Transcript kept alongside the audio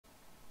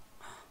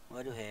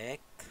What the heck?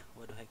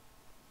 What the heck?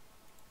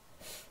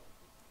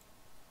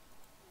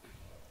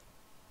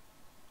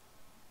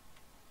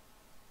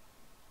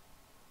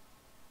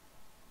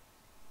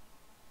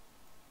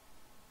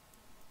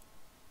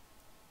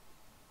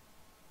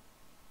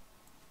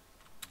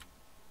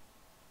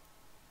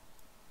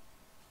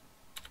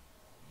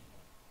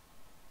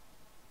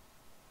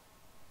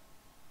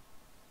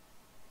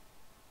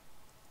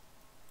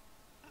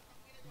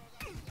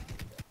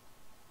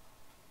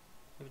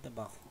 Live na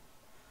ba ako?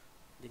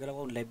 Hindi ko alam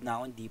kung live na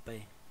ako, hindi pa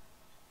eh.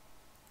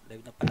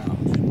 Live na pala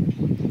ako.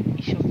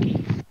 It's okay.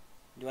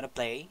 Do you wanna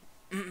play?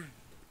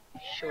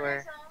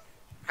 Sure.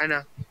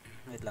 Ano?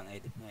 Wait lang,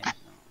 edit lang.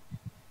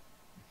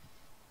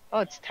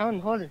 Oh, it's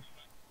Town Hall.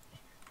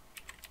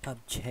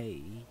 Pubg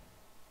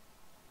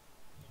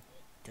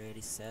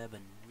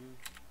 37.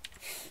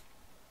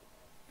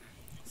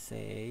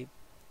 Save.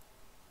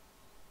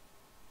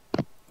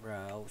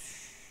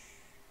 Browse.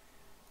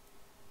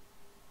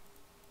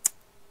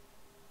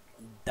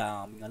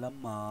 Daming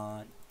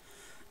alaman.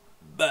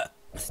 But,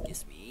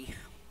 excuse me.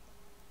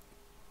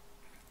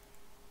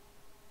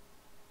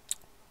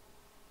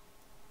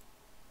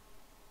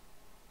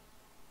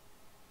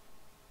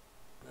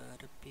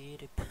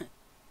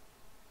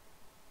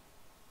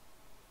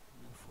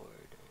 No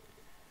further.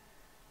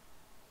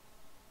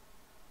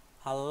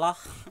 Hala.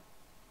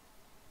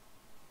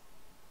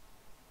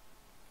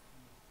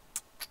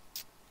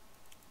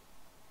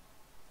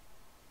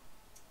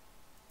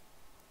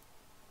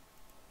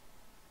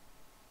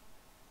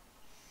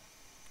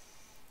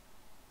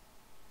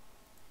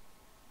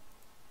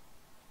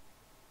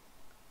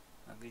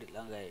 Aglit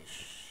lang guys.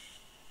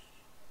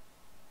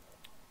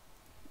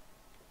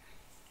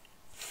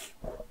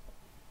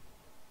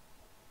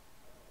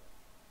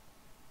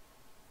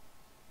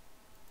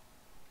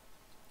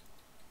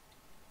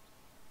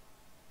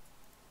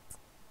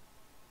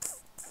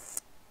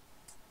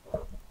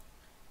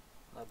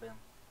 Laban.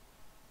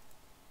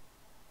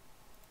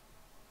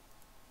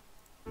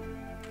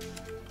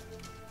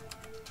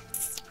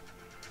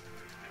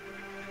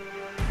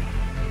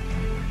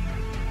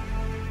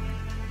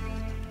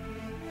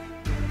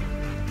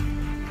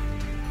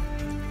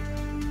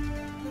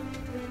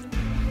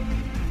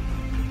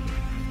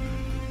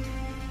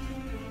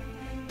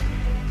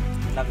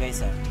 Hala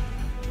guys ah.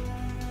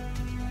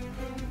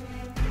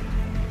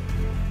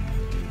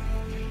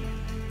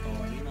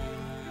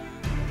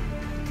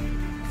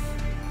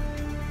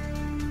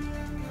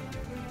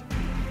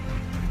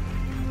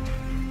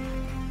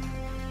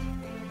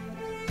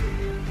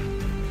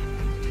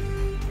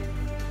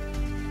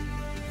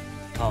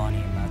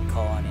 Konima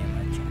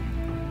dyan.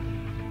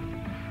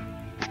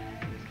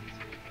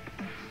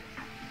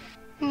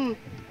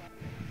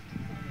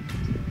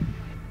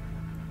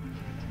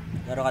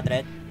 Laro ka,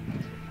 Dred?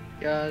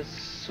 Yes,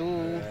 so...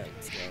 Alright,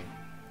 let's go.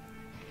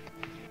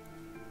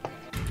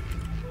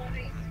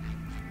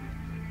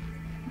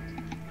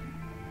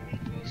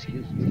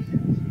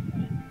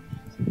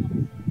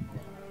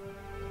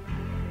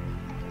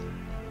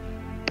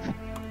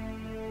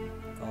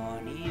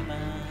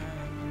 Konima.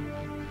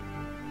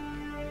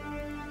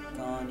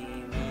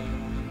 Konima.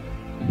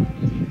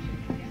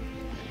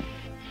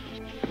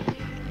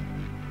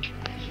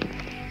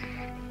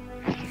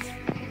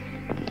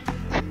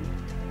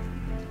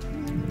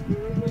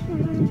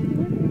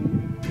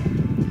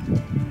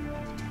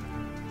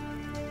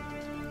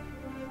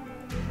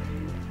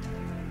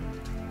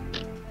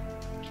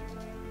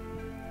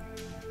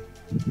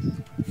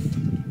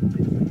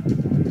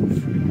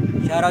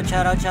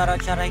 Shoutout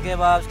kay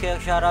Bobs,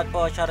 shoutout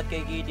po, shoutout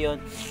kay Gideon,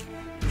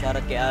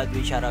 shoutout kay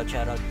Alvin, shoutout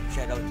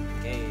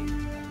kay...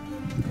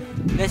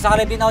 Guys,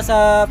 nakalib din ako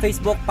sa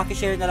Facebook,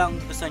 pakishare na lang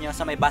gusto nyo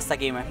sa may Basta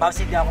Gamer. Bobs,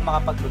 hindi ako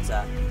makapag-load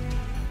sa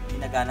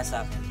pinagana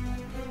sa akin.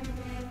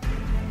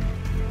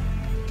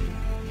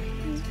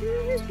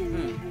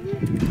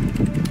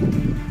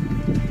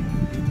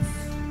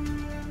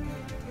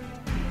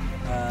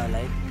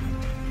 Live.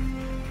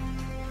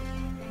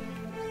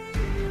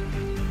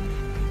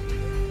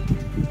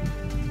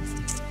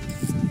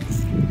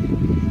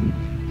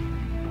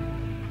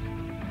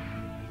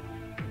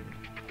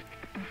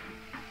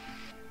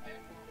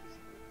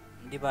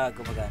 Hindi ba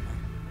gumagana?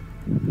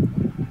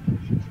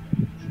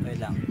 Wait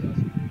lang.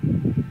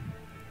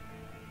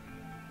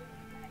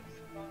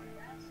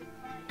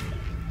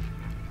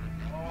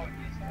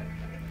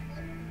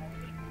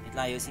 Wait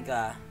lang, ayusin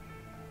ka.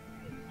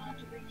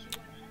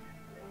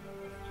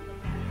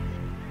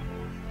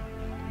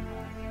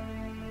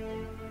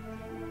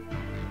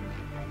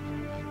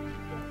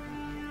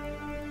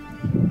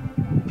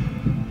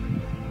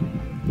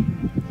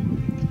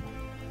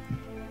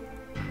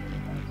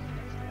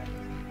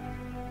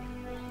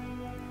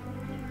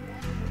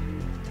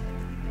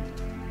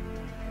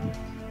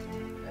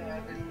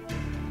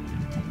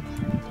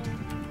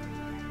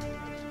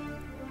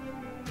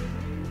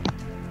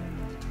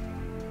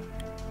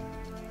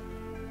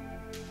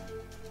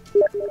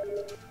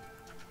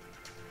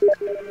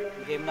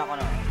 Game na ako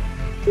na. Ano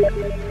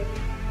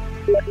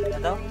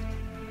to?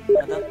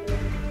 Ano to?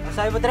 Ang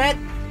sabi mo, Dred?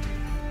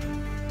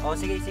 Oh,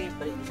 sige,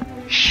 balik mo sa...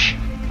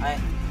 Ay,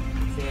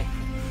 Sige.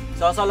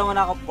 Solo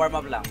muna ako. Warm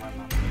up lang. Warm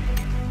up.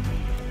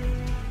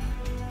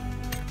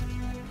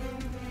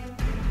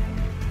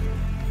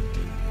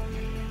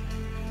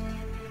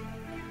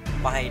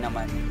 Pahay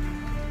naman.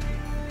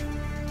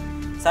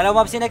 Sala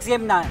Mabsi next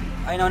game na.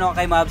 Ay no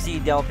kay Mabsi,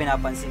 hindi ako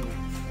pinapansin.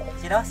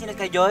 Sino? Sino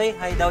kay Joy?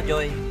 Hi daw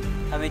Joy.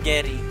 Kami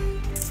Jerry.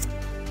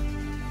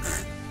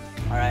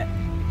 Alright.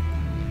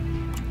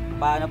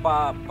 Paano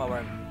pa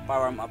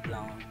warm up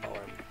lang.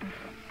 Power.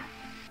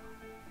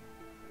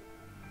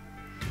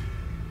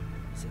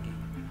 Sige.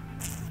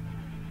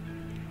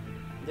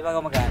 Hindi ba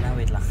gumagana?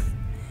 Wait lang.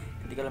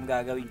 Hindi ko alam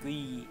gagawin ko.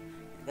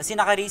 Kasi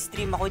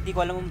naka-restream ako, hindi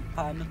ko alam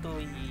paano to.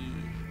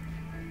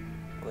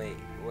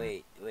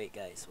 Wait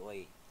guys,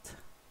 wait.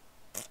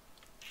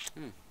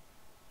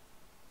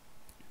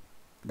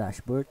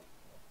 Dashboard.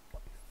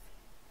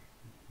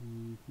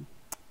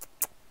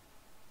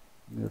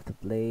 Move to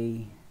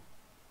play.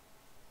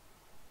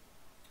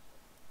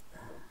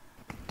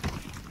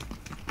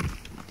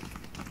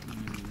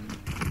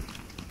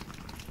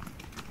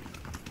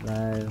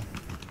 Live.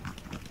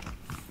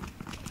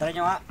 Tara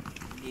nyo nga.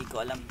 Hindi ko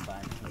alam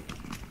paano.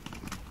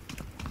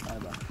 Paano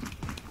ba?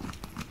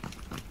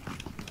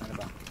 Paano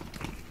ba?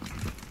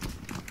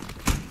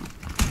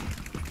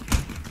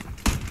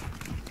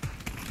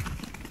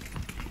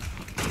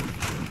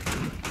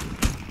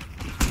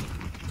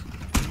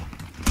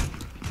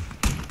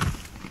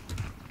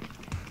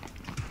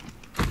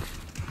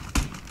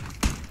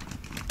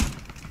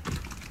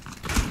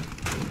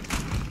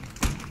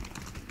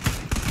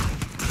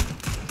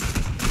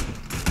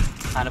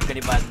 Hanap ka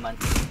ni Batman.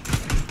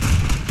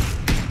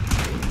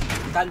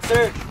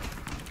 Cancer!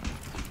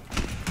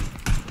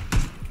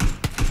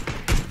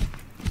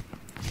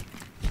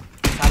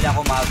 Sali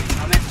ako Mavi.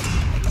 Amen.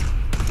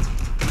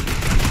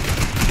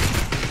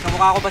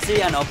 Kamukha ko ba si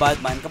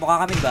Batman?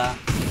 Kamukha kami ba?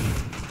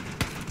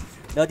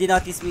 Daw di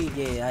notice me.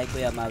 Yeah, hi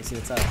Kuya Mavsi.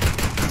 What's up?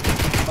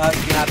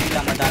 Mavsi, happy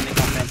lang. Madami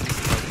kang friends.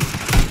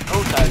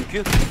 Oh, thank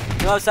you.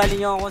 Diba,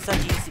 sali nyo ako sa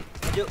GC.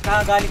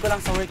 Kakagaling ko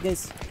lang sa work,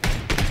 guys.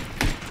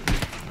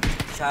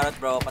 Shoutout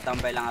bro,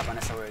 patambay lang ako na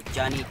sa work.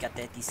 Johnny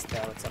Catetis,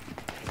 what's up?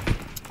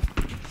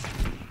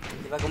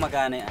 Di ba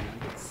gumagana yung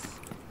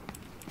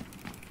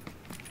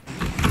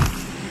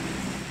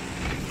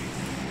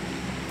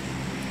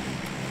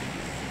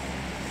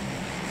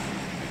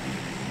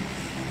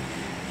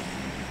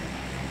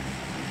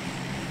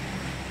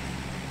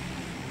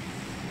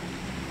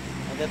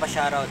Okay pa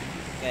shoutout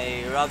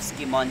kay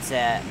Rovsky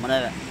Monse.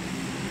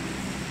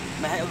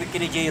 May uwit ka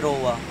ni J.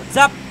 Roa. What's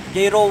up?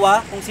 J.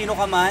 Roa, kung sino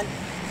ka man.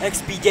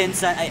 XP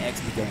Jensen,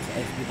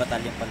 XP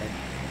Battalion pala.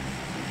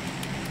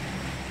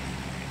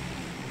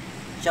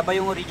 Siya ba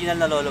yung original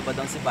na Lolobad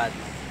ang si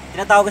Batman?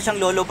 Tinatawag ko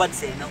siyang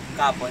Lolobads no?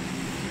 Kapon.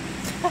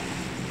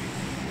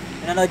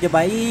 Pinanood nyo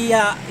ba?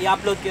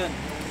 I-upload ko yun.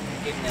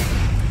 Game na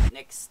yun.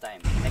 Next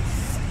time.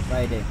 Next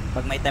Friday.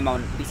 Pag may time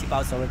ako, busy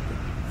pa ako sa work.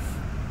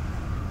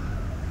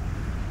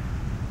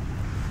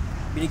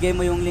 Binigay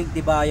mo yung link, di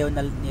ba ayaw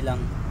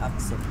nilang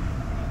accept?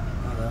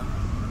 Okay.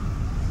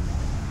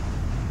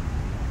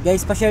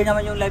 Guys, pa-share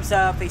naman yung live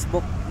sa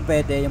Facebook kung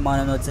pwede, yung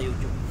mga nanonood sa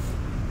YouTube.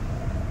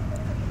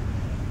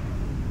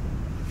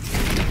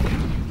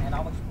 Ayan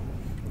ako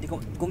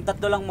kung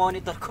tatlo lang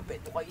monitor ko,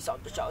 pwede ko isa o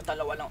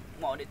dalawa lang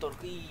monitor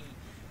ko.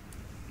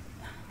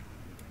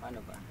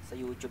 Paano ba? Sa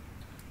YouTube.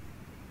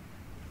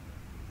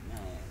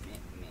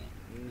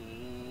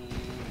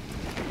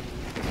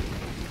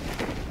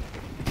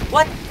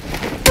 What?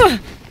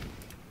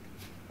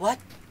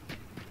 What?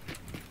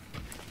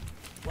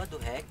 What the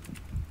heck?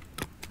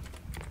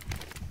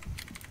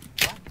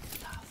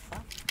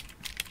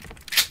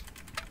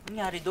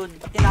 Nangyari doon?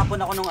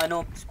 Tinapon ako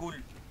nung school.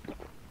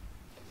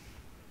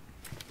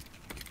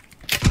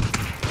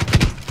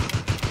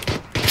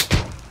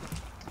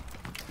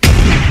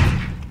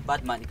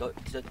 Batman, ikaw,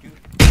 is that you?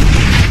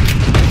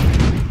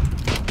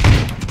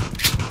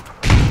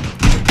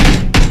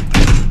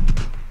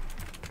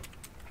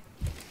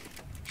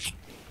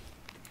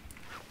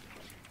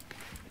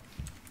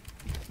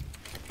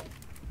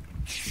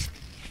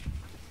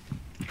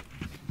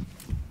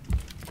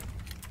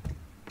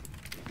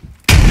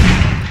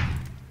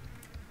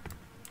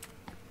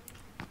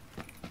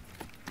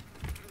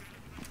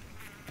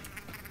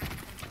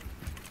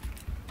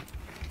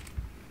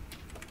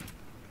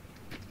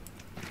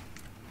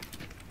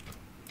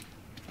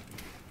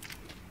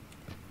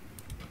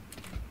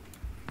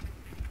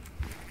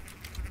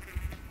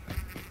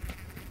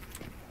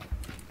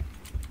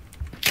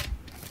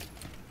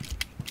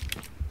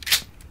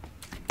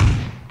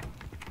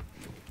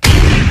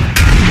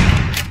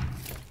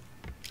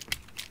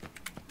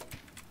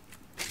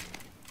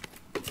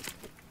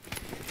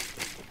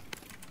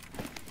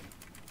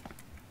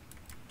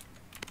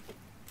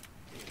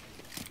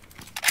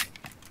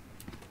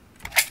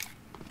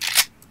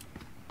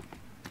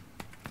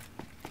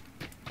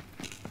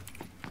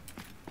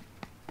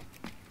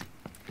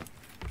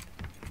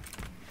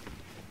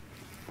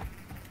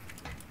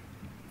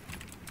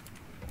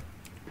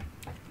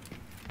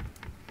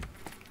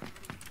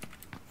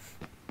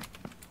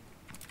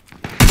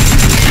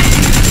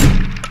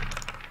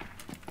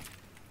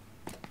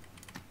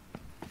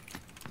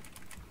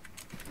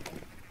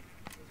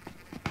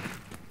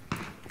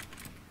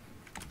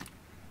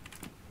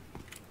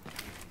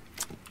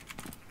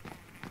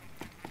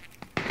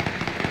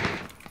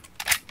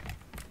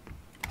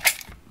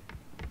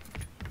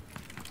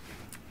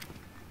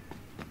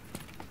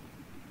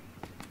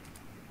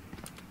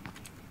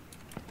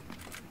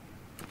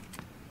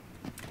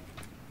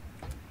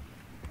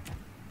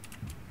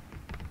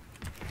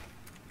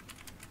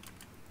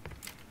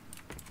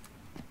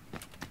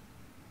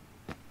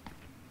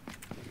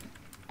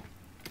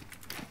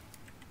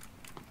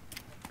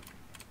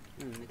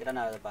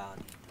 Granada ba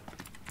ako dito?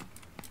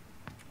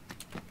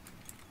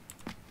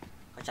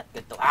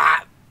 Ka-shotgun to.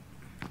 Ah!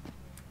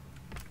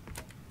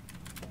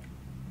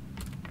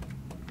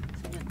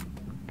 Saan yun?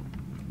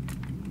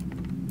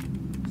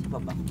 Sa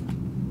baba.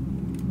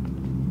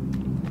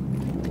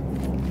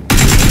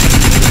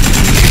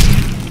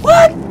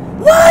 What?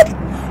 What?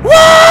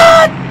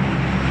 What?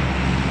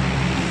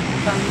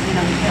 Tangin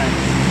ang yan.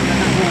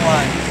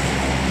 Nanaguhan.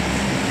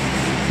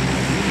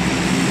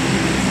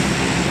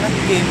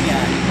 Anong game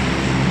yan?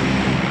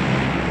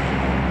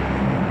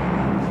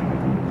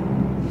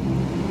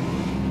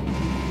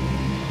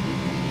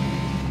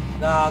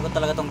 Gago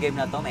talaga tong game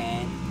na to,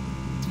 man.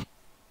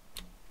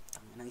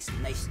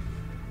 Nice.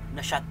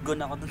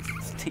 Na-shotgun ako dun.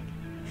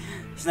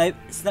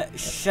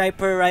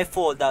 Sniper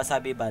rifle daw,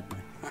 sabi bad.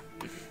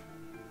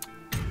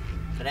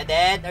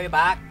 Redded, are you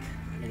back?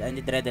 I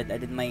need Redded. I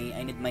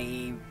need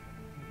my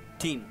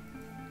team.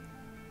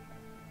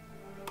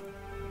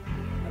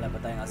 Wala pa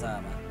tayong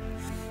kasama.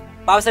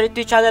 Pause sa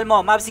Twitch channel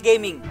mo, Mabsi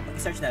Gaming.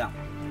 Mag-search na lang.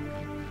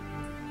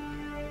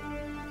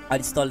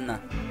 Install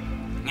na.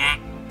 Nga.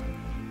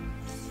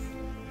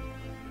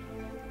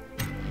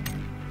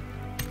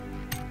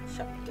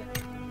 Shotgun.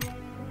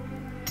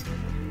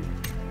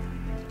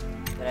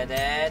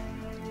 Redded.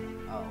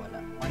 Oh,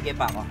 wala. One game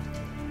pa ako.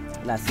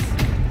 Last.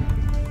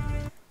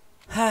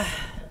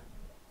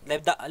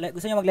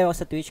 Gusto niyo mag-live ako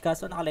sa Twitch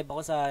kaso naka-live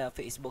ako sa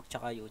Facebook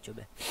tsaka YouTube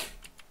eh.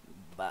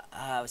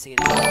 Sige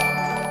na.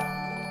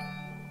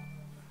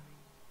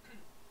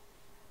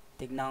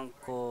 Tignan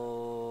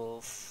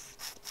ko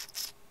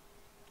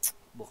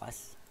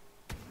bukas.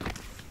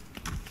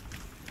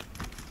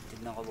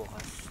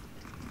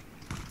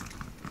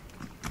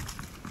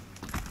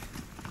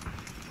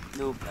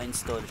 Noob,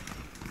 install.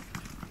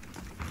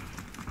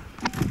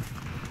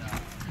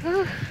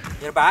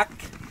 You're back?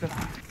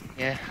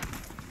 Yeah.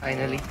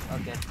 Finally.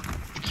 Okay.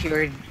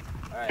 Cured.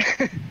 Alright.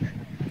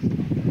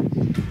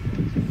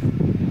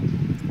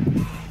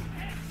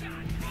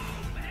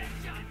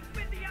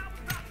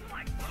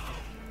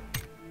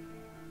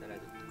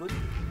 Good.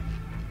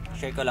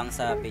 Share ko lang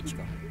sa page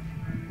ko.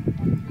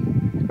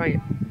 Bye.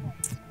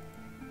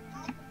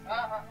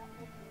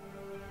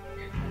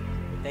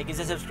 Thank you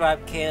sa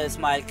subscribe, Kale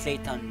Smile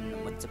Clayton.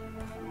 What's up?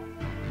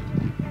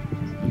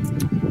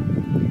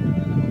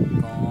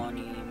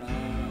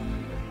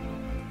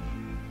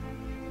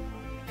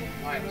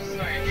 I'm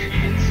sorry,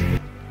 kids.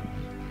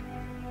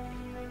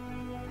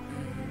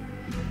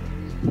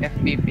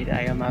 FBP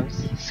tayo,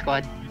 Mavs.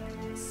 Squad.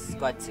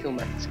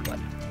 2-man squad.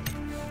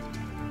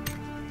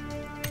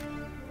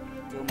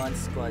 2-man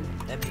squad.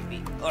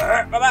 FBP.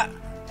 Baba!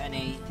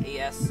 NA,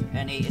 AS.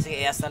 NA.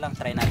 Sige, AS na lang.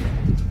 Try natin.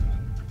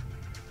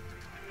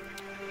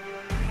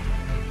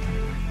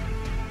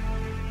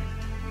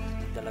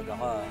 Talaga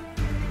ka.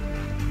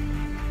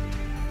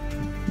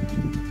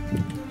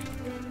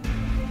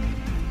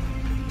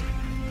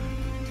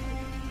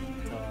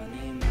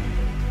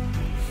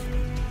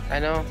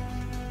 Ano?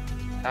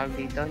 Tawag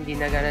dito, hindi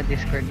na gana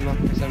Discord mo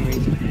for some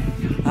reason.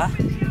 Ha?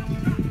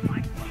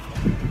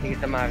 Hindi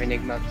kita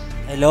marinig, Max.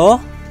 Hello?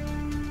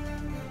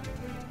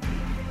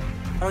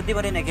 Parang di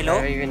marinig,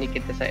 hello? Naririnig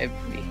kita sa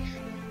FB.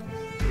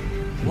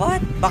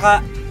 What?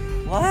 Baka...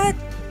 What?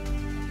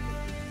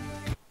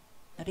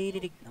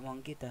 Naririnig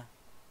naman kita.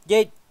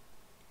 Jade!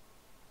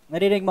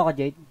 Naririnig mo ako,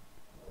 Jade?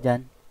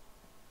 Diyan?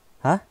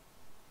 Ha?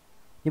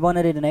 Di ba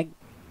ako naririnig?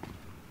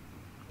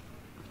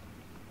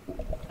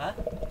 Ha?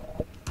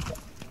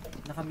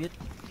 Nakamute?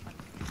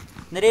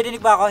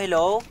 Naririnig ba ako?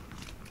 Hello?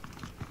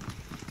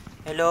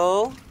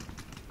 Hello?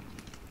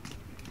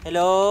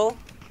 Hello?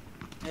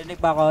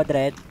 Naririnig ba ako,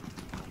 Dread?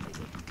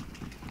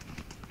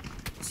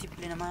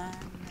 Simple naman.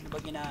 Ano ba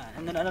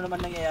ano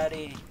naman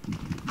nangyayari?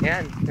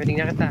 Yan,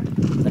 narinig na kita.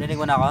 Narinig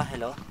mo na ako?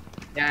 Hello?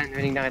 Yan,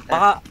 narinig na kita.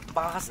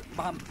 Baka...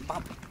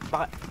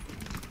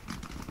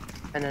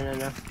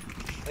 Ano.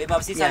 Uy,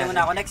 Mabsi, sali mo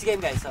na ako. Next game,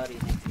 guys. Sorry.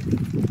 Next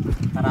game.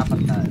 Tarapat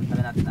na.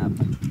 Tala natin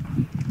apat.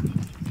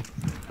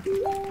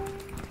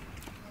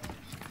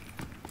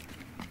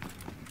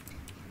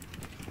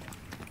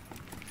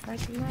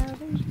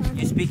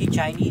 You speaking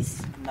Chinese?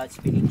 I'm not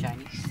speaking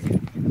Chinese.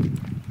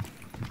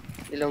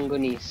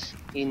 Ilonggonese.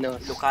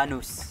 Inos.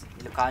 Ilocanus.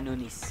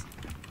 Ilocanunis.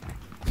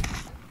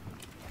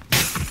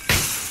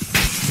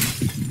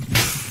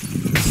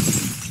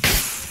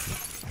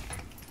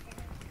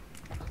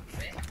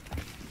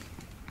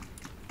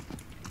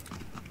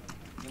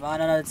 Yung mga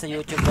nanonood sa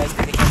YouTube, guys,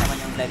 pakishare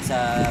naman yung live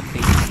sa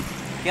Facebook.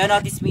 Kaya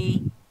notice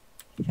me.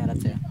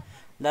 Shoutout sa'yo.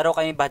 Laro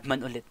kami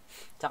Batman ulit.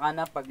 Tsaka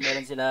na pag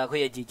meron sila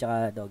Kuya G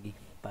tsaka Doggy.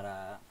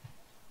 Para...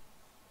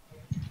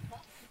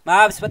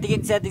 Mabs,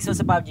 patigin settings mo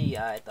sa PUBG.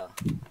 Ito.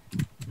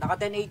 Naka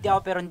 1080 ako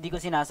pero hindi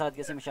ko sinasakit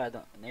kasi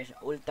masyado.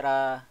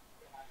 Ultra,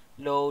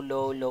 low,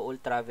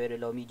 ultra, very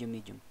low, medium.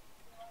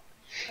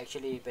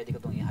 Actually, pwede ko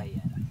itong i-high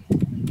yan.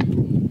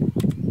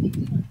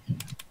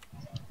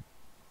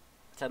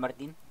 San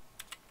Martin?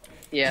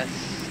 Yes.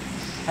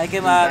 Hi kay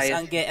Mabs,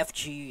 ang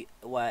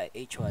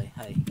FGYHY.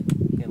 Hi.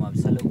 Kay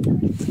Mabs, hello.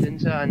 Dun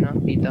sa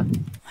dito.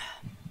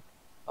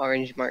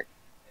 Orange mark.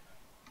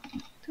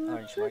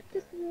 Orange mark.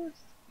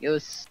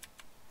 Yus.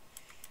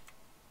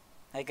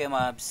 Hi kay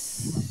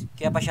Mabs.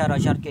 Kaya pa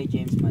shout kay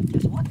James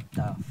Matthews. What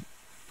the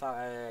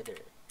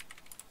father?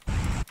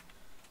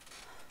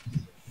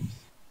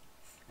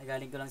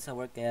 Nagaling ko lang sa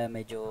work kaya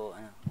medyo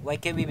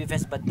YKBB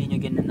Fest ba't di nyo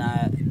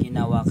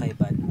ginawa kay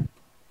Batman?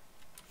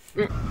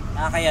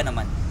 Nakakaya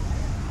naman.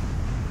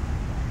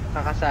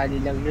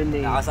 Kakasali lang nun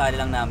eh. Nakasali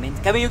lang namin.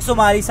 Kami yung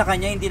sumali sa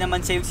kanya, hindi naman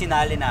siya yung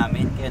sinali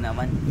namin. Kaya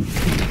naman.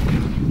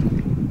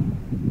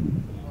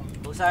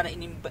 Kung sana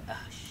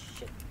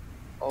shit.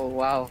 Oh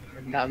wow,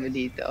 ang dami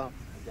dito.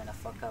 I'm gonna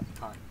fuck up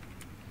ton.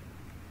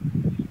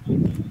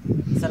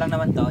 Isa lang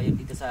naman to, yung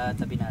dito sa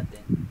tabi natin.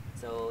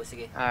 So,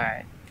 sige.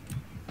 Alright.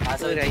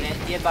 So,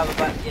 yan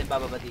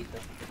bababa dito.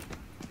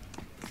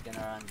 It's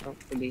gonna run.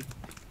 Hopefully.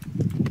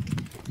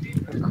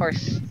 Of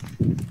course.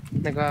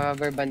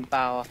 Nagbabarban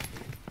pa ako.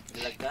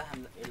 Lalag ka?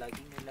 You're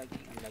lagging. I'm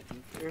lagging.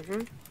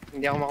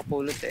 Hindi ako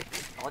makapulot eh.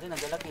 Ako din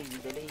naglalag eh.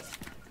 Delays.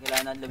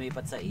 Kailangan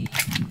lumipat sa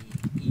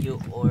EU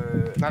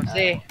or...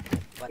 Mapsi,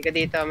 hindi ka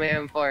dito, may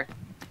M4.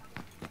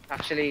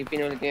 Actually,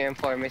 pinulot ko yung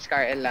M4. May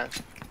Scar L lang.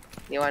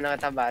 Iniwanan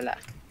ka tabala.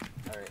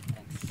 Alright,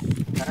 thanks.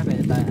 Tara,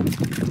 pwede tayo.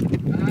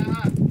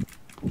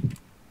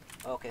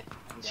 Okay,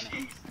 andyan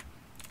na.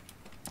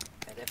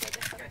 Pwede.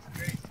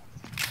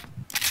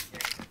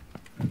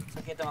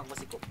 Saan kita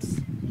magmusikoops?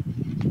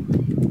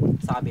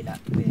 Sa kabila.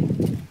 Pwede.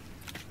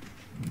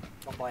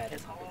 Pakpo kaya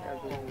sa kabila.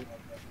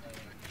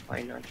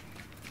 Why not?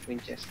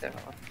 Winchester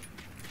ako.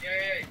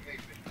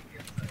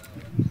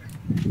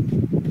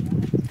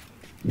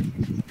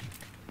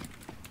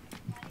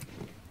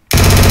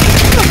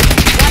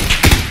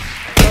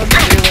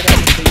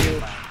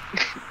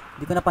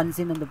 Hindi ko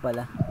napansin nandun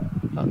pala.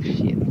 Oh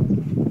shit.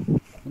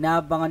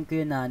 Inaabangan ko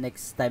yun na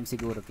next time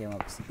siguro kay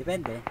Mobs.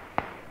 Depende.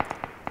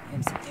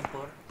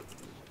 M4.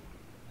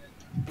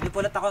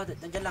 Pinipulat ako.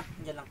 Nandiyan lang.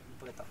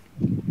 Pinipulat ako.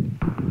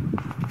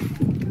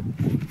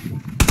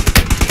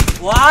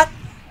 What?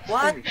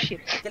 Oh shit.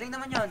 Galing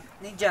naman yun.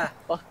 Ninja.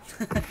 Oh,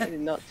 I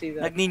did not see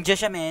that. Nag-ninja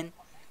siya, men.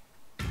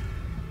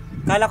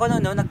 Kala ko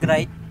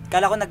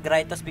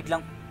nag-right. Tapos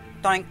biglang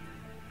toink.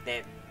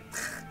 Dead.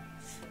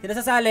 Sino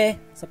sasali?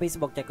 Sa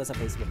Facebook. Check ko sa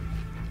Facebook.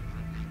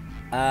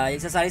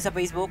 Yung sasali sa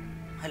Facebook.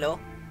 Hello?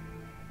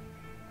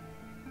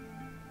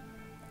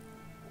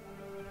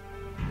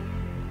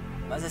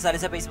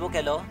 Masasali sa Facebook,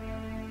 hello?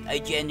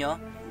 IGN nyo?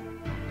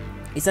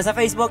 Isa sa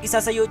Facebook,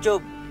 isa sa YouTube.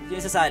 Sino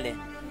sasali?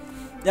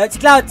 Si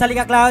Cloud, sali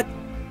ka Cloud.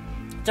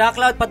 Tsaka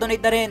Cloud,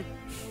 pa-donate na rin.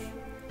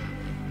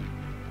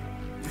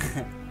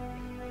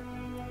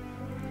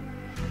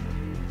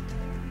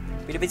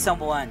 Philippines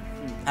ang buwan.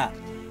 Ha?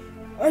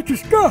 Ay,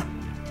 Diyos ka!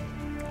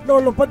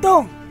 Lolo pa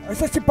dong!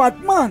 Asa si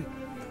Batman?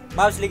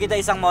 Mabs, kita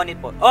isang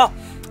monitor. Oh!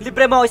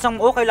 Libre mo isang...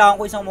 Oh, kailangan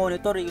ko isang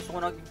monitor. Gusto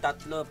ko naging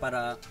tatlo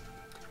para...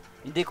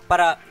 Hindi ko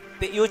para...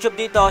 YouTube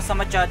dito sa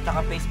chat,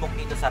 tsaka Facebook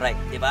dito sa right.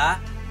 Diba?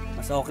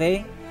 Mas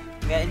okay?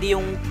 Kaya hindi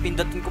yung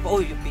pindutin ko pa.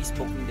 Oh, yung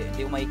Facebook.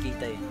 Hindi ko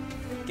makikita eh.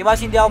 Kaya Mabs,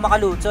 hindi ako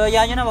makaloot. So,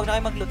 yan yun na. Wag na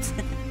kayo mag-loot.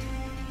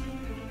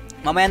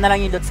 Mamaya na lang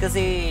yung loot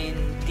kasi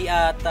hindi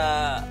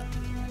ata...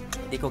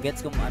 Hindi ko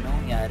gets kung ano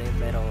nangyari.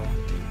 Pero...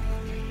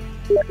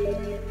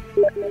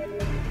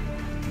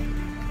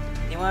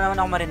 Hindi mo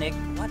naman ako marinig.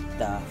 What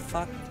the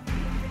fuck?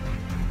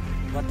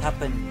 What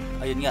happened?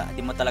 Ayun nga,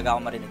 hindi mo talaga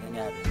ako marinig.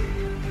 Nangyari.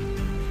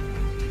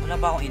 Wala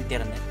ba akong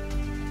internet?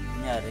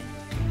 Nangyari.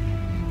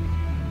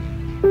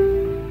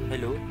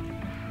 Hello?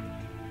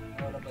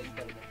 Wala ba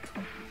internet?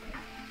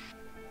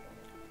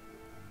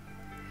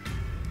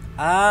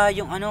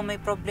 Yung ano,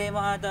 may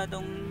problema ata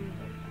tong...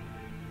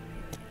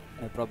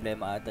 May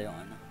problema ata yung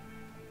ano.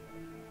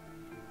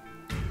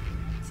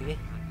 Sige.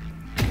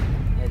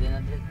 Pwede na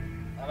din.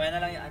 Mamaya na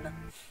lang yung ano.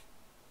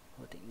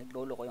 Buting,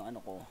 naglolo ko yung ano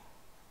ko.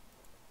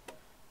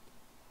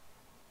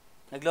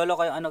 Naglolo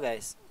ko yung ano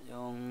guys.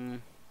 Yung...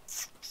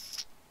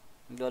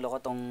 Naglolo ko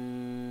tong...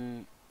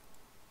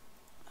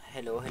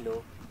 Hello.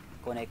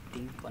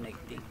 Connecting.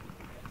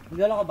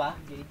 Naglolo ko ba,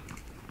 Jade?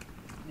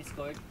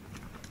 Discord?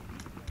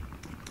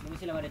 Hindi mo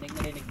sila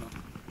narinig mo?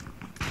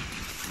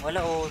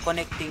 Wala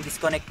connecting,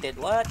 disconnected.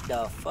 What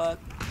the fuck?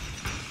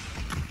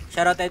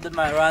 Shoutout tayo dun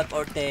mga Ralph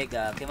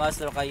Ortega.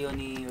 Kimastro kayo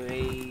ni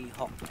Ray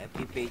Hawk.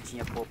 FB page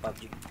niya po,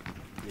 Pubg.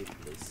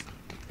 Please.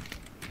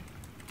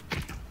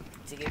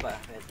 Sige ba?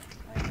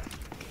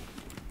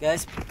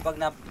 Guys, pag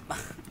na...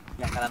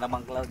 Yan ka na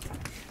naman Cloud.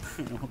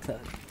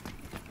 Cloud.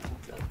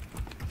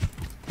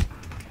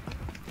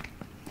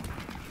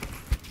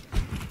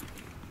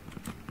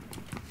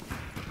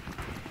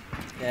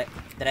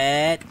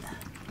 Dread.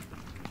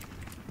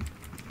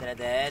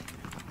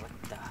 What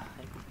the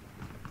heck?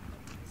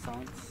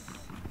 Sounds.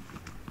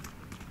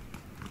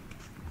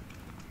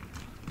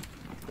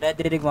 Dread,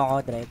 dinig mo ako,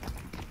 Dread.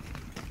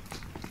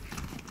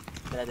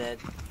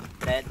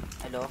 Dread,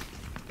 hello?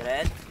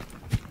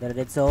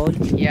 Dread Soul?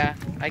 Yeah,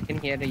 I can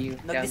hear you.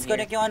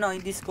 Nag-disconnect yung ano,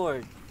 yung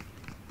Discord.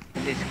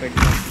 Discord.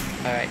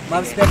 Alright.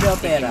 Mabs pwede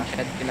opera.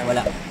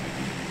 Wala.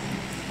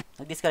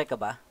 Nag-disconnect ka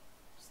ba?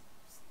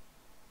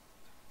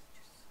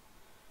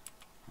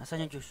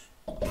 Asan yung juice?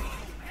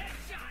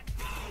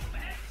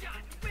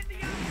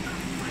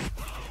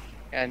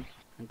 Yan.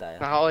 Saan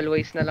tayo?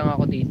 Naka-always na lang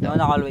ako dito. Oo,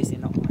 naka-always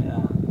din ako. Kaya...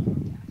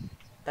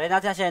 Try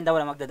natin sa Shenda,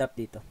 wala magdadap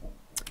dito.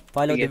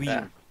 Follow Sige, the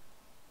wheel.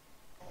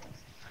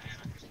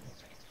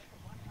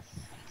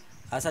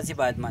 Asan si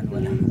Batman?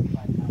 Wala.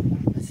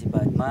 Si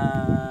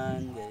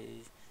Batman,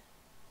 guys.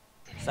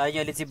 Saan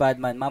nyo ulit si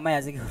Batman? Mamaya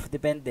siguro,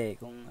 depende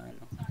kung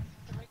ano.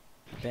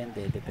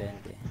 Depende.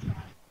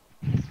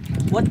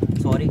 What?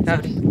 Sorry.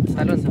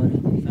 Salon.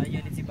 Saan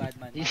nyo ulit si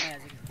Batman? Mamaya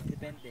siguro,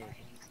 depende.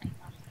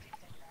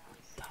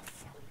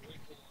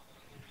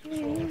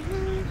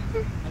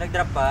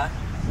 Nag-drop pa?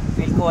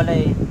 Feel ko wala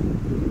eh.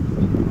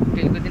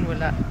 Feel ko din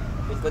wala.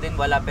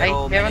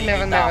 Pero Ay, may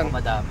nakikita ako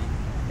madami.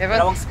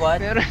 Dalawang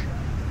squad? Meron.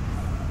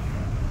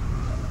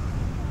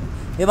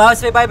 Yung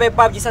mouse may bye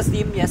PUBG sa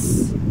Steam,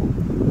 yes.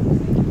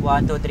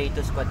 1, 2, 3,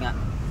 2 squad nga.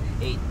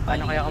 8,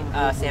 Paano kaya kung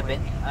 7.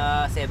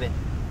 7.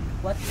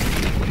 What?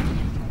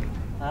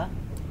 Ha?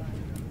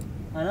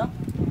 Ano?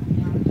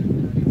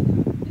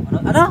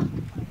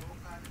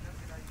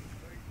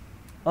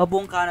 Oh,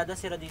 buong Canada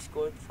sila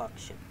Discord. Fuck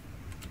shit.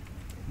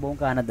 Buong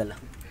Canada lang.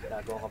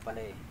 Gago ka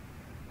pala eh.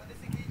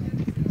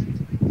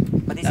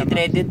 Pati si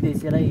Dreaded eh,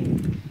 sila eh.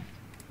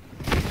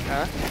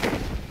 Ha?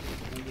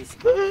 Yung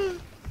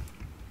Discord.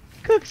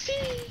 Kaksi!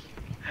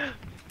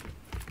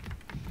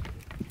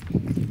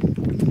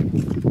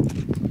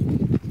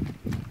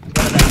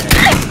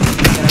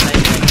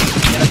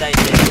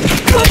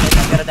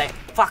 Gotta die.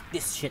 Fuck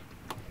this shit.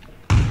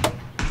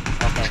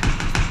 Okay.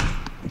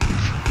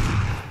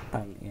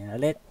 Tangina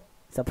ulit.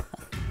 Isa pa.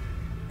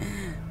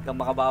 Kung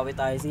makabawi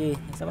tayo, sige.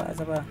 Isa pa.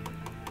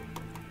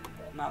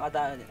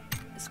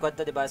 Squad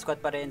to, diba? Squad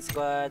pa rin.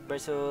 Squad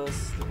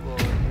versus...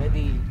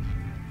 ready.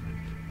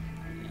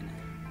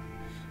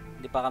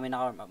 Hindi pa kami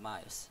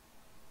maayos.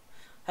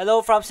 Hello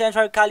from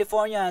Central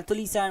California.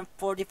 Tulisan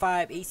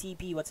 45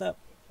 ACP. What's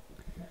up?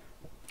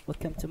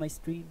 Welcome to my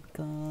stream.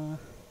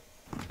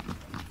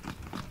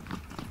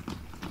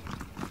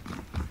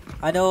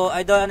 Ano,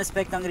 I don't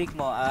expect ng rig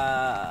mo.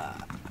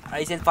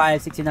 RYZEN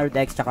 5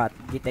 1600X tsaka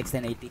GTX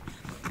 1080.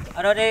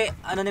 Ano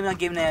name ng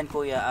game na yan,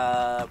 kuya?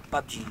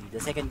 PUBG. The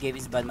second game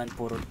is Batman,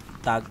 puro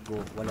tago,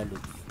 wala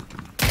loot.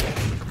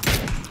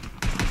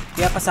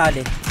 Kaya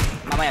pasali.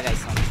 Mamaya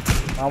guys.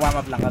 Warm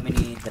up lang kami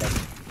ni Dredd.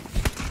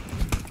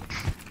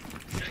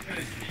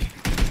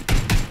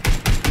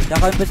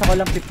 Naka-invest ako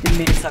lang 15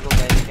 minutes ago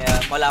guys.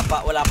 Kaya wala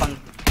pang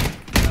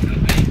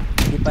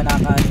hindi pa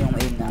nakaano yung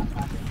aim na.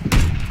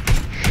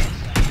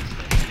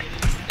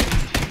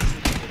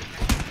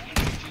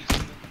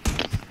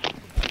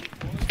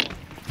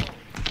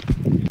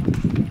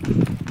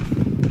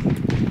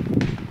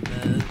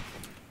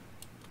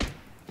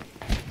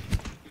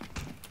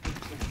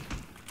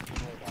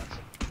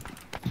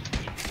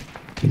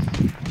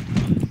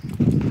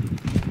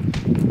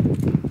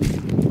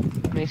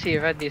 May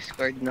sira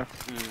Discord, no?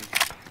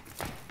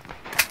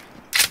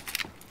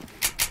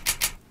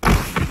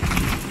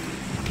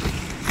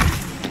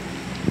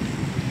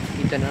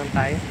 Dito na lang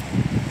tayo.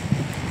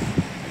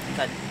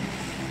 Saan?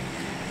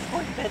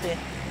 Oh, pwede.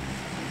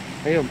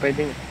 Ayun,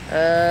 pwede nga.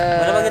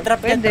 Wala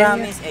mag-drop yan, pwede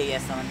promise. Eh,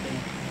 yes naman to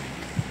yun.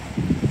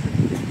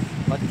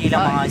 Konti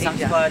lang mga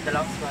isang Asia. squad,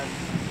 dalawang squad.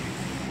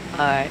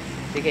 Ay,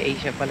 sige,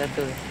 Asia pala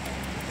to.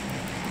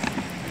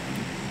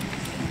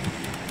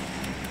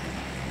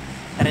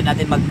 Try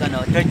natin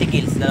 30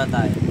 kills, dalawa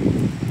tayo.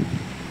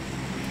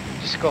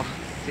 Diyos ko.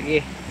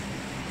 Sige.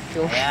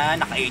 Ayan,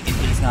 naka 18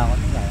 kills nga ako.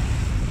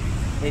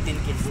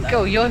 18 kills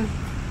tayo.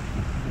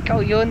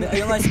 Ikaw yun.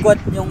 Yung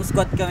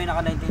squad kami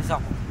naka 19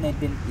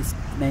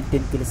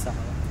 kills ako.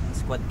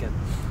 Squad kami.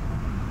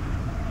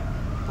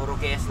 Puro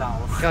KS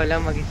lang ako. Ikaw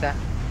lang mag-isa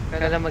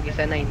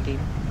 19.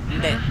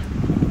 Hindi.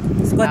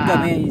 Squad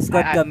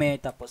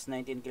kami, tapos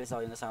 19 kills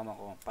ako yung kasama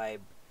ko.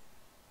 5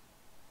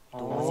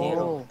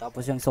 2-0.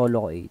 Tapos yung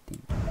solo ko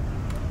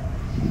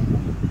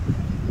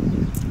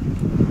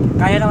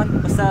 18. Kaya naman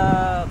basta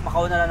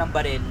makauna lang ng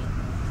baril.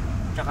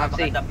 Tsaka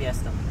maganda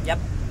piyesta. Yep.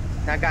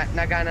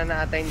 Nagana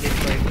na ata yung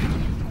Discord.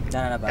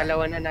 Nagana na ba?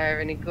 Dalawa na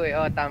narinig ko eh.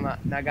 Oo, tama.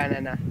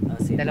 Nagana na.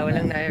 Dalawa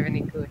lang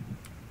narinig ko eh.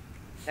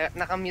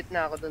 Nakamute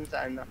na ako dun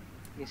sa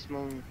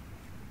mismong...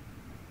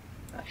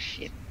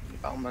 shit. Hindi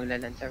pa ako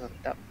maglalan sa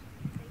rooftop.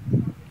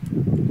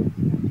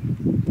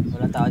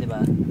 Walang tao,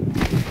 diba?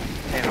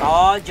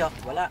 Meron.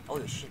 Joke. Wala. Oh,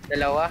 shit.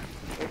 Dalawa.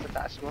 Sa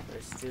taas mo.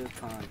 There's 2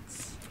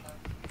 cons.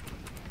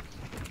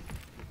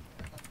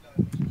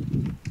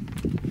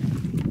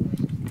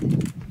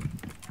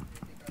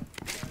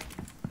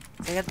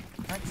 Second...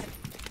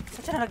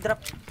 Saan siya na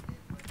nag-drop?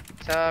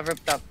 Sa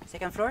rooftop.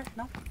 Second floor?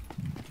 No?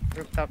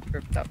 Rooftop.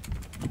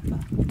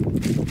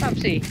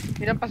 Tapsi,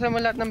 pinampasan mo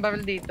lahat ng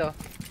barrel dito.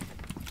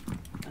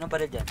 Anong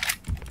baril dyan?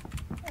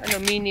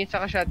 Mini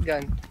saka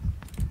shotgun.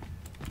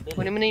 Really?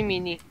 Kunin mo na yung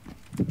mini.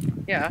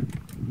 Yeah.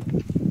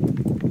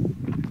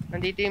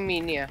 Nandito yung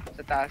mini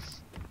sa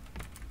taas.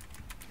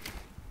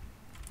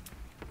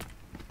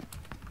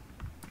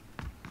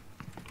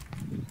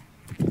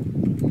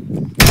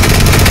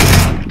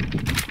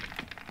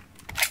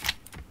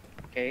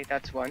 Okay,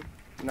 that's one.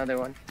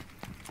 Another one.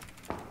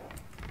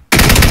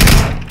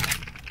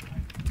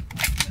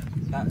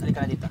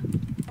 Halika na dito.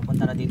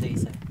 Punta na dito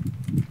isa.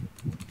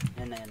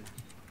 Yan na, yan na.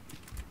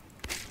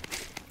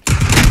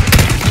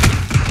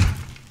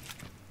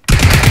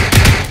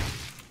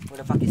 Who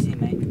the fuck is he,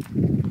 mate?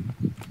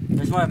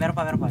 There's more, meron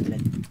pa,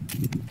 Led.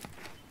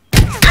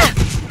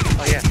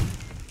 Oh yeah.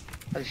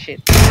 Oh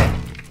shit.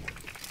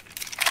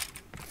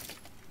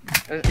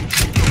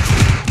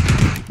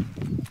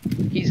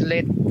 He's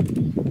lit.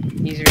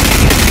 He's really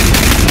lit.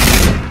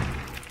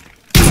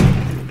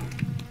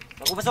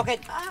 Wag mo pasukin!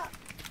 Ah!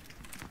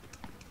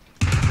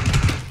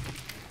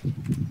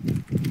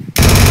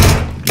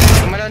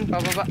 Tumalon,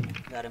 pababa.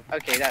 Got him.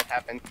 Okay, that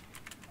happened.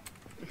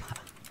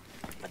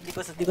 Ba't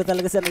di ko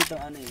talaga sanay itong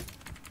ano eh.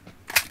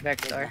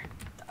 Vector.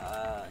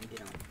 Hindi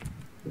naman.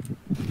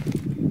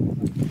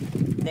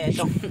 Hindi,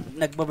 itong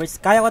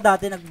nagbaburst. Kaya ko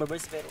dati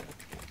nagbaburst pero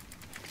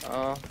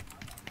Oo.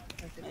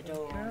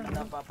 medyo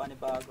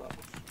napapanibago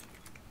ako.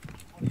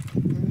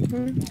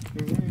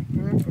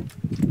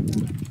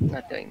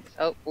 Not doing this.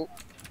 Oh, oh.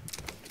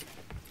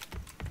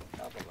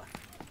 Tama ba?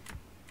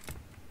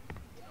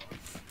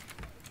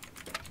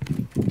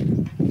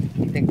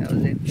 I think that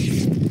was it.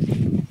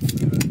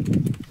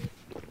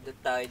 Doon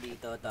tayo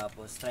dito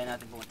tapos try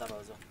natin pumunta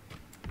Rozo.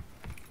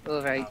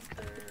 Alright.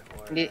 After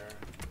or... Hindi.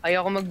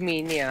 Ayoko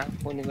mag-mini ah.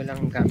 Kunin ko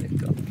lang ang gamit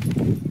ko.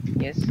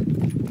 Yes?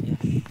 Yeah.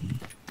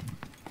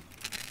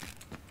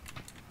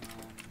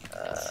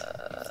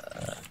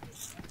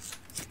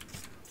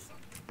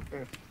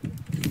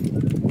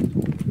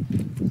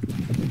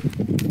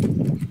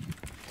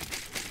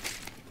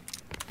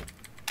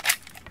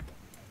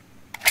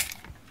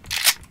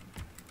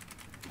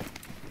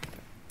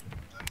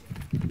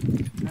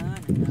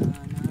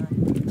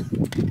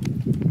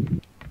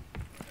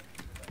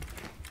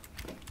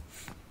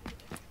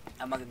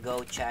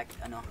 Mag-go check,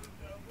 ano?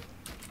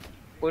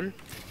 Full?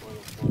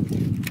 Full.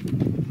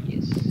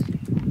 Yes.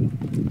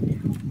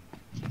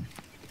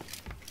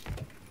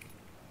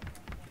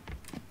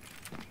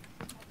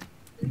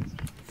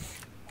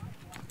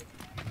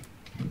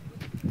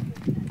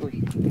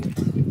 Uy.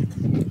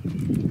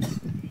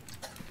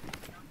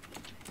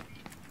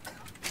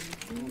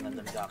 Ganda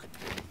ng jacket.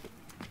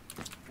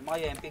 Yung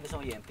mga UMP, gusto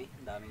mo UMP?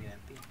 Ang daming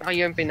UMP.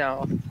 Naka-UMP na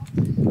ako.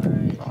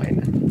 Alright. Okay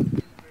na.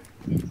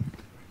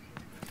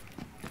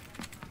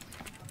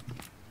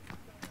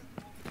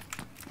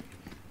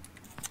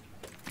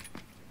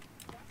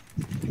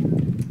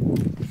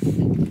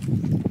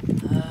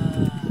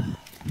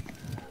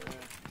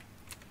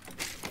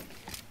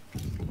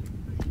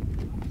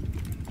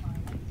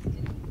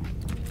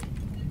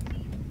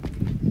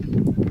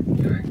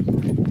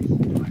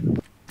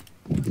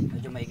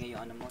 Medyo maingay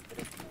yung ano mo,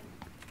 trip.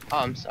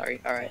 Oh, I'm sorry.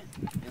 Alright.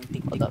 Yung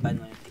tik-tik-pan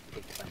mo, yung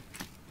tik-tik-pan.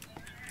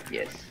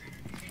 Yes.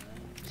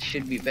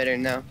 Should be better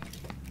now.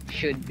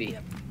 Should be.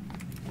 Yep.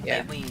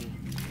 Yeah. Tayo mo yung...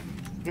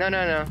 No.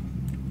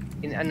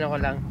 Ano ko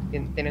lang.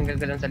 Tinanggal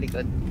ko lang sa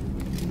likod.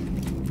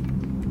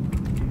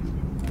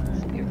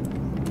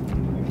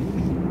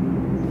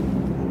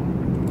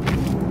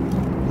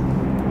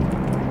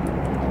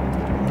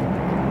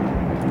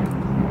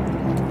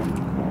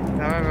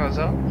 Tama,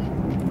 Rozo?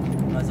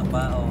 Pasok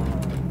ba o...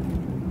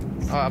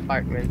 Oh,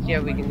 apartments. Yeah,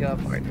 we can go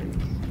apartments.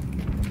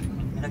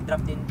 May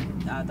nag-drop din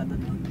ata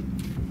doon.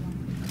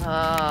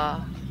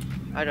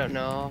 I don't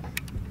know.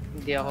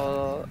 Hindi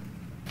ako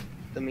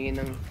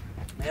tumingin ng...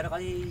 Mayroon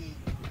kasi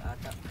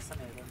ata. Basta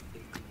meron.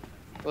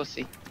 We'll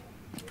see.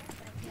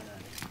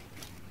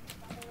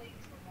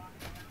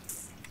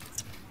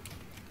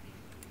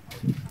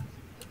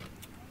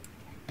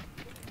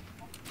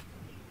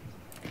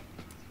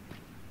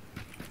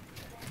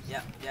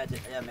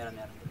 Yeah, meron.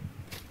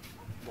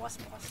 Bukas.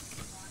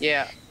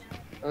 Yeah.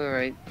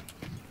 Alright.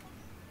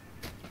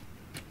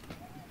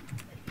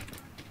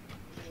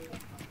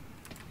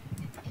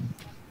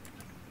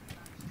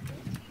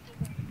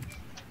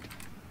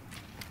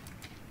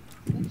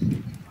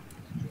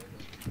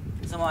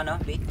 Gusto mo ano,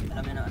 Pete?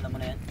 Alam mo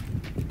na yan?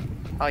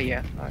 Oh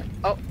yeah. Alright.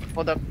 Oh,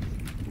 hold up.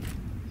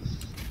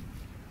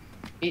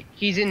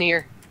 He's in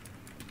here.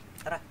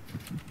 Tara.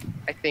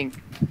 I think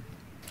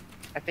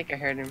I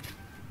heard him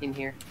in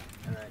here.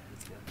 Alright,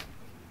 let's go.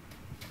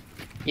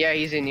 Yeah,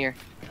 he's in here.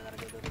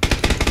 Go.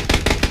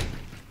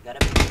 Got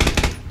him.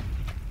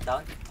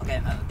 Down? Okay,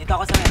 dito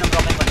ako sa may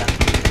broken ko lang.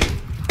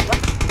 What?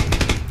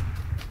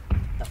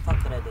 The fuck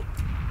did I do?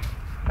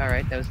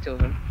 Alright, that was two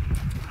of them.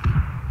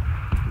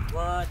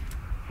 What?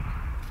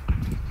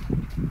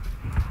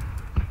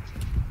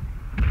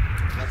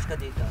 Watch ka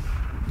dito.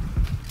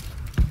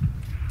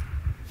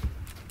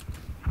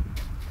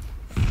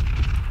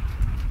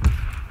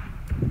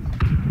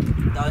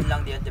 Down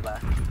lang diyan, di ba?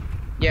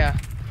 Yeah,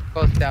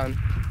 both down.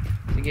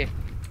 Sige,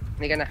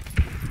 hindi ka na.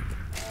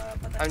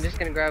 Patay I'm just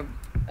sila. gonna grab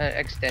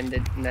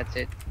extended and that's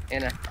it.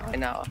 Ayan na, okay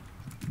na ako.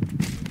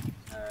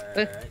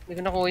 Alright. Hindi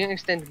ko nakuha yung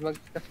extended mag.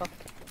 The fuck?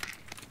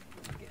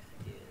 Okay,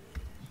 yeah.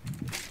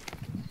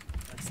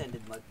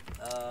 Extended mag.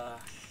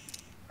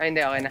 Ay,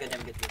 hindi, okay na.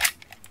 I'm good.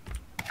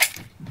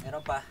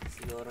 Meron pa,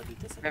 siguro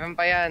dito sa... Meron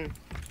pa yan.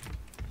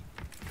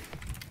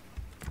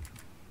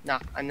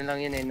 Knock, ano lang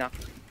yun eh, knock.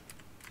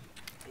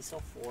 I saw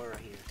 4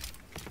 here.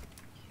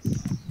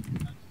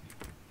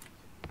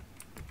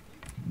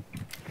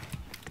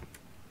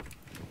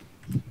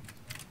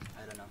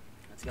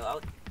 Let's go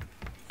out.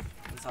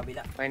 Sa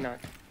kabila. Why not?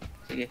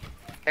 Sige.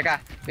 Teka,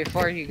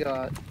 before you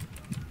go out.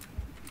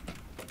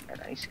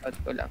 I-scout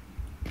ko lang.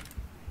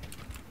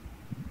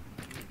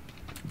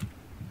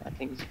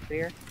 Nothing's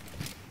clear.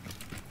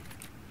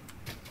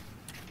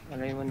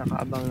 Alay mo,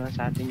 nakaabang lang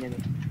sa atin yan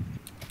eh.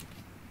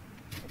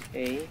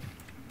 Okay.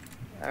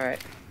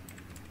 Alright.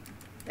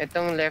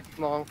 Itong left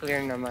mo kung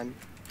clear naman.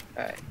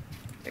 Alright.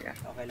 Teka.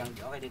 Okay lang.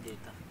 Okay din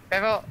dito.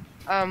 Pero,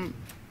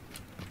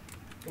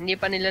 hindi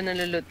pa nila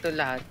naluluto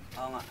lahat.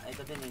 Oo nga.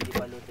 Ito din. Hindi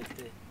pa looted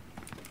to eh.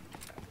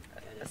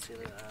 Let's see.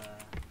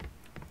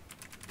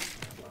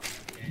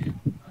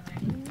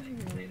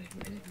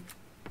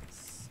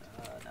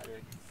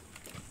 Another.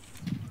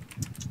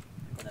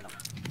 Ito na lang.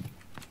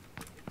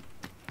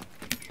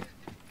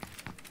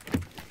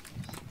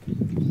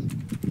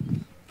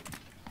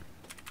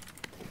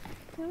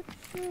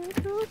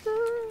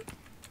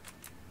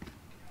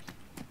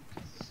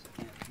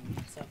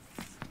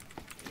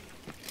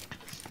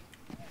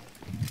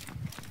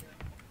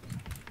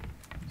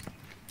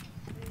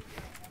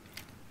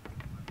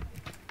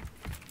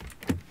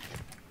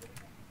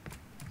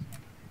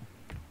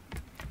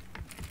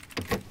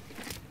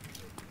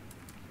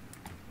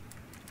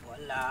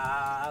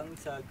 Walang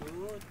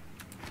sagot.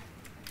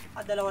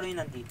 Dalawa rin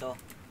nandito.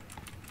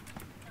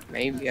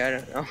 Maybe, I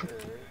don't know.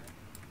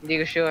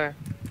 Hindi ko sure.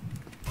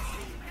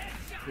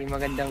 Hindi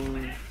magandang...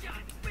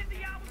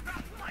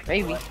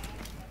 Maybe.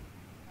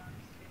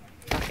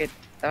 Bakit?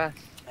 Tara,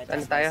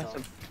 saan tayo? So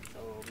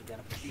we're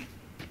gonna push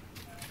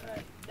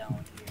right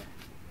down here.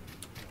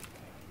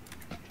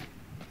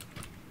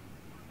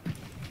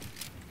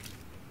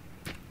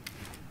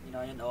 You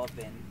know, yun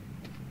open.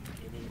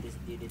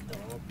 Did it to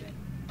open.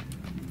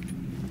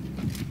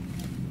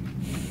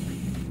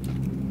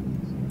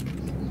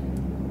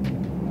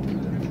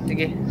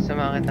 Sige,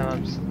 samahan kita,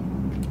 Mabs.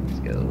 Let's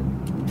go.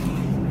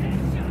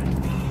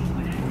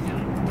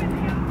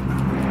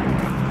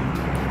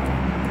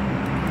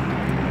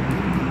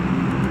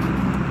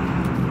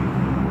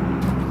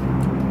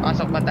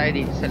 Pasok ba tayo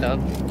dito sa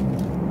loob?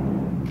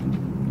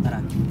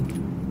 Tara.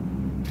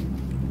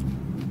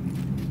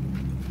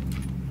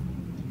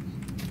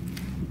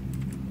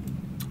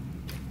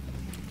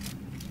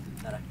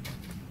 Tara.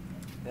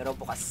 Pero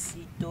bukas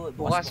ito.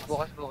 Bukas.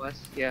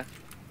 Yeah.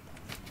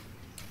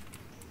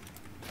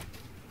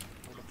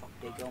 Where the fuck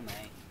they go,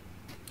 man?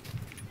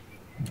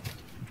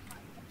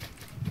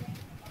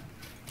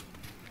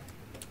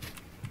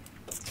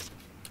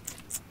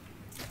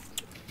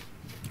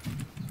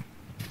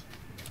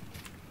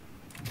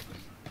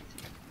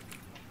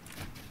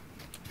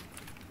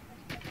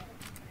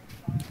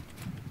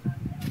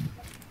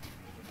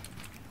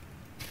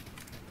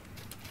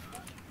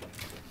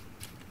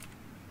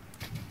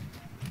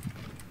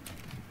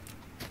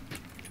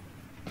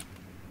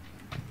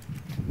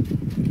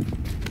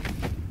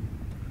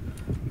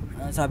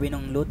 Sabi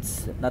nung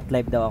Lutz, not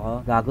live daw ako.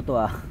 Gago to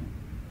ah.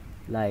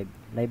 Live.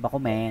 Live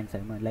ako, man.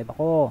 Sabi mo, live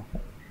ako.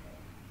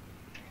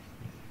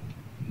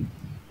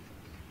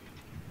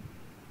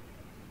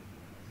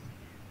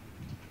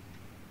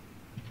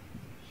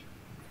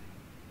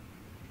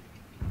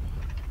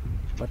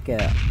 Ba't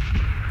kaya?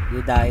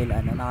 Di dahil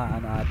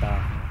nakaano ata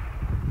ako.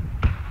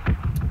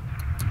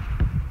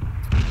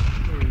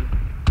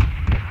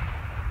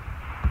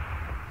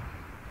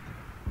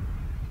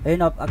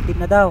 Ayun, active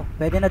na daw.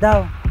 Pwede na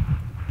daw.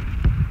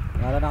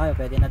 Wala na kayo,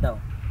 pwede na daw.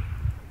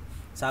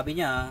 Sabi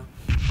niya,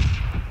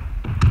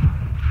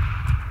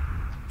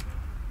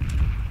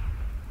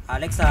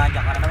 Alex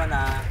diyan ka na naman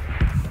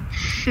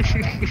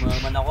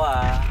Umaman ako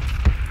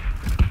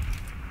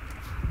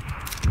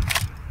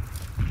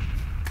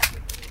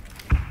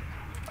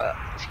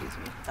Excuse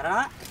me. Tara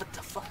na, what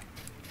the fuck?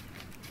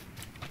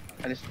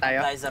 Alis tayo.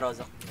 Tayo sa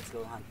Rozok. Let's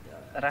go hunt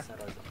Tara. sa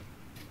Rozok.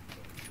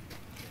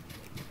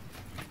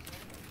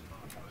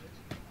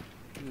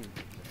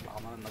 Baka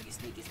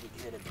mag-sneaky sila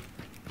dito.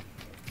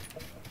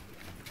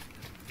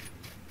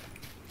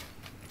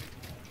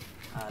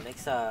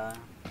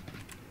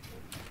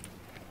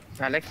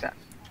 Alexa.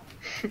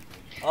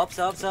 Ops.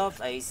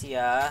 I see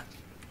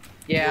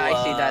Yeah, I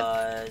see that.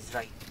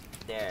 Right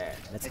there.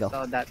 Let's I go.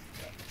 saw that.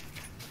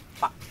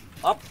 Pak.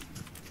 Op.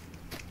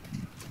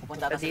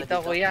 Pupunta ata sila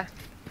Dito, kuya.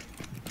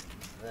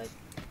 Right.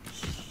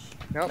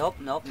 Nope.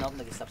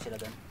 Nag-stop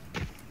sila doon.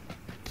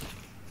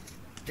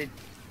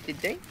 Did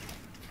they?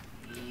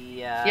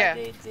 Yeah,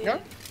 they did.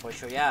 No? For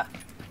sure, yeah.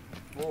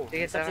 Oh,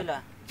 Sige, nag-stop tara. sila.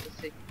 Let's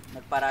see.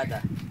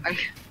 Nagparada.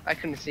 I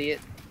couldn't see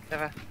it.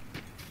 Tara.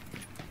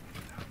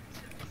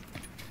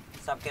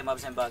 What's up kay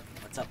Mobs and Bug?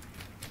 What's up?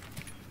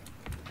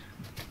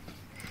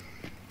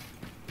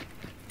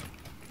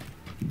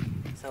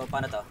 So,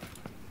 paano to?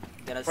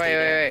 Gonna stay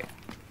there. Wait.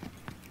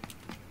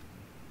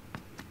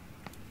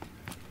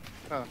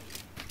 Oh.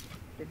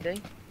 Did they?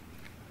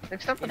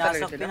 Nag-stop pa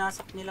talaga sila?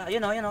 Pinasok nila.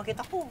 Ayun o,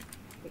 kita ko.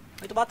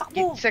 May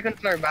tumatakbo. Second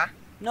floor ba?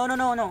 No.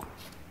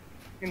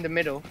 In the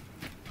middle.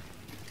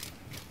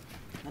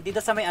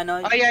 Nandito sa may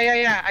ano. Oh,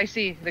 yeah. I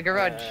see. The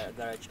garage.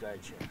 Garage.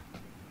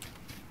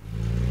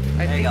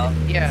 I There you think, go.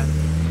 yeah.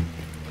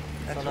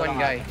 That's Solo one lang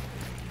guy.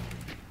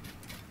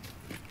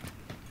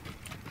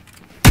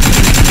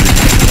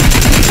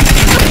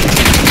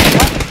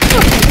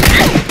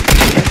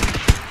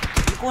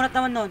 kunat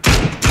naman nun.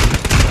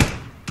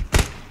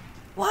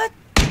 What?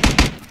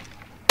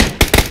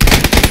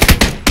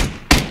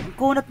 Ang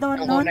kunat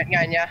naman Ang nun. kunat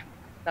nga niya.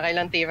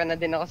 Nakailang tira na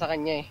din ako sa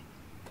kanya eh.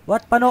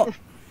 What?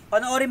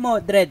 Panoorin mo,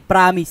 Dread.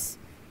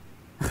 Promise.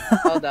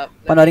 Hold up.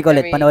 Panoorin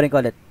ko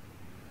ulit.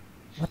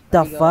 What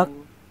the fuck?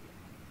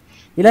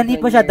 Ilan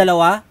hit mo siya? 2?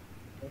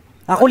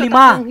 Ako 5.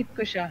 Tatlong hit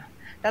ko siya.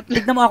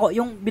 Tignan mo ako,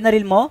 yung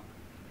binaril mo?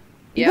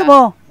 Yeah. Tignan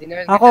mo.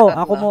 Dinaril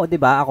Ako mo, 'di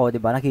ba?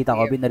 Nakita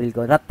ko, binaril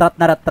ko. Rat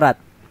na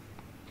rat.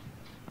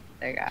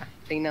 Teka,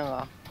 tingnan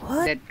ko.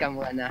 What? Dead ka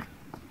muna.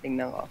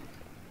 Tingnan ko.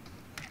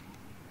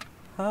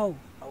 How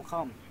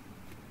come?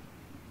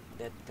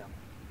 Dead cam.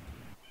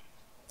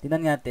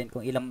 Tingnan natin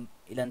kung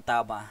ilang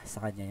tama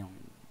sa kanya yung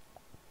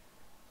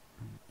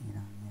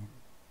ilang yan.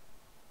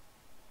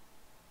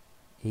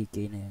 AK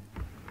na yan.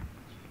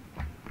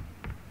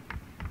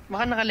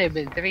 Baka naka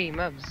level 3,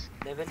 Mabs.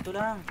 Level 2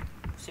 lang.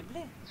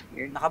 Posible.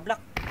 Weird.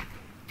 Naka-block.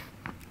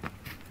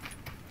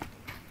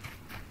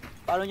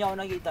 Paano niya ako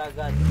nakita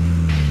agad?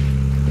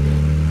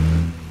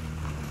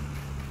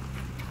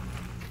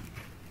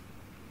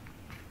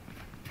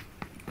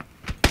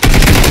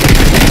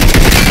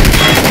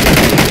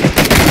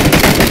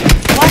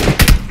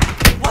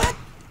 What?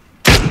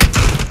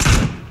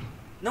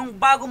 Nung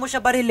bago mo siya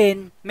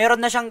barilin,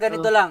 meron na siyang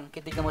ganito lang.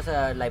 Kitignan mo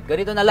sa live.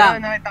 Ganito na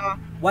lang. Nakita ko.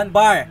 1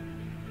 bar.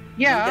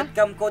 Yeah. Yung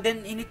cam ko,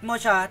 then init mo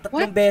siya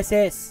 3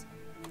 beses.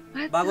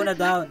 What? Bago na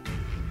down.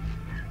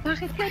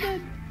 Bakit ka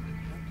nun?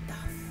 What the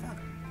fuck?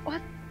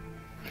 What?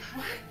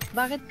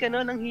 Bakit ka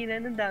nun? Ang hina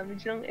ng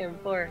damage ng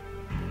M4.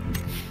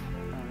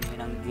 Ang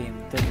inang game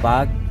to.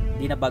 Bug?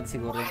 Hindi na bug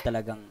siguro yung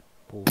talagang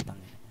putang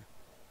ina niya.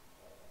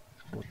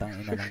 Putang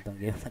ina lang tong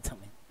game na to,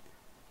 men.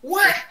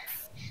 What?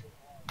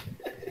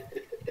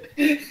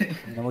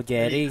 Ano mo,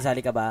 Jerry?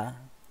 Sali ka ba?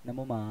 Ano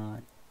mo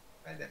man?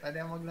 Pwede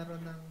maglaro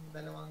ng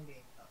 2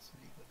 game. Tapos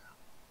ligo na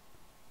ako.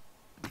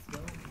 Let's go.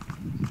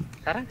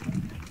 Tara.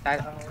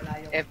 Wala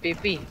yung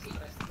FPP.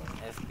 stress ko.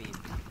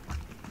 FPP.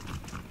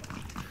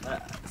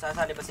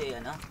 Sasali ba si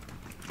ano?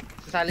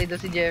 Sasali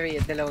daw si Jerry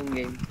at 2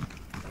 game.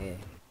 Eh.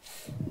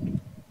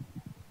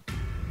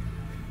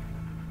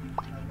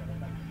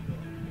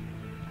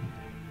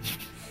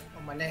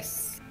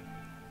 Umalis.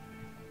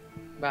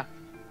 Ba?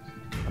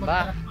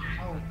 Ba?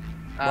 Oh.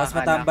 Boss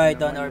matambay,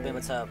 Don Orbe,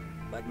 what's up?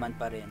 Badman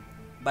pa rin.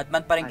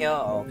 Badman pa rin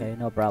kayo? Okay,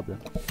 no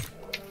problem.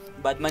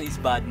 Badman is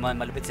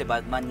Badman. Malupit si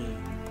Badman eh.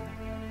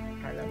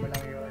 Alam mo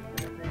lang yun.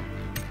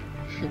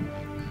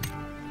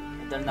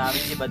 Idol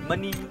namin si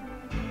Badman eh.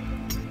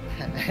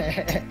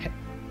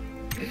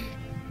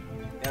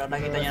 Pero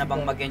nakita niyo na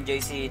bang mag-enjoy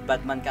si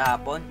Batman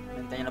kahapon?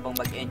 Nakita niyo na bang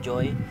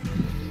mag-enjoy?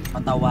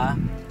 Matawa?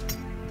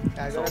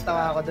 Kago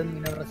natawa ako doon,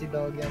 minura si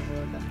Doggy ang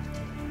puta.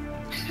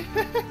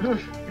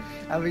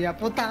 Sabi niya,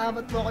 puta ka,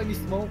 ba't mo ako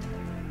in-smoke?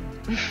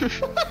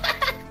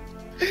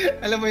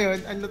 Alam mo yun,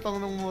 ang lutong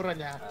nung mura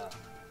niya.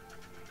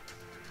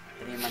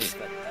 3 months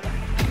ko. Tara.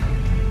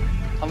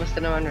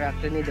 Kamusta naman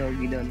reaction ni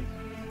Doggy doon?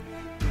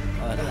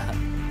 Wala.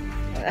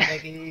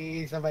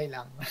 Nakikisabay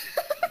lang.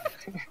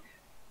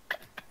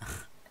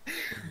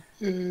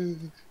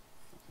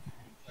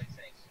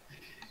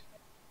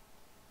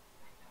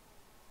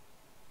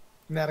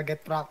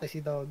 Merget practice si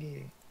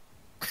Doggy eh.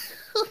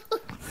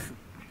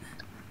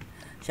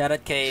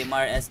 Shoutout kay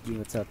Mar SG,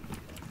 what's up?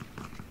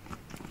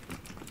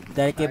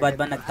 Dahil kay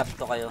Badman nag-tap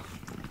to kayo.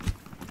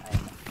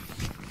 Ayun.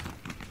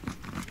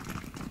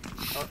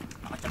 Oh,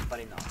 nakachap pa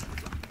rin ako.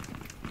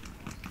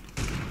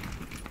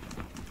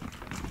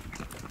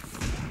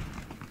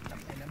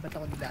 Ba't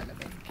ako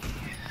nilalabay?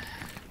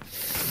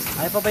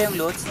 Ay pa ba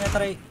yung loads niya?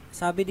 Try.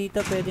 Sabi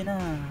dito pwede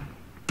na.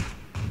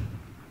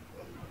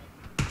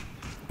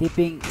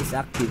 Tipping is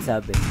active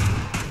sabi.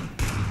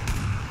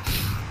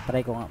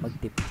 Try ko nga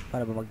mag-tip.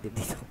 Para ba mag-tip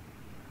dito?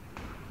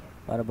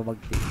 Para ba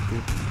mag-tip?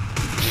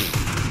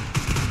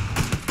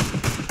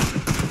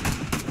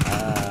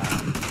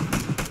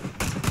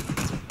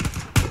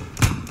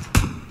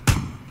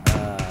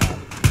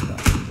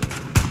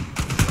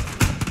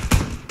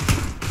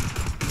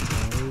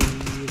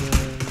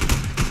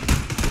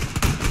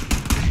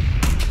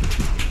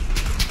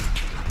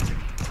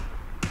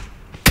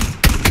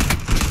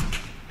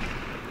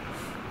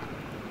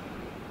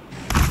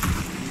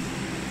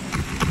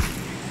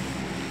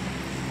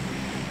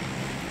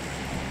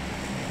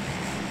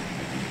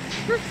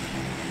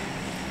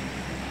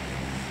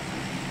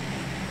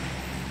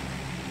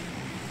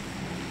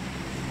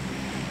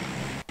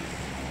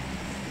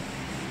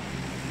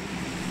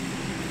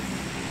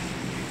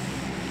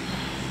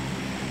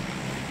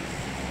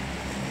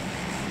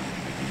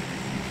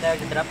 Tayo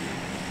drop.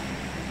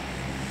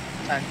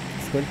 Saan?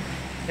 School.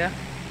 Yeah?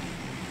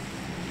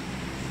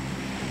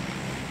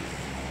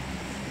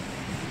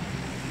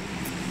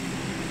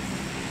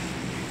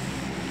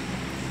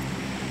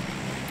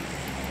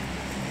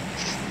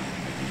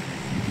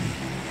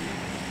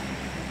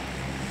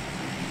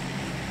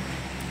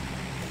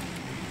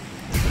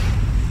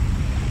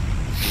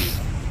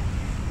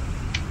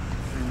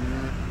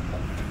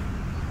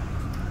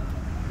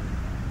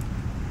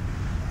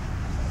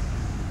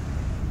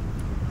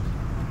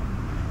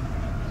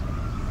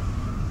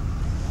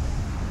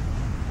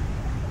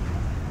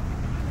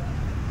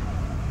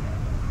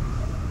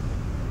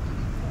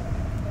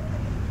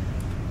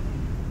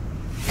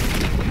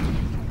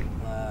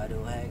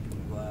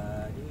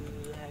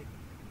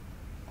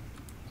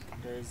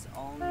 There's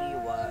only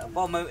one.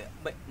 Oh,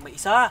 may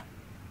isa!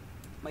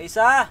 May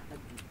isa!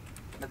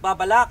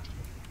 Nagbabalak!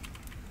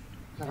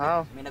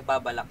 Wow. May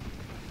nagbabalak.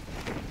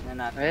 Tingnan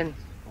natin Ayun.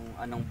 kung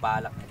anong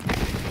balak nito.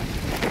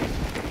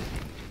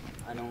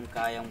 Anong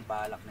kayang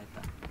balak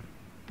nito.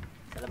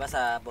 Sa labas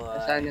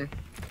boy. Saan yun?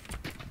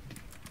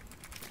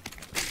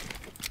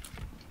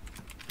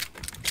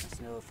 There's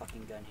no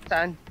fucking gun here.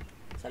 Saan?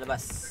 Sa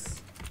labas.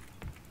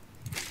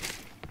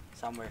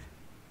 Somewhere.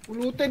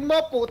 Pulutin mo,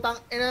 putang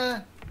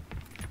ina.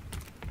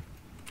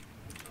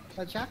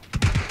 Saan siya?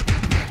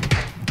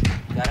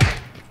 Gara?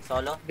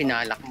 Solo?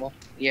 Binalak mo.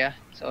 Yeah,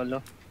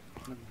 solo.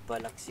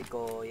 Nagbalak si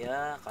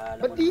Kuya.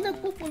 Kala Ba't mo di naman.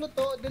 nagpupulot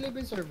to?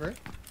 Delivery server?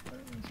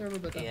 Server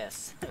ba to?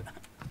 Yes.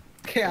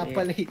 Kaya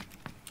pala eh.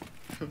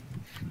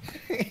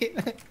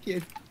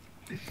 Cute.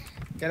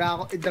 Kailangan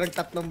ko i-drag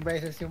 3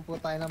 beses yung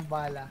putay ng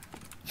bala.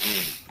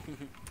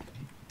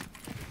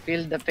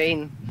 Feel the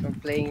pain from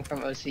playing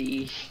from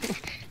OCE.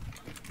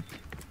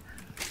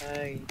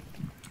 Ay.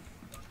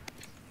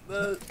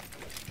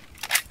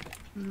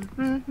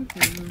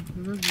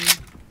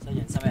 Saan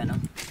yun? Sa may ano?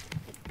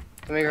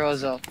 May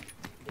Rozo.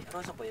 Di,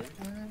 Rosa po yun?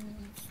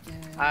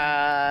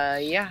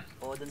 Yeah.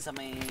 O dun sa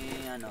may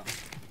ano?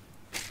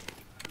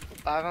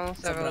 Parang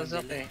sa Sobrang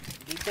Rozo dili. eh.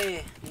 Dito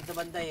eh. Dito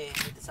banda eh.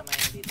 Dito sa may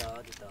dito.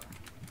 Dito.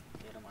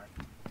 Pero mark.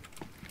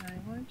 I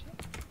want you.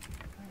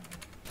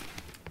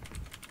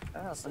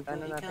 Punta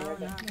na natin Ikaw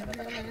agad. na.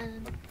 Tara.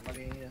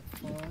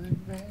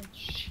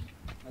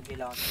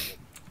 Mag-ilaw ako sa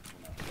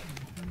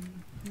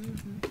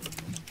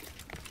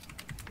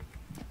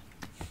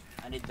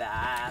I need the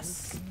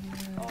ass.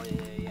 Oh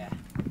yeah.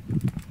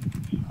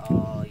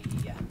 Oh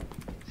yeah.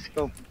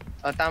 Scope.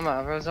 Oh,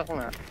 tama. Rozo ko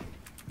nga.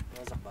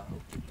 Rosak ba?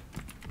 Okay.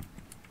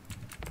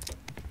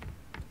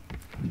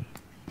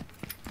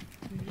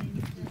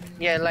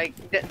 Yeah, like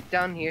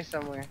down here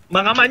somewhere.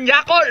 Mga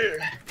manyakol!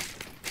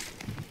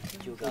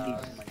 Juga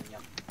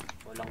manyak.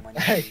 Walang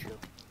manyak dito.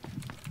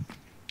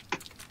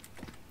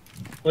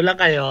 Wala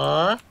kayo?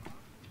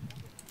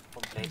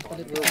 Kompleto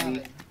Palit kami. ka sa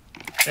akin.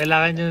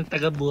 Kailangan nyo ng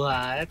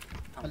taga-buhat.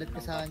 Palit ka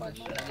sa akin.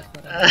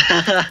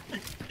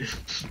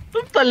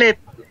 Ang palit!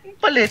 Ang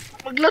palit!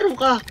 Maglaro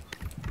ka!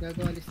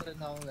 Gagawalis rin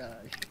ako nga.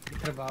 May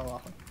trabaho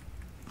ako.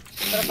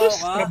 Trabaho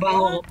ka?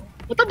 Trabaho.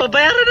 Puta,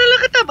 babayaran na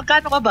lang kita.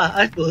 Magkano ka ba?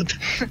 Ay, puta.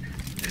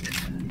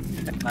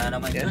 Ano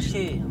naman yun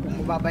siya?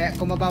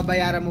 Kung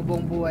mababayaran mo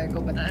buong buhay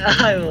ko, ba't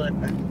Ay,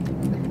 puta.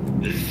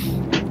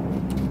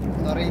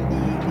 sorry, hindi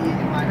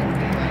liwanag ko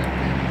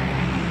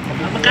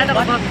yung Magkano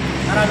ka ba?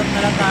 Naralog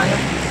na lang tayo.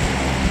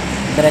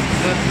 Direct.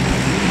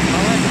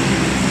 Bawal.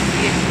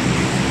 Sige.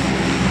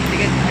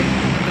 Sige. Ay,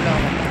 tulungan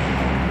ako.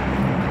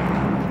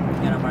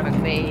 Yan ang Pag market.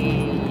 may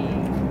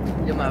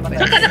lumapit.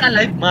 Saan ka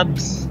naka-live,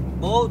 Mabs?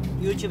 Both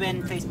YouTube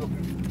and Facebook.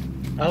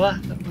 Awa,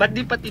 ba't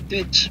di pati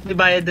Twitch? May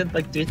bayad din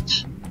pag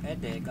Twitch.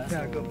 Pwede, kaso...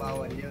 gago,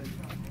 bawal yun.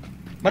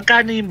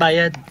 Magkano yung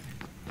bayad?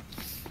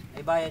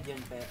 May bayad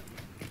yun, pero...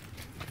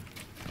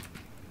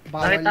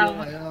 Bawal Nakita yung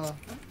ko.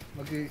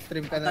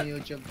 mag-stream ka ng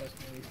YouTube tapos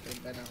mag-stream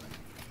ka ng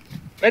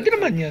Pwede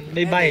naman yun,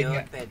 may Pwede bayad yun,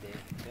 nga. Pwede.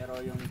 Pero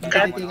yung...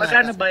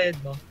 Magkano bayad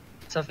mo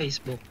sa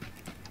Facebook?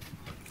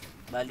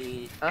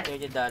 Bali, Ha?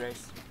 $30.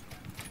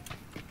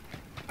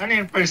 Ano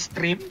yung per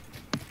stream?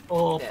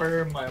 O Hindi,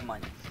 per per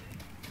month? month.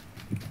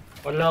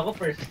 Wala ako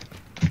per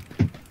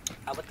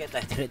Abot kayo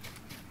tayo,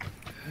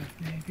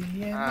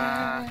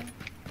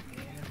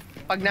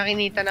 Pag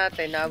nakinita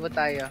natin, naabot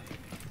tayo.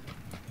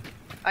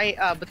 Ay,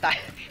 abot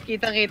tayo.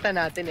 Kitang-kita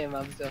natin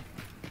Ma'am. So.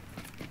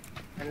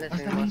 Unless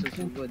may mga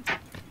susugod.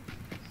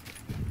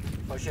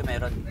 For sure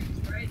meron.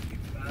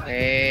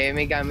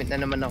 May gamit na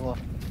naman ako.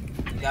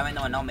 Gamit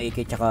naman ako, may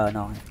ikit tsaka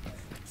ano.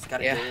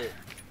 Scarlet. Yeah.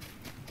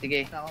 Sige,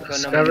 ikaw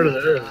Scarlet.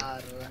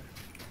 naman.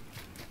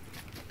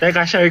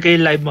 Teka, share ko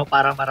yung live mo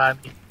para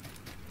marami.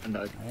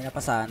 Ano? Ayun na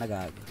pa sana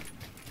gago.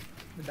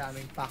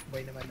 madaming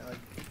fuckboy na manood.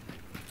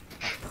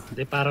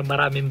 Hindi, para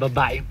maraming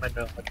babaeng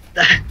manood.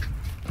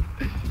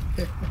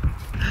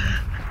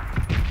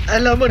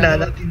 Alam mo na,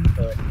 natin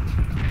to.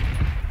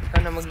 Ikaw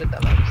na magluta,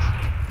 Mabs.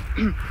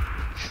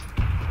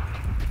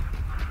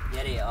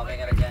 Yari, okay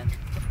ka na dyan?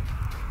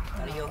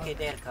 Are you okay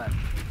there, Carl?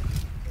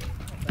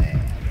 Okay.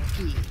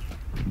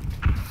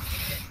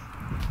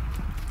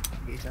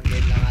 Isang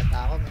game lang ata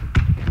ako, man.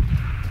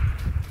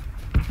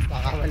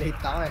 Baka malate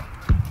ako eh.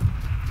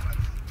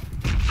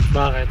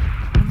 Bakit?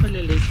 Ano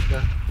malilate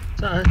ka?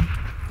 Saan?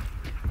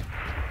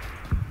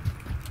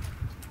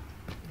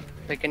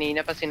 May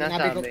kanina pa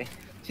sinasabi.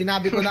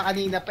 Sinabi ko na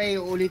kanina pa eh,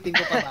 uulitin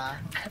ko pa ba?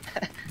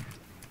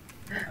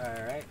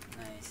 Alright,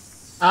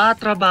 nice. Ah,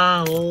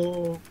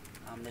 trabaho.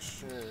 I'm not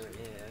sure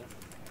if...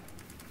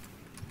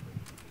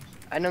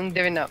 Anong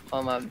din na,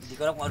 Mabs? Hindi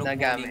ko alam kung anong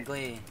Nagamit. kunin ko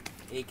eh.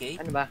 AK?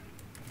 Ano ba?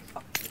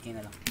 Fuck, AK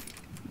na lang.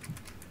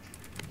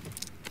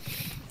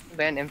 Ano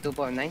ba yan?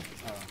 M249?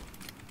 Oo.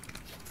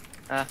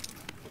 Ah,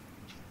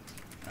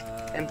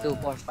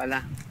 M24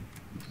 pala.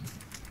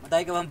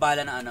 Matay ka bang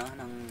bala ng ano?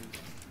 Ng...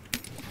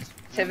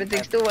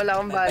 762, wala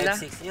akong bala.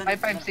 556, yun.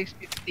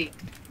 55650.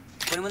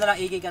 Kunin mo na lang,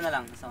 AK ka na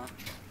lang. So,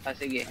 Ah,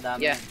 sige.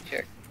 Madami Yeah, yan.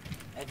 sure.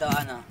 ito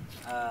ano,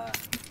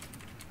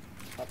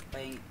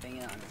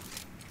 Pahingin ano.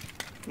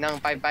 Nang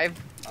 5-5?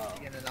 Oo.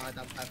 Yan na lang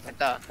ito.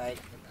 Ito. Kahit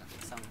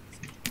isang...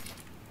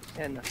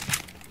 Yan na.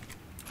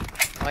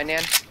 Okay na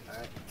yan?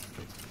 Alright.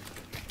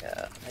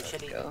 Yeah,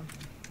 Actually, let's go.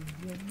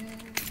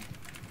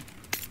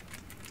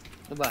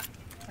 Ito ba?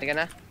 Okay ka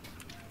na?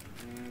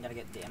 Gotta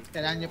get the M4.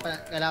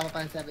 Kailangan mo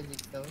pa ng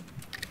 762?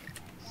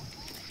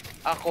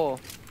 Ako.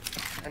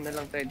 Ano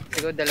lang to?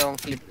 Siguro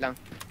 2 clip lang.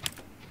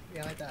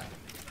 Yan kita.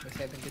 May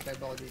 75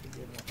 ako dito.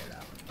 Hindi mo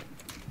kailangan.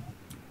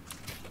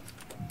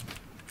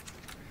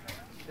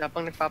 Wala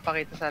pang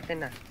nagpapakita sa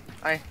atin ah.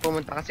 Ay,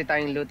 pumunta kasi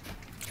tayong loot.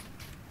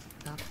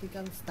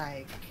 Tactical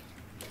strike.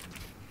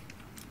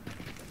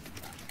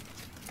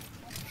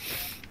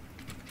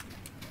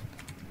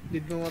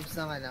 Lead mo mobs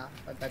ng ano?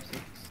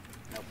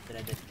 556. Nope,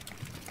 threaded.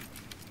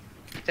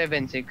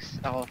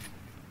 7-6 ako.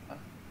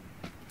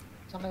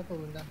 Saan kayo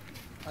pumunta?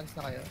 Alis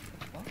na kayo?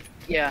 Oh?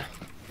 Yeah.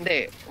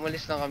 Hindi,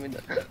 umalis lang kami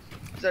doon.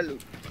 Sa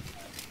loot.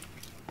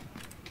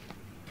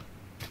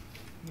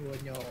 Iwan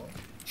niyo ako.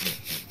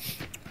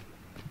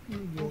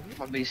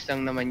 Mabilis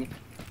lang naman yun.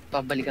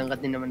 Pabalikan ka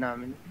din naman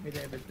namin. May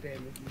level 3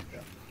 element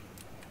dito.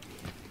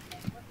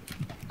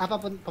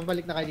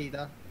 Pabalik na kayo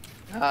dito?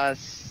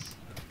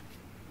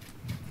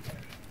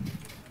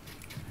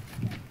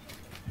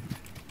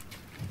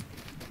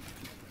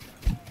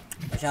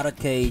 Shoutout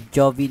kay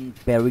Jovin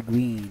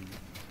Peregrine.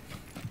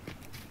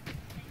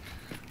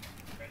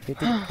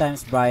 15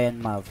 times Brian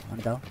Mav.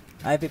 Ano daw?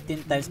 Ay,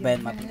 15 times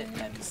Brian Mav. Hindi,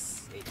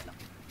 times 8 lang.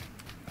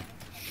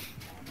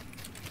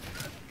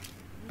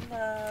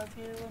 Love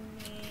you,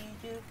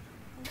 need you.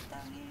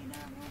 Putangin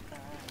na mo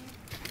ka.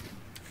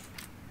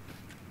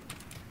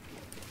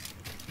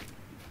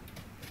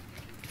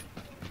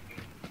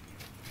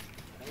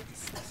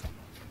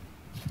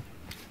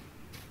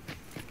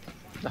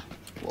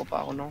 Kuha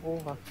pa ako ng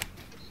kuha.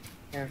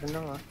 Meron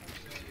na nga.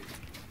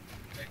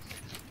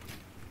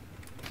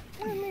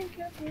 I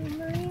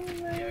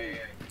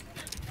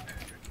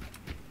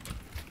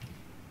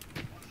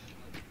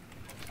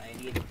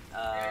need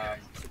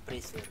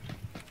suppressor.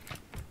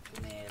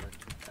 Kung meron.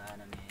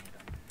 Sana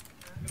meron.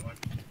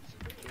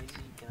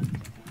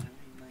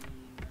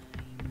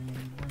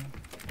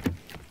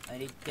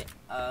 I need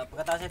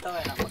pagkatapos ito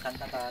kaya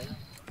magkanta tayo.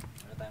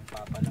 Wala tayong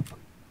papalang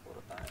pag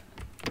puro tayo.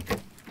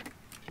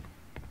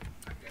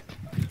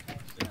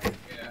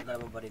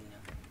 Ano ba baril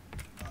niya?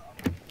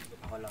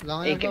 Ako lang. Wala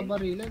nga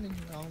nagbabarilan eh.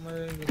 Ako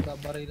may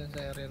nagbabarilan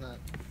sa area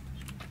natin.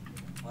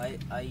 Why?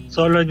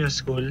 Solo nyo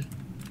school?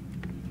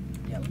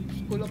 Yep.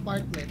 School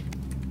apartment.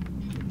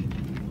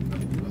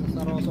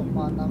 Sa Rosok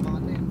pa tama ka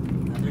din.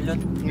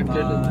 Underloot.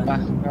 Nagdudod pa.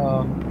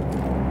 Oo.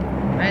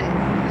 Man,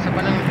 isa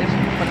pa lang.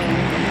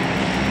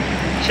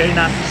 Share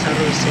natin sa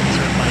RYZEN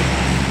Survive.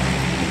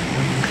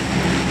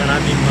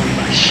 Maraming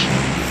mag-bash.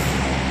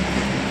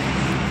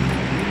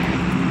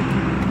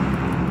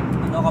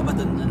 Ano ka ba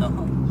dun? Ano?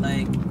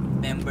 Like,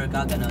 member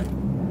ka, ganon?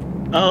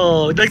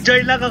 Oo,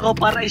 nag-join lang ako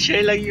para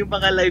i-share lang yung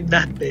mga live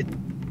natin.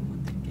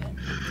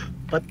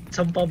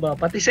 Saan pa ba?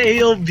 Pati sa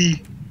AOB.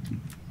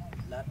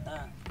 Lahat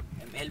na.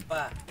 ML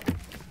pa.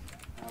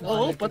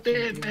 Oo, pati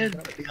ML.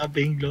 Pati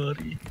Abing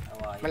Glory.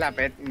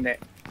 Malapit? Hindi.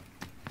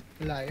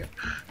 Layo.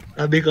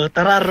 Sabi ko,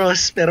 tara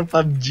Ross, pero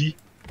PUBG.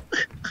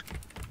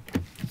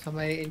 Sa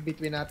may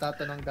in-between nata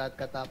ito ng God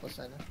ka tapos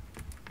ano?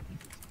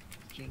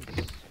 Jinx.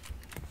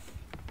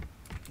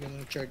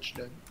 Yung church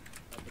doon.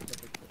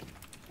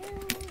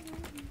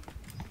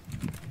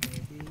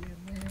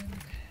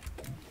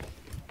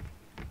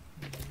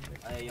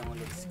 Ay, yung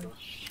looks ko.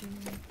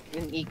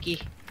 Yung Iki.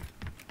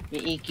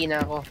 Yung Iki na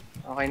ako.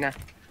 Okay na.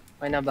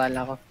 Okay na,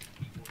 bala ko.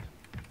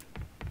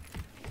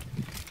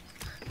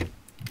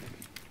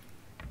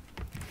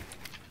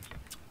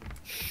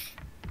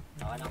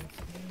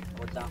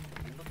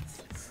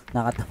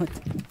 Nakatamad.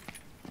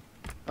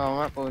 Oo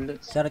nga po,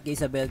 Lutz. Shoutout kay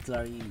Isabel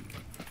Clary.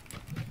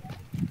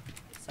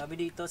 Sabi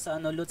dito sa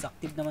ano, Lutz,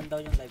 active naman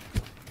daw yung live ko.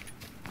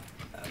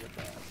 Gago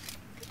to ah.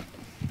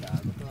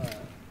 Gago to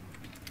ah.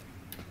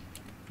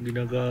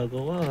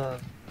 Ginagagawa.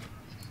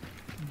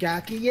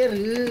 Gaki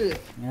yeru!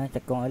 Yan,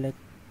 check ko ulit.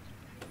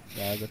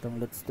 Gago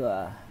tong Lutz to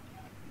ah.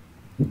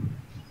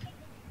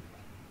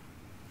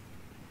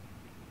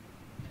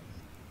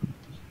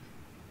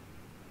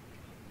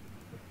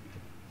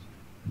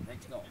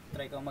 Let's go.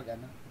 Try ko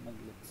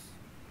mag-Lutz.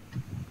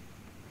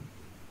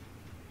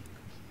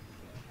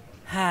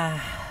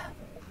 Ha.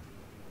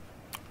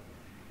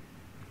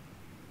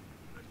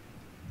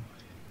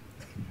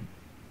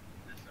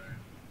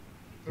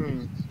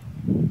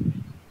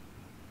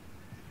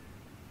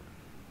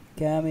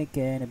 Kami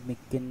can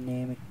make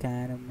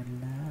kind of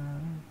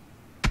love.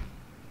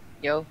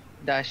 Yo,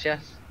 Dasha,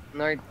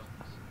 North.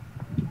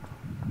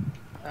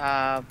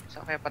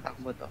 Saan kaya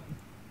patakbo to?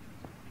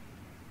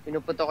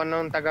 Pinuputo ko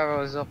ng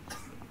taga-Rozok.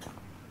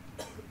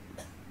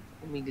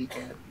 Umigil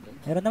kaya.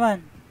 Meron naman.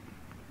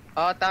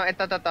 Oo,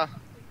 ito.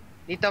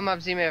 Dito,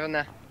 Mabsi, meron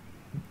na.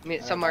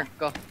 Sa mark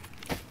ko.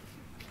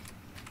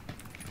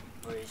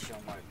 Where is your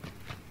mark?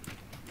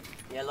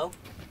 Yellow?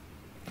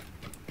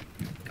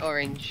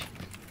 Orange.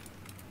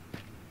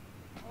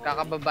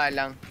 Kakababa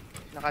lang.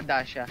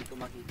 Nakadash siya. Hindi ko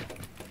makita.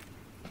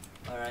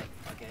 Alright,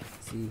 okay.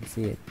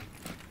 See it.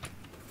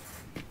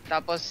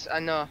 Tapos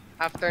ano,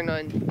 after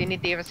nun,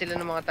 tinitira sila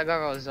ng mga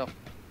taga-Rozok.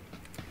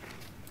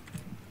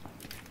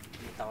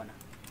 Nakita ko na.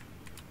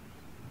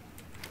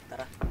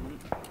 Tara.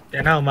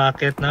 Yan na,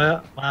 umakit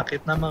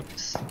na,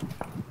 Maps.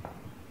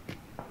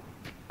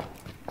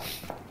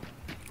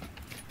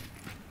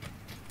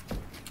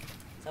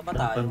 Saan ba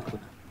tayo?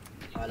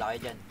 Wala kayo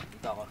dyan.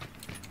 Dito ako.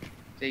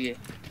 Sige.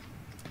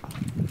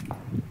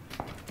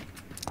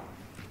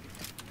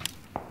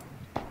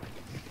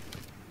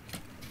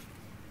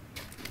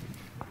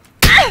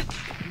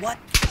 What?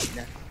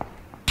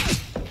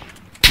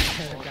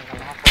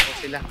 Nakafocus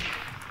sila.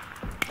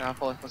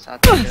 Nakafocus sa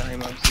atin sila kay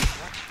Mavs.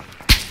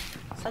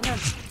 Saan yun?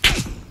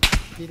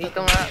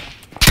 Dito nga.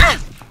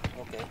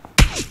 Okay.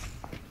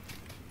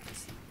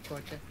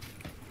 Kotse.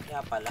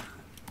 Kaya pala.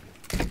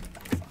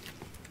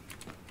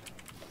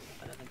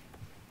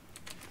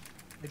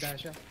 May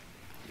dasha.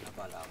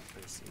 Napala ako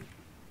first aid.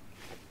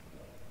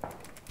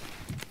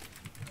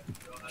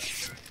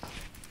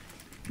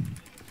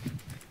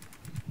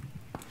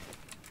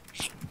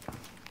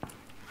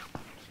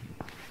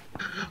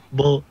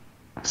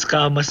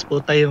 Scamas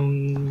po tayong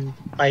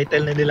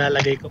title na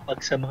nilalagay ko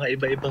pag sa mga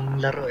iba-ibang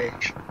laro eh.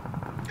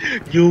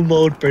 New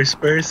mode,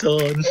 first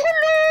person.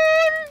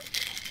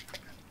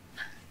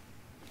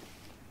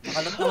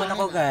 Nakalot naman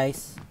ako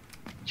guys.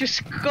 Diyos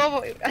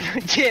ko! Ano,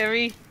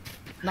 Jerry?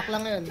 Knock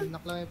lang yun.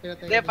 Knock lang yung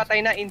pinatay. Hindi, patay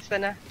na. Insta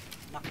na.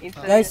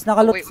 Insta Guys, na.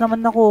 nakalot Wait.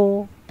 naman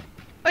ako.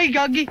 Ay,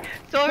 gagi!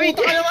 Sorry!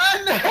 Puto ka naman!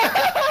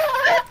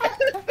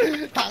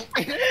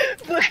 Tangin.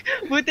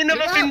 Buti na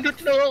mapindot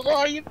na ako.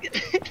 Ayop yun.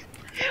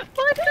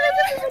 Bakit ka na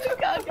naman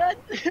agad?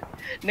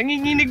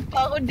 Nanginginig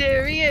pa ako,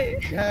 Jerry eh.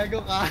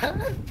 Gago ka.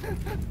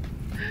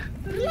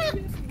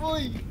 Relax,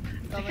 boy.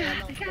 Tama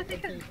yan ako.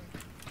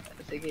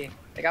 Sige.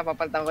 Teka,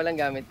 papalitan ko lang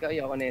gamit ko.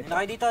 Ayoko na ito.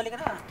 Ano kayo dito? Halika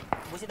na.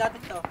 Busi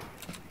natin to.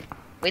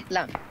 Wait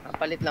lang.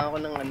 Papalit lang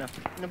ako ng ano.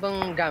 Ano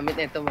bang gamit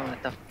na ito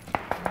mga to?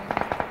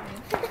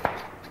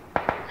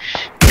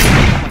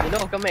 Magulo,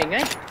 huwag ka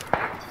maingay.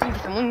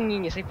 Gusto mo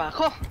nangingisay pa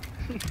ako.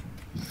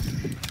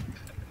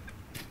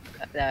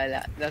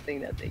 Wala.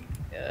 Nothing.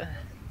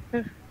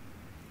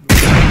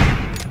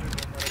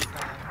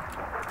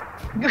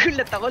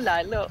 Gulat ako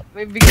lalo.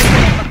 May bigyan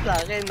na dapat sa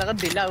akin.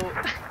 Nakadilaw.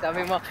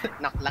 Sabi mo,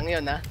 knock lang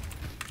yun ha.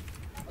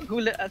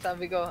 Gulat,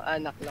 sabi ko,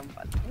 knock lang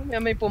pala.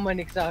 May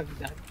pumanik sa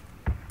hagdan.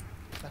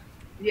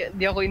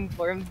 Di ako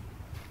informed.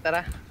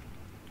 Tara.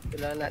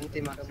 Wala natin si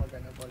Max.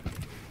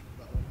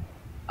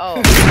 Oh.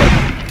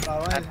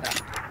 Bawal.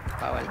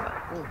 Bawal ba?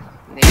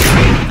 Hindi.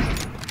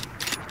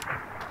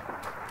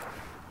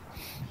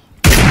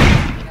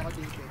 Ako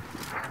dito.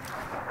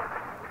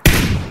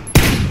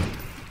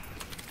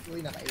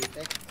 Uy,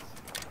 naka-8x.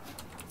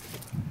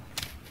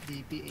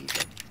 DP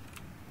 8x.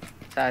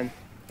 Saan?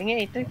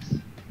 Pingin 8x.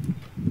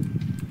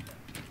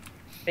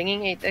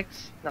 Pingin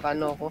 8x.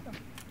 Nakano ko.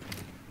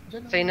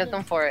 Sa'yo na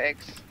tong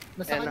 4x.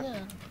 Nasa Ayan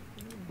kanya.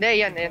 Hindi,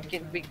 yan.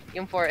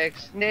 Yung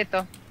 4x. Hindi,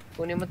 ito.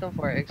 Kunin mo tong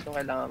 4x kung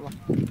kailangan mo.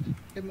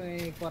 Okay,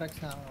 may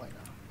 4x na ako.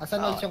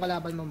 Asan ulit yung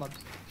kalaban mo, Mabs?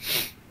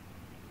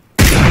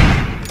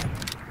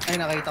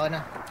 Ay, nakita ko na.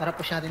 Tara,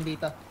 push natin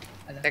dito.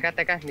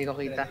 Teka. Hindi ko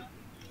kita.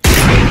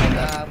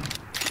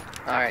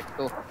 Alright,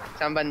 cool.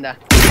 Saan banda?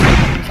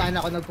 Kung saan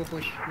ako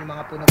nagpupush, yung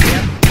mga puno.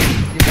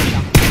 Dito siya.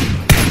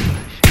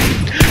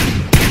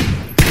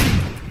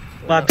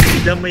 Maps,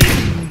 tignan mo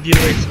yung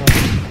viewers mo.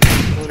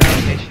 Una,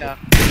 may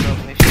shock.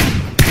 May shock.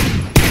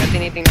 Kaya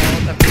tinitingnan ako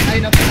sa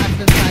Ay, napataas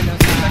dun sa ano,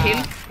 sa... Sa hill?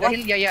 Sa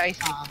hill, yaya, I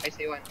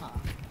see one.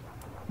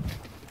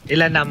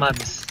 Ilan na,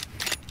 Maps?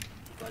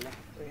 Hindi ko alam.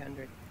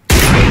 300.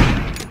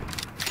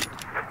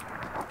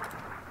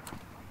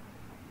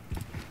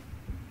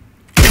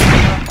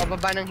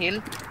 Pababa ng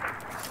hill?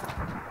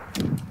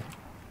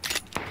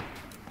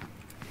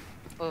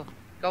 Oh,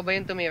 ikaw ba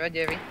yung tumira,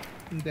 Jerry?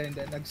 Hindi.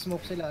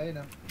 Nag-smoke sila, ayun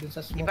ah. Dun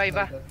sa smoke.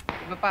 Iba. na dun.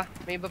 Iba pa.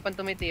 May iba pang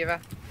tumitira.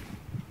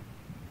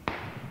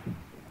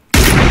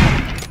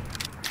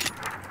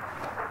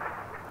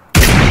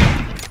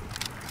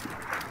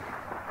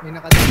 May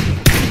nakadaan.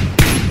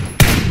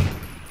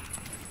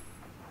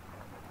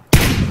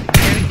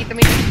 Jerry, kita mo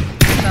yung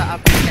sa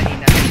upload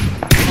kanina.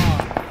 Oo.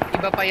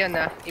 Iba pa yan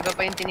ha. Iba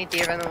pa yung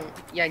tinitira nung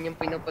yan yung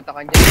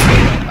pinuputakan dyan.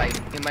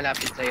 Yung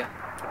malapit sa'yo.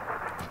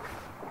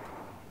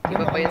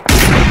 Iba pa yun.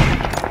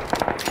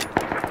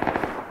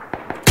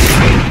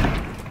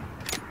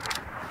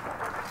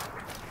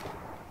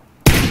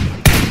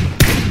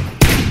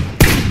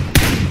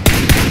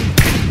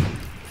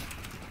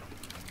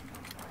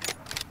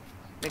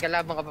 May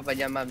kalabang ka pa ba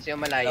dyan, Mabs? Yung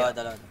malayo.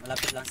 Dalawa.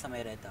 Malapit lang sa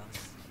may red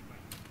house.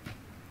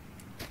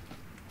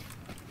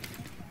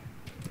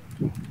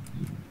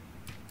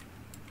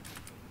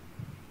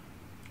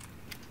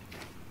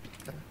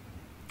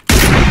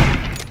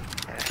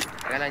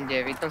 Teka lang,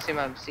 Jerry. Itong si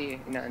Mabs,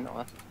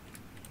 inaano ka.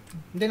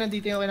 Hindi,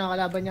 nandito yung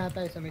kinakalaban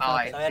yata sa may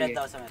Okay. Sa may red sige.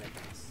 house, sa may red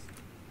house.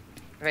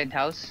 Red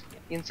House?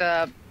 Yung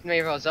sa may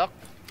Rozok?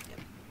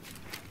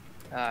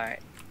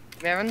 Alright.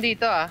 Meron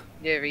dito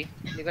Jerry.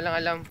 Hindi ko lang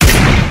alam.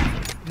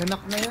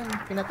 Nanak na yun.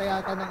 Pinatay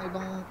ata ng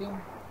ibang team.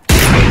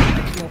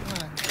 Smoke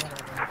nga. Ewan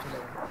ko kung sila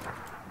yun.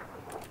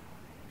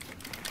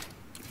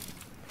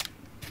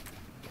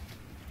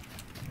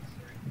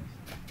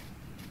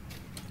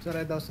 Sa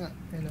red house nga.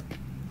 Ayun o.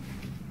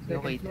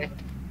 Okay,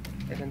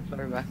 second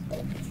floor ba?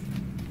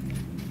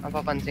 Ang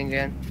papansin ko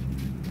yan.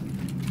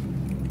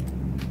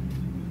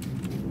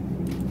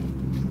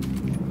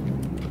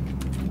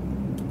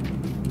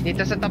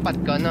 Dito sa tapat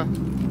ko, no?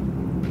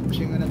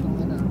 Pushing nga na itong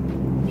ano.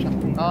 Shock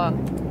me. Oo.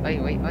 Ay,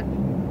 wait, what?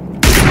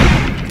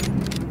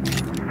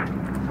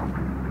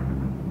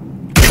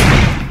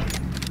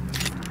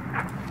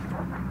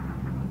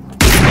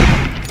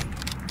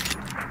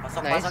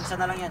 Pasok,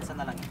 sana lang yan.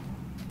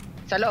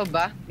 Sa loob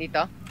ba?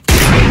 Dito?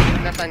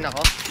 Nasaan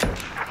ako?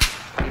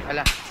 Hindi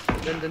pala.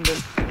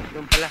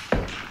 Doon pala.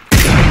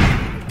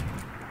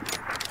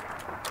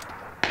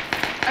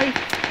 Ay!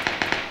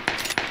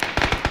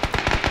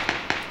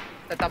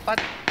 Sa tapat,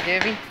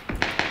 Jerry.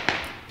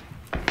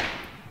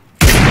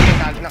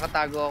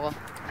 Nakatago ako.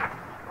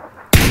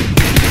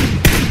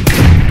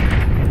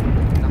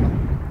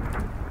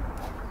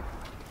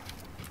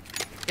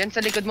 Yan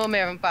sa likod mo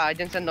meron pa,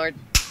 dyan sa north.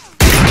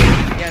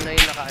 Yan o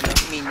yung naka-ano,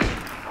 mini.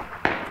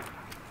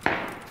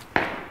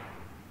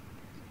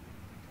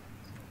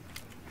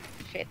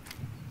 Shit.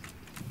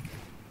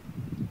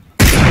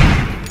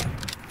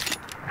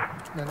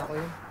 Nanak ko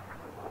yun.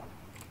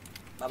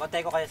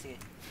 Babantay ko kayo, sige.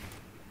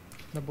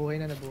 Nabuhay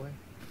na, nabuhay.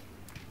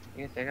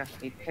 Sige, teka.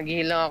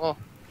 Naghihil lang ako.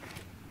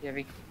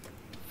 Jerry.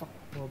 Fuck,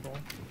 bobo ko.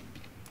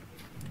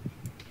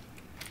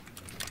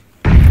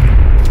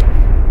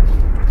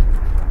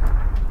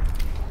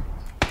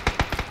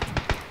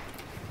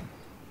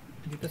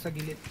 Dito sa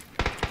gilid.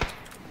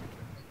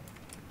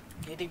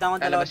 Titignan ko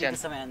dalawa Lalabas yan.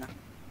 dito sa may ano.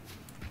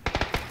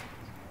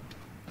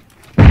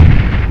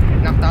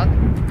 Knocked out?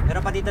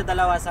 Meron pa dito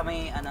dalawa sa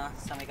may ano,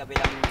 sa may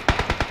kabilang.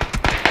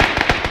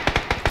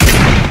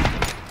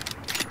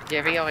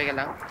 Jerry, okay ka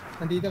lang?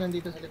 Nandito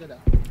sa likod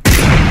ah.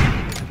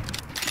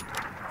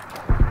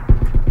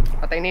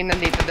 Patay na yun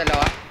nandito,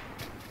 dalawa.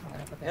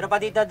 Meron pa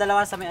dito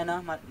dalawa sa may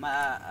ano,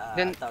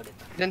 tawag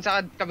dito. Dun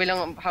sa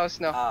kabilang house,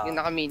 no? Ah. Yung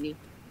naka-mini.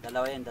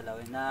 Dalawa yun.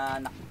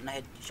 Na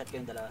headshot ko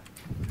yung dalawa.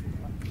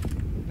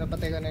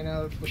 Napatay ka na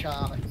yung push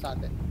sa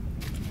atin.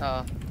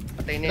 Oo.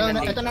 Patay na Ito, yun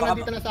nandito. ito na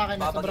nandito na sa akin,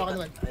 nasa broken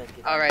wall.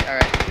 Alright.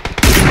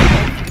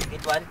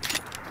 Hit one.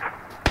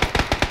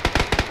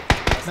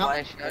 Knock.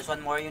 There's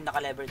one more yung naka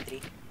level 3.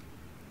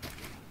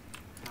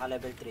 Naka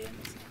level 3 yan.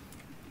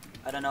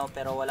 I don't know,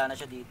 pero wala na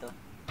siya dito.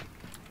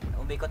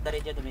 Umikot na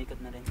rin.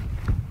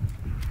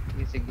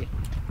 Sige.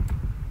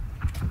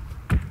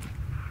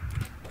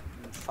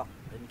 Fuck,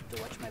 I need to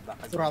watch my back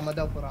as well. Purama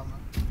daw, purama.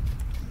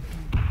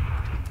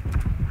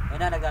 Ayun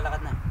na,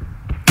 naglalakad na.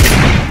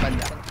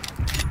 Banda.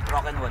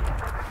 Broken wall.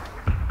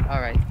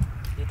 Alright.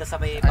 Dito sa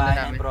may Ano bahay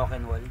namin? ng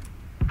broken wall.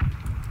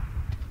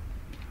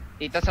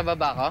 Dito sa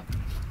baba ko?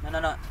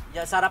 No.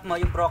 Diyan, sarap mo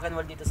yung broken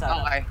wall dito sa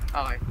harap.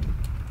 Okay.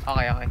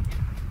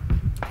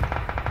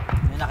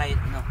 Yung naka-hit,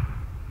 no.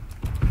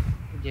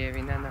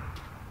 Jerry na, no?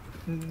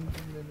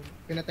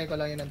 Pinatay ko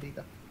lang yun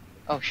nandito.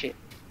 Oh, shit.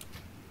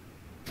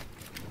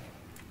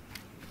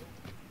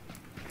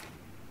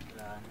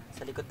 Wala na.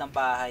 Sa likod ng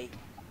bahay.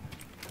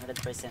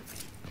 100%.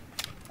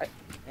 Ay.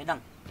 Ayun lang.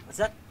 What's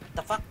that? What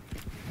the fuck?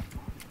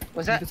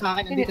 Was that? Nandito sa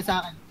akin, nandito sa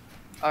akin.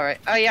 Alright.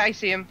 Oh, yeah, I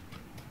see him.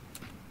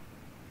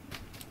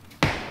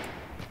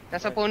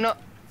 Nasa puno.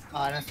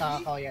 Nasa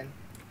ako yan.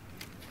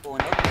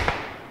 Puno?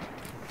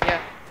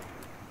 Yeah.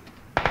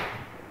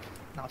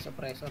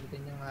 Naka-suppressor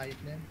din yung hayop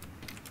na yan.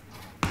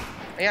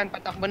 Ayan,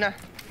 patakbo na.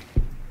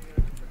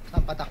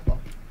 Saan patakbo?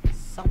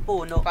 Isang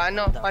puno.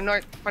 Paano? What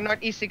the-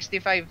 Pa-north east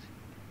 65.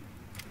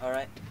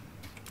 Alright.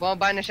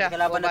 Bumaba na siya. May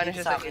kalaban Bumaba na na dito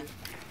siya sa sa akin. akin.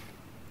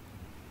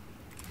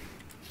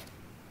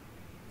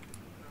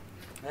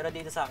 Meron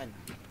dito sa akin.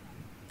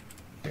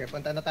 Sige,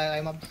 punta na tayo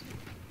kay Mobs.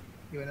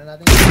 Iwan na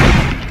natin.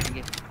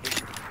 Sige.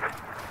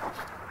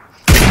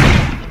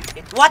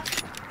 Hit what?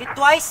 Hit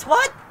twice?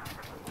 What?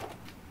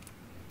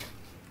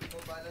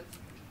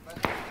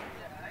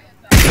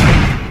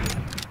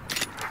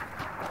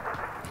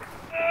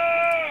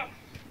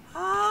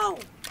 How?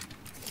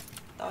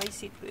 Twice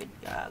hit with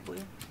gago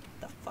yun. What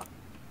the fuck?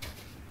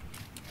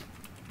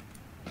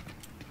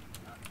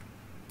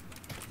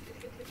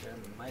 There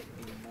might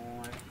be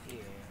more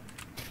here.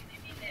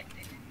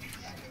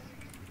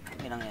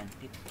 Ano lang yan?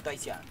 Hit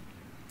twice yan.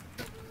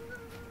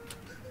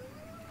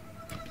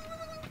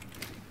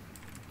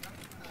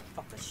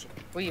 Fuck that shit.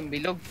 Uy, yung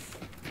bilog.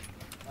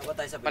 Naba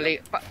tayo sa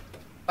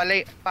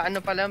Paano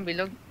pala ang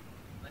bilog?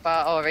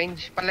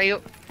 Pa-orange.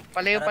 Palayo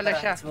pala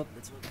siya. Let's move.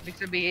 Ibig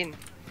sabihin.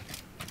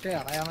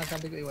 Kaya nga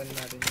sabi ko iwan na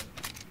natin.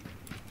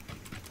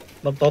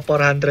 Magpa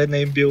 400 na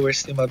yung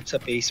viewers ni Mob sa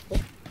Facebook.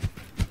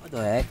 What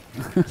the heck?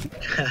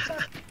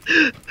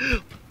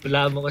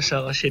 Wala mo ko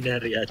sa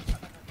kasinerian.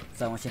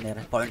 Saan mo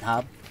sinira?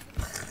 Pornhub?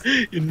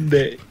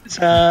 Hindi.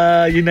 Sa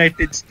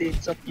United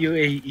States of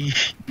UAE.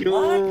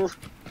 Yung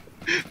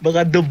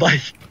mga Dubai.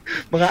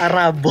 Mga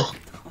Arabo.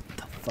 What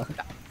the fuck?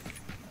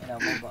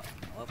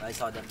 I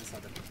saw them.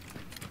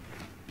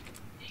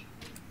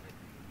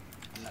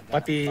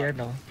 Pati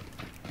ano,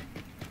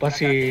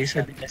 pati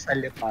sa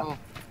Dinasal pa. Oh,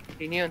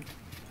 sino yun?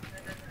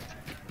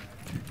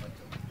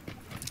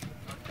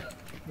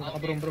 May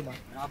naka-brum-brum ah.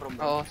 Nakabrom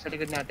bro. Oo, sa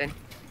likod natin.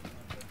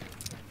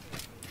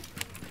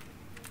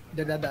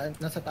 Dadaan,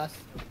 nasa taas.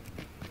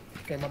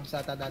 Kay Ma'am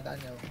Sata dadaan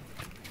niya. Oh.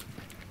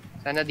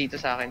 Sana dito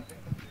sa akin.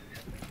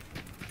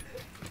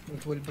 May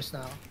full boost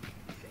na ako.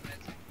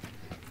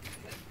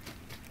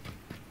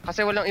 Kasi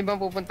walang ibang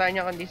pupuntahan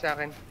niya kundi sa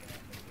akin.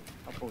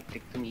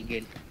 Putik,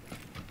 tumigil.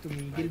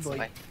 Tumigil boy.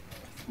 Okay.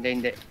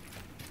 Hindi.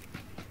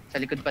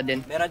 Sa likod pa din.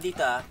 Meron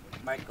dito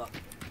mark ko.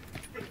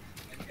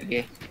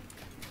 Sige.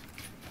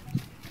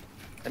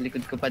 Sa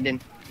likod ko pa din.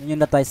 Yun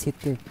yung na-twice hit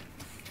ko eh.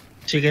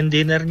 Chicken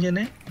dinner niya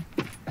na eh.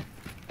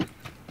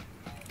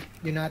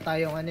 Yun na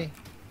tayong ano eh.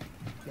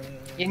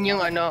 Yun yung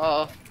ano,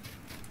 oo.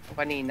 Yung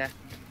kanina.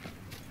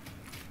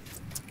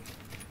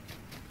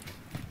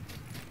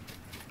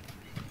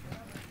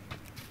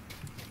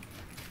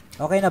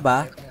 Okay na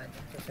ba?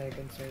 Sa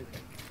second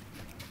circle.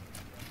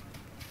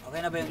 Okay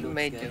na ba yung loot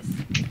Medyo. guys?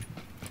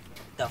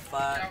 The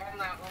fuck?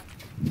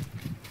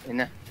 Yun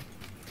na.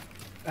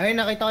 Ayun,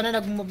 nakita ko na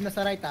nag-move na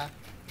sa right ah.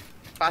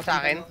 Pa sa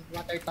akin?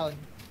 Watertown.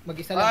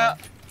 Mag-isa Ah, lang.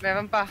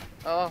 meron pa.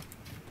 Oo.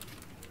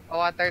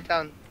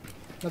 Watertown.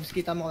 Mabs,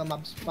 kita mo ka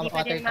Mabs. Pang Hindi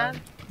pa din, Watertown.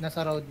 Nasa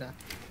road na.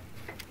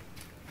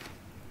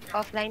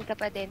 Offline ka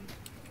pa din.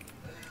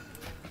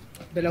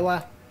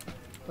 Dalawa.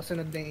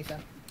 Pasunod na yung isa.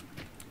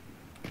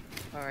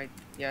 Alright.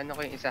 Yan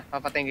ako yung isa.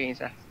 Papatayin ko yung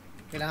isa.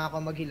 Kailangan ko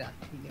maghila.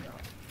 Hindi ako.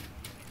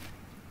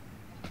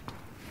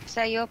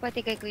 Sa'yo, pati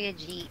kay Kuya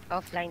G,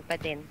 offline pa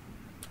din.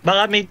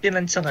 Baka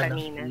maintenance ang ano,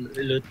 Kanina.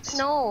 loots.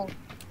 No,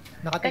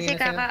 Nakatingin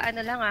kasi na sa'yo. ano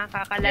lang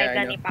kaka-live Yeah,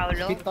 lang ni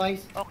Paolo. Hit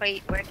twice.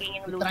 Okay, working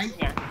yung Try. loops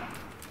niya.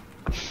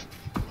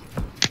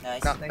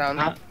 Nice. Knockdown.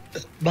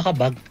 Baka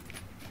bug.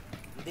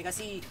 Hindi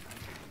kasi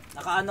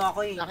naka-ano ako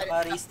eh.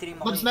 Naka-restream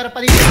ako Mabs, eh. meron pa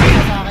dito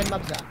sa akin,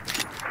 Mabs ah.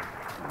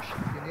 Oh,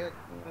 shit, yun.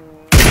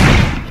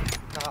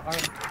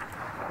 Naka-carb.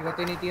 Ikaw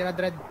tinitira,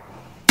 Dread.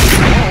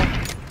 Oo.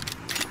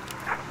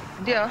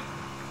 Hindi ah.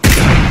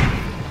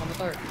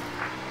 Naka-motor.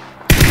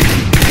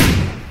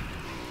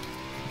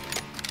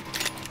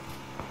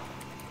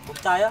 Book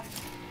tayo.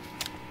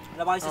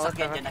 Wala ba kayo Oo,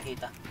 sasakyan tara. dyan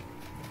nakita?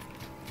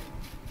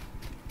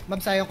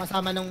 Mabs, yung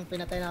kasama nung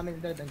pinatay namin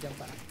ni Dread, nandiyan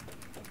pa.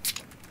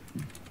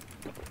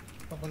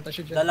 Papunta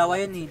siya dyan. Dalawa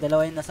yun eh.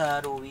 Dalawa yun nasa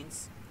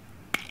ruins.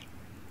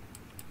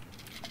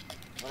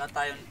 Wala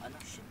tayong ano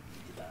shit.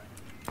 Diba?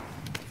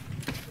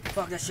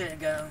 Fuck that shit.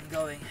 I'm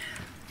going.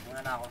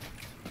 Muna na ako.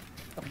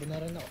 Takbo na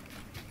rin ako.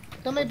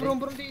 Ito may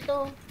brum-brum dito.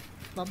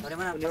 Mabs. Sorry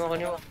mo na.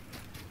 Kunin mo.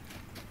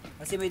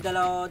 Kasi may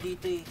dalawa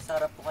dito eh. Sa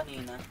harap ko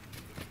kanina.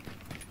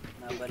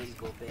 Nabaril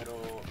ko.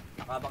 Pero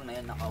nakabang na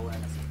yun. Nakauna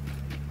na siya.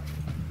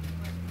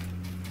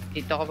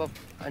 Dito ko pa,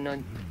 ano.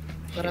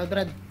 Tara,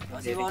 Dread.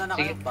 Kasi wala na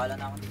kayo. Sige. Bala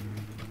na ako.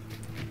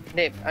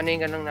 Hindi, ano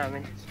yung ganun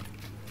namin.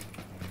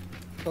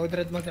 Ikaw,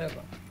 Dread, mag-grab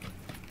ah.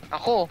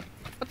 Ako?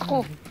 Ba't ako?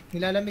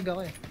 Nilalamig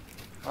ako eh.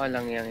 Oh,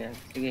 lang yan.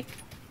 Sige.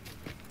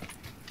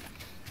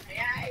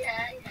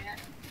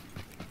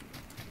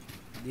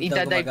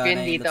 Idadive ko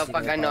yun dito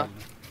pag ano.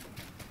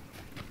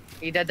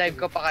 Idadive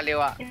ko pa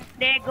kaliwa.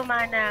 Hindi,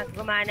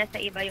 gumana sa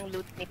iba yung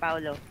loots ni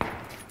Paolo.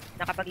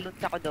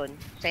 Nakapag-loots ako doon.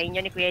 Sa inyo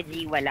ni Kuya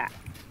G, wala.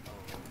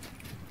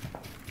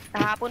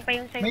 Kahapon pa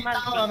yung sa'yo, May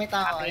tao, may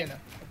tao. Ayun ah.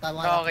 Tama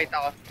Oo, kita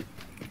ko.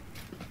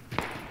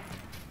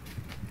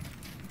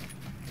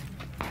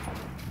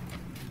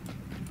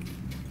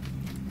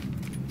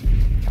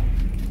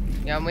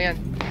 Yan mo yan.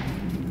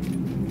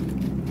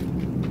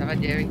 Saka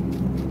Jerry.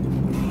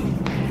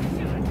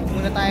 Huwag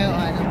muna tayo,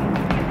 ano.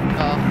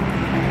 Oo.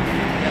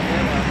 Yan mo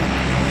yan mga pa.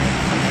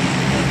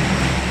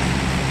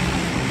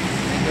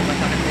 Medyo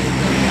masakit na yun.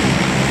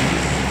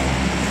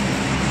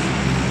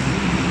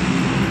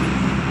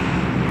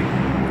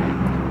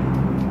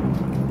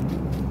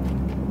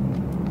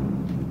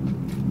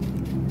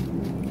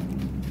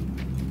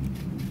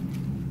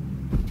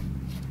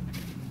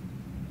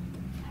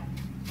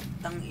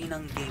 Tang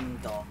inang game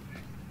to.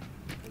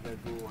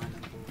 Kagaguhan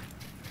ng po.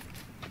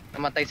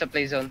 Namatay sa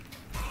play zone.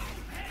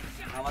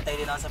 Namatay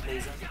din ako sa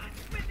playzone.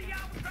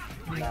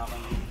 Wala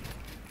akong...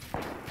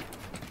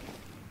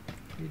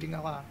 Healing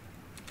ako ah.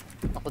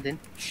 Ako din.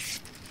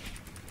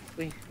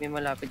 Uy, may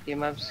malapit kay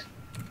Mavs.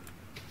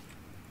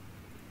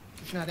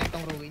 Push natin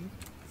itong ruin.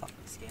 Fuck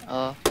this game.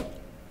 Oo.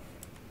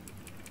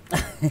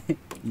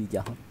 Hindi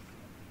ako.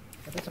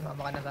 Ito,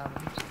 sumama ka na sa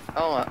amin.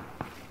 Oo nga.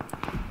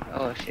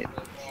 Oh shit.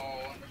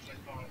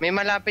 May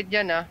malapit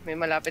dyan ah. May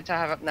malapit sa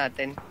harap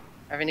natin.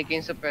 Narinig ko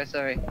yung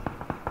suppressor eh.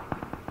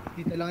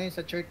 Dito lang yun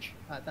sa church.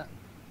 Ata.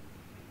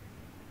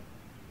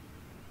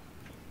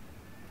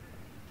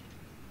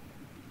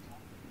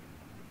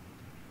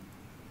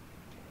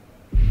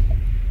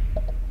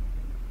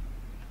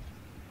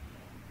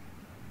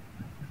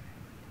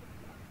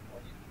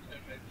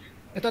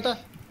 Ito.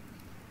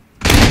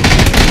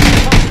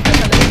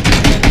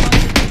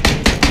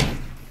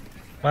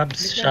 Mabs,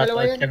 Lit na shoutout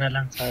dalawa yan. ka na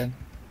lang sa,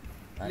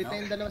 Ulit na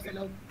yung dalawa sa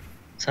loob.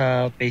 sa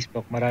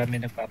Facebook. Marami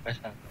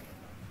nagpapashoutout.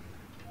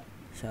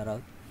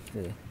 Shoutout.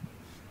 Okay.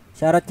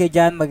 Shoutout kay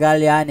Jan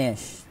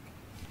Magallanes.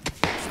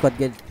 Squad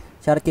guild.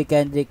 Shoutout kay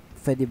Kendrick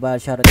Fedival.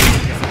 Shoutout kay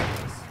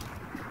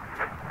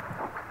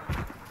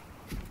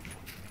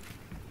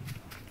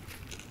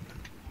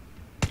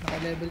Naka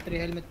level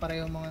 3 helmet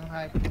pareho mga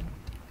hype.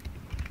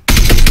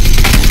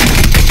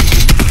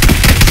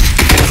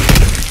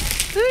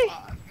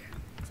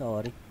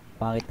 Sorry.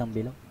 Pangit ng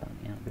bilog.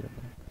 Pangit ng bilog.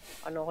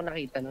 Ano ako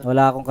nakita nun?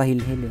 Wala akong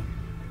kahil-hil eh.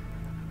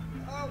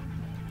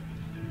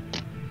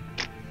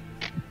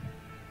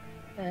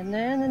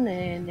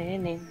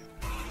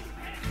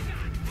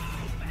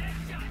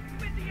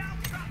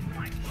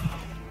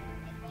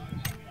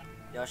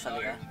 Josh,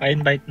 halika.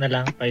 Pa-invite na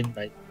lang,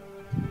 pa-invite.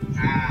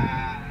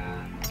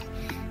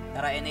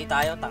 Tara, NA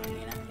tayo.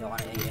 Tangina. Yung ka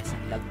na AS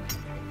ang lag.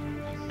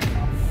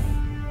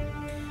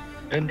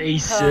 And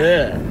Ace.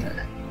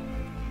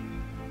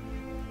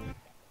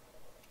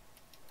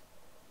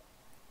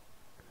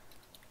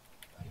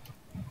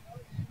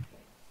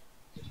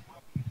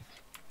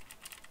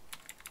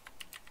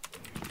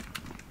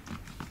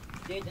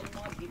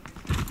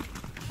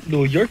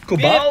 New York,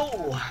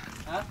 Cubao!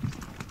 Ha?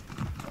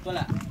 At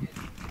wala?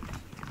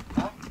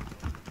 Ha?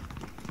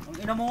 Ang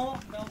ina mo,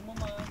 tawag mo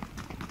ma.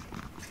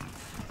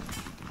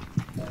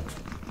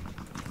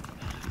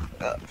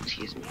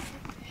 Excuse me.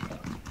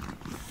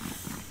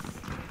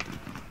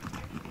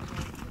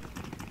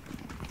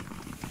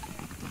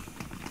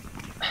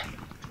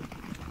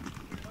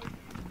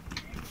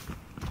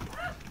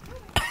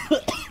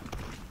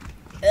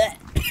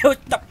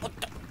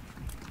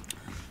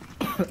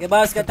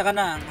 Kibas, kanta ka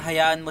na.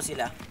 Hayaan mo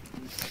sila.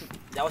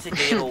 Hindi ako si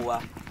J-Ro ah.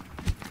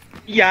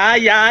 Ya.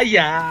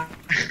 Ya.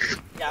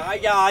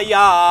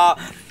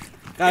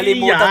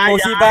 Kalimutan mo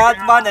si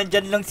Batman.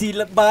 Nandyan lang si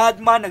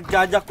Batman.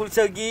 Nagjajakul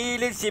sa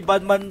gilid. Si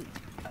Batman.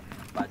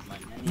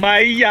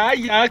 May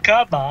yaya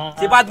ka ba?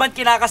 Si Batman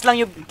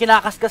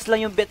kinakaskas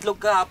lang yung betlog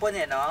kahapon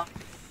eh, no?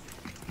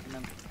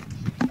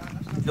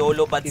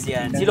 Lolo Bats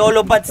yan. Si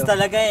Lolo Bats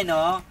talaga eh,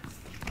 no?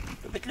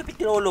 Lupit-lupit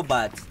ni Lolo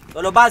Bats.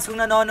 Lolo Bats, kung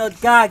nanonood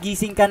ka,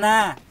 gising ka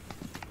na.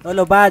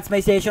 Lolo Bats,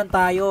 may session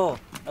tayo.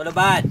 Lolo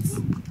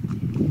Bats.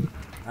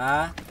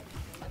 Ha?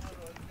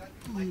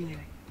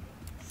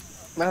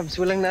 Mabs,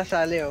 walang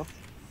nasali oh.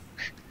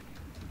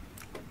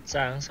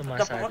 Saan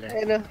sumasali?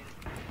 Ano?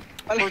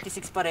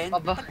 46 pa rin.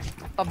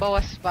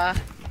 Pabawas pa.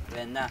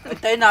 Yan na.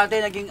 Tayo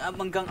natin naging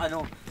hanggang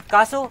ano.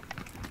 Kaso,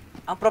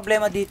 ang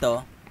problema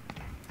dito,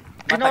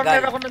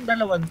 Kinorder matagal. ako ng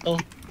dalawang to.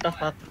 The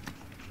fuck?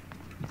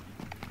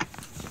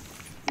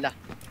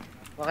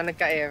 Baka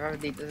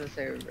nagka-error dito sa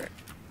server.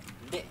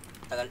 Hindi.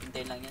 Tagal,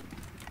 hintayin lang yan.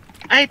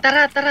 Ay,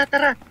 tara.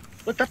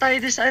 Punta tayo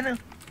din sa ano.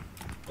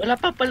 Wala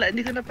pa pala,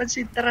 hindi ko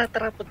napansin. Tara,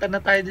 punta na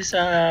tayo din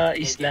sa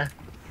isla.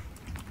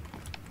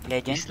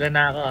 Legend? Isla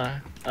na ako ah.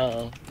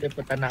 Oo,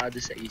 punta na ako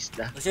din sa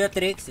isla. Gusto yung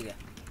tricks? Sige.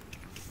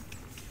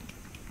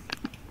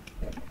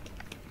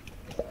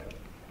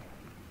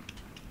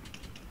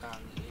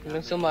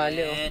 Walang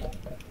sumali oh.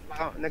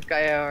 Baka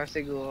nagka-error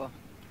siguro.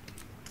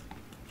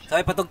 So,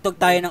 patugtog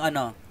tayo ng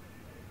ano.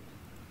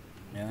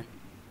 Yan.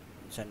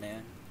 Saan na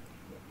yan?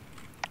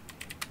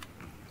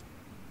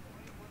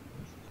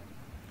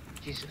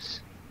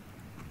 Jesus.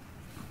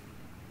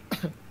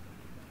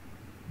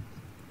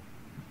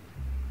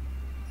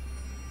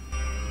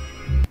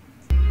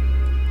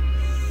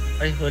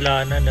 Ay,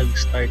 wala na.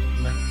 Nag-start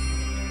na.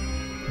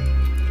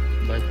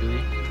 Baduy.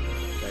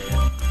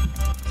 Kaya.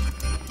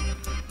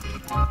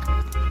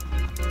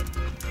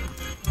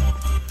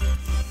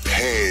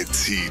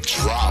 Panty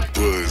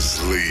droppers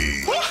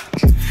league.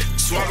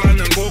 Swaka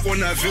ng koko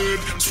na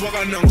vape,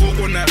 swaka ng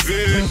koko na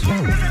vape.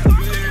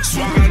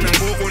 Swaka ng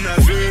koko na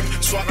vape,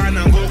 swaka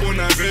ng koko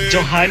na vape.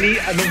 Johanny,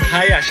 anong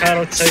haya?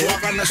 Shoutout sa'yo.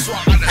 Swaka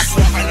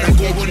ng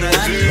koko na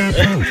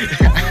vape.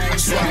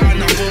 Swaka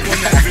ng koko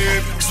na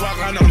vape,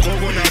 swaka ng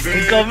koko na vape.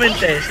 Yung comment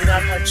eh,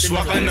 sinapat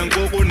Swaka ng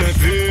koko na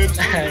vape.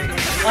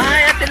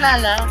 Ay, Ate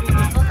Lala.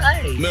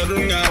 Okay.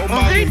 Meron nga ako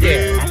Okay bagong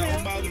din.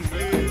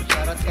 vape.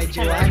 Shoutout kay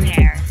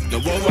Joanne.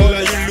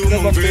 Nawawala yung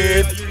lumang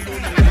vape.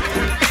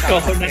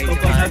 Koko na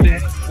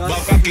vape.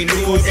 Baka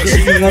kinuha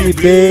kasi Nga ni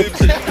Babe.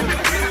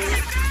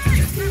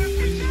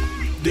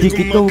 Di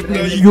kita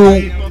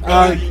yung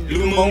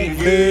lumang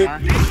vape.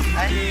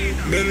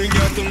 Meron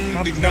yatong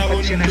tignaon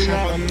ng Sinasabi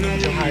lumang ng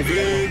Johanny.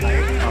 vape.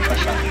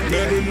 Papasya.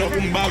 Meron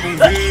akong bagong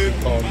vape.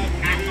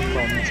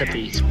 Comment sa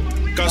Facebook.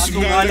 Kaso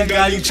Kung nga nga lang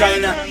galing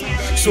China,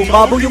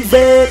 Sumabog yung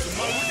Babe.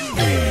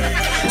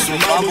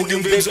 Sumabog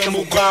yung vape sa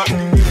mukha.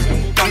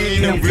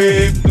 Tanginang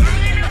vape.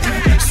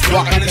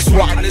 Swaka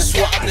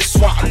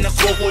na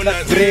coconut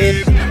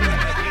vape.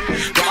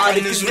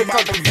 Makalinis na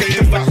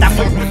papag-vape.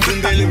 Takot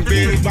magdundaling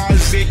vape.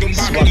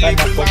 Swaka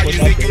na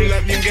coconut vape.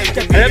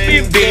 Alam mo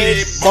yung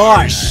vape?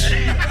 Bars.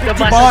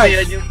 Kabasa ko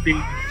yan yung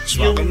vape.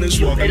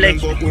 Yung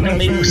like na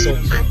may usok.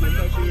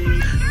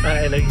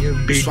 I like yung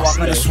vape.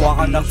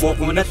 Swaka na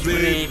coconut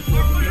vape.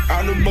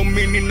 Ano bang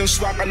meaning ng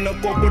swaka na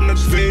coconut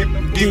vape?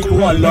 Di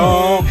ko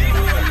alam.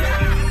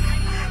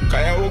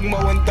 Kaya huwag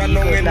mawang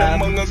tanongin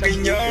ang mga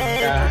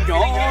ganyan.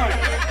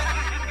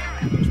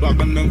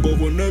 Swaka ng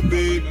coconut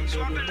vape.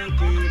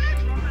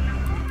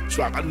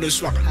 Swaka na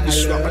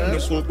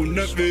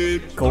coconut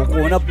vape.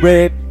 Coconut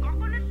vape.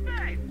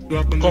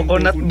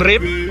 Coconut brief?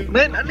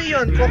 Men, ano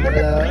yun?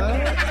 Coconut.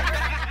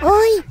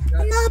 Oy,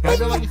 hanapan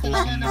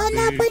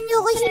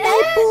niyo ko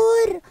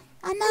sniper.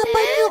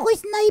 Hanapan niyo ko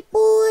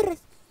sniper.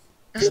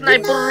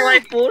 Sniper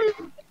rifle?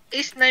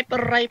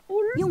 Sniper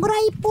rifle? Yung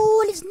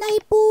rifle,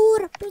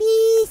 sniper,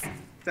 please.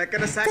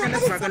 Second,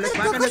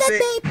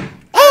 vape.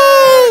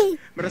 Hey!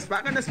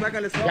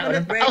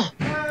 Coconut break.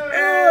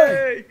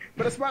 Hey!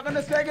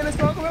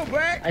 Coconut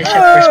break. Ay,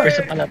 shit, first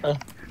person pala to.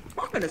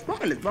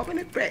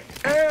 Coconut break.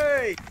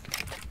 Hey!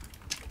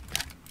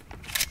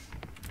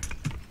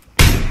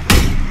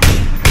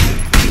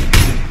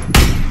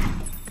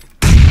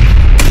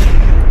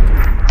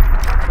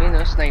 Ayun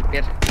o,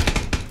 sniper.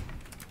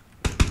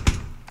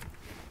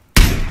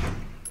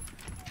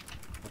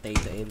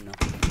 Potato aim, no?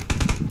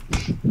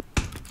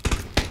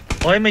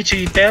 Oy, may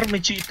cheater.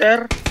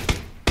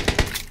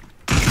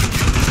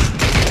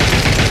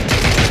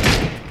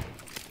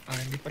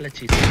 Hindi pala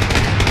cheater.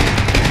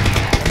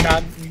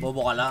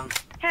 Bobo ka lang.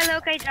 Hello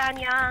kay John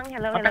Young.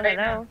 Hello.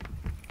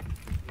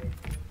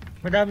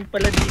 Madami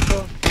pala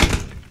dito.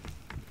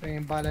 Ito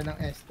yung bala ng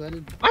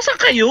S12. Asa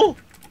kayo?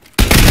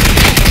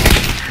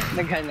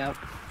 Naghanap.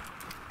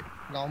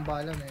 Wala akong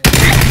bala na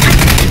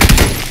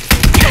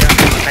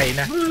Patay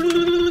na.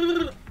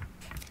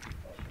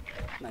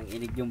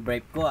 Nanginig yung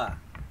bribe ko ah.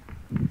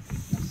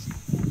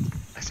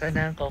 Asa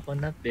na ang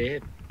coconut,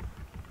 babe?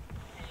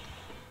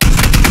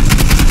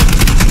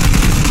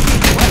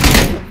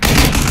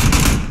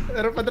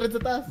 Meron pa rin sa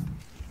taas.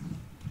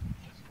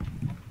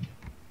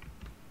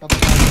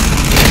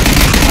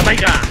 Patay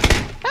ka!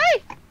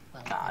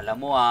 Alam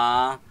mo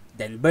ah.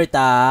 Denbert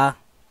ah.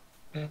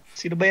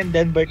 Sino ba yung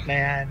Denbert na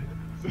yan?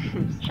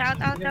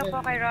 Shout out daw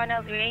po kay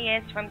Ronald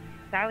Reyes from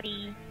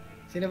Saudi.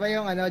 Sino ba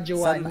yung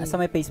Giovanni?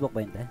 Sa may Facebook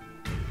ba yun?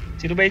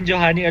 Sino ba yung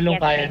Johanny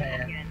Alongkaya na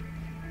yan?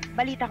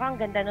 Balita ko ang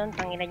ganda nun,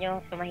 tangina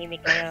nyo,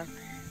 tumahimik kayo.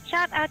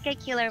 Shout out kay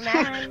Killer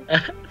Man.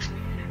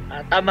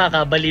 Tama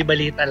ka,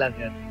 bali-balita lang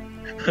yan.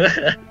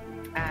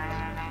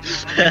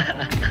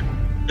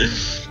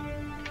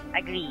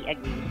 Agree.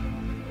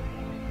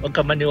 Huwag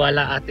ka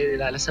maniwala ate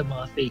nilala sa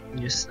mga fake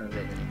news na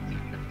ganyan.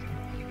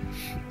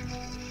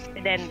 Si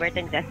Denbert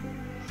and Just.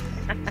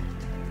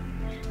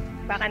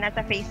 Baka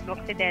nasa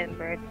Facebook si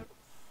Denbert.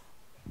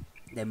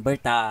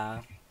 Denbert ah.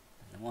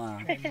 Alam mo ah.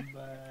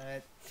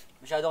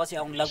 Masyado kasi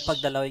akong lag pag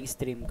dalawang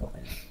stream ko.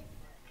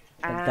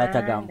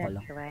 Pagtsatsagaan ko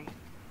lang. Right.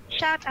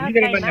 Shout out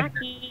kay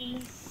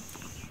Maki.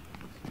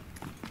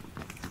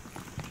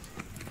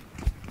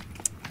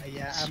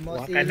 Hayaan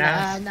mo si Waka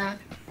na. Lana.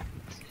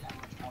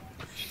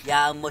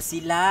 Hayaan mo si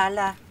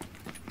Lala.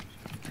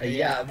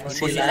 Hayaan mo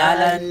Si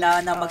Lala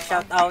na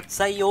mag-shoutout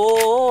sa'yo.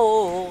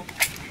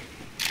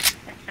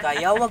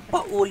 Kaya wag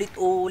pa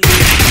ulit-ulit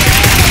na.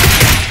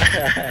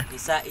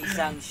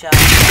 Isa-isang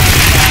shoutout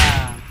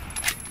lang.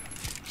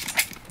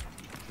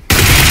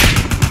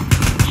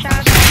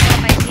 Shout out to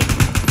my kids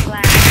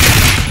class,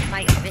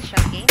 my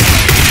official game.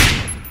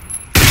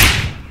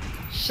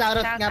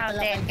 Shoutout nga pala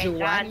kay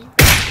Giovanni.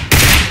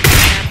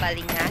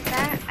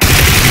 Balingasa.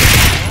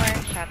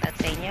 Shout out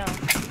sa inyo.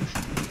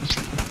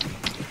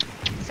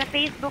 Sa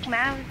Facebook,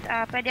 ma'am,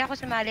 pwede ako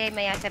sumali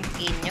maya sa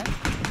game nyo?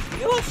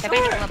 Sabi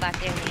niyo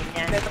mabasa yung name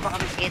niya.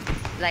 It's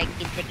like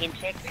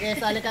Kinchik. Okay,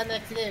 sali ka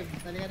next game.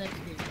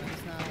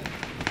 Alis na ako.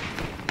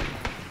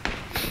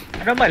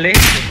 Ano mali?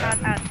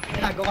 Shout out.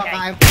 Gago ka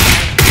kain.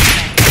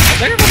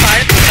 Ganyan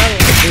kumain mo na.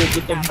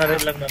 Gutom ka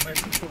rin lang naman.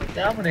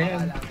 Kaya mo na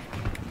yan.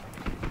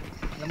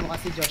 Alam mo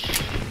kasi Josh.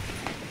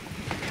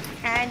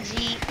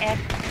 Angie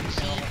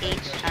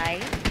FGHI.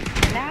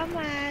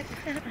 Salamat.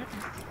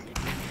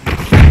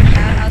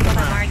 Shout out to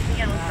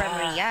Marky from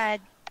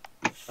Riyadh.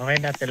 Okay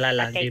natin Kay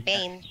lalangin.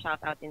 Payne, shout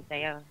out din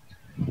sa'yo.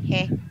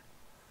 He.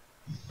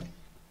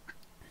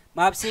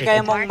 Mapsi,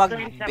 kaya mong Mark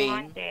mag-Bane.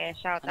 Samonte,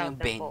 shout Ano out yung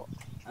din Bane? po.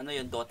 Ano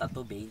yung Dota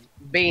 2 Bane?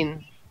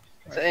 Bane.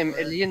 Sa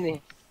ML yun eh.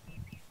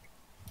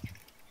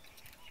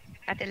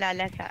 At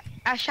ilala sa...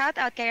 shout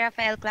out kay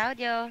Rafael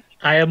Claudio.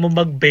 Kaya mo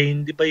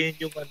mag-Bane, di ba yun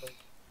yung ano?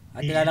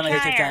 At nila may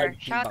Shire, child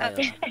shout out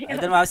kayo.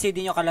 Idol Mapsi,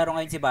 di nyo kalaro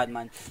ngayon si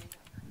Batman.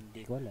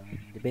 Hindi ko alam.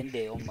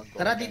 Depende kung mag-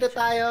 Tara dito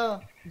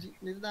tayo.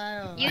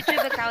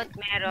 YouTube account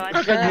meron.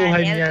 Kagaguhan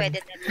Daniel, yan. pwede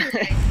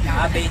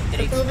na Bane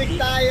tricks. Tubig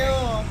tayo.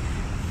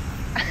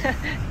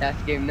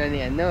 Last game na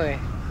ni ano eh.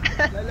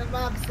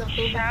 Lalamag sa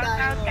tubig Shout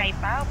tayo. out kay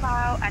Pau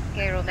Pau at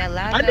kay Romel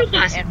Lago. Ano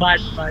ka si FB.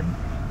 Batman?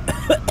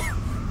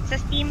 Sa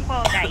Steam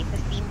po, guys. Sa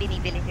Steam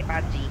binibili si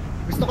Pubg.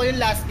 Gusto ko yung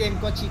last game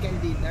ko, chicken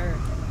dinner.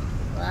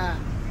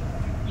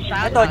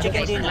 Shout Ito, out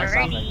chicken kay dinner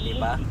sa akin, Shirley. di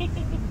ba?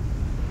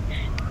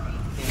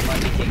 Tingin mo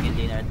yung chicken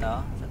dinner to?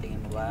 Sa tingin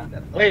mo ba?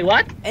 Wait,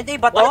 what?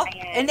 NA ba to?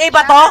 Ayan. NA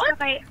ba to? Shout out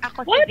kay ako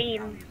si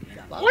Vin.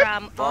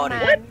 From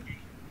Sorry. Oman.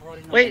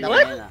 Wait,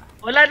 what?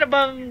 Wala na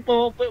bang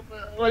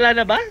wala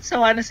na ba?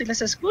 Sawa na sila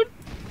sa school?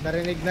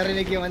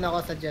 Narinig yung ano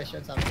ko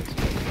suggestion sa akin.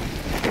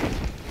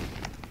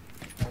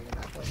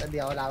 Hindi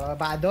ako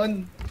lababa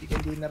doon. Chicken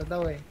dinner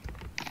daw eh.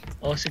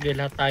 Oh, sige,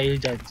 lahat tayo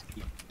dyan.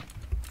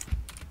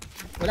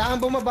 Wala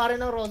kang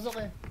bumabari ng Rozok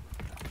eh.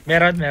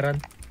 Meron.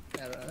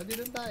 Pero,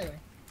 dito tayo.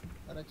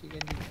 Para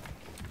chicken dito.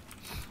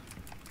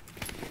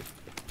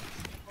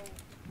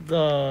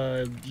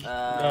 God.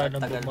 Wala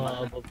nang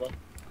bumababa.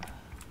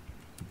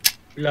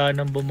 Wala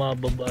nang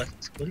bumababa sa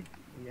school.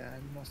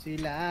 Hayaan mo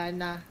sila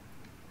na.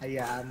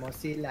 Hayaan mo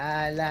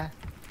sila la.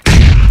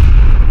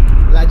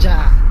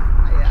 Laja.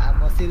 Hayaan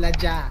mo sila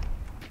ja.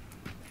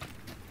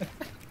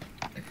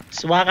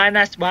 Swaka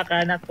na,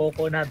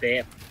 Coco na,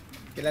 Bep.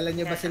 Kilala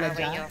niyo ba sila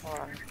ja?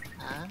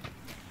 Ha?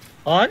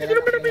 Hindi ko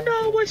naman namin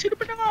naaway. Sino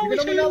ba nang-aaway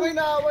sa'yo? Hindi ko naman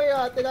naaway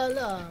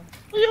tilala.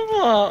 Kaya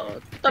nga,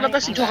 talaga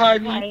si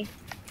Johanny.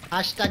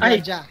 Hashtag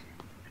Laja.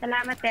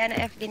 Salamat kaya ano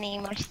FB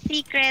name mo.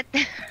 Secret.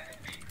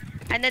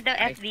 Ano daw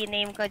FB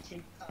name ko?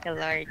 The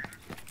Lord.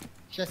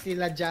 Siya si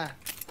Laja.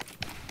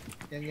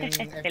 Yan yung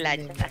FB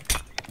name mo.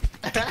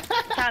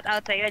 Shout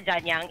out sa'yo,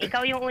 John Yang.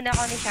 Ikaw yung una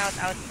ko ni shout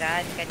out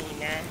dyan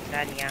kanina.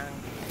 John Yang.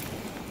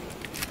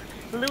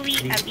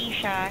 Louis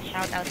Abisha,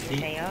 shout out din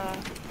sa'yo.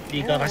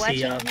 Di ka kasi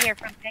watching here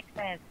from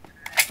Texas.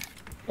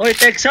 Oy,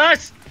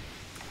 Texas!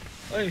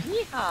 Oy,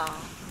 Yeehaw!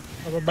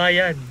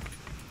 kababayan.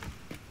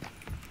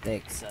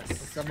 Texas.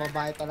 Sa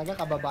babae talaga,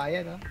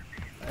 kababayan, no?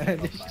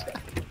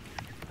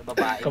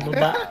 Kababae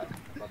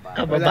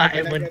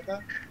mo.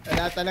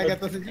 Wala talaga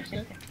to sa Diyos.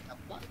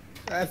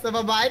 Sa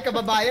babae,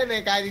 kababayan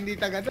eh, kahit hindi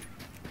taga to.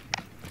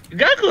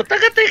 Gago,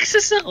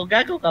 taga-Texas ako.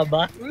 Gago ka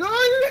ba?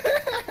 LOL!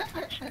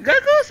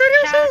 Gago,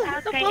 seryoso. Shout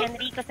out kay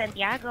Enrico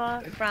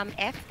Santiago from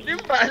FT.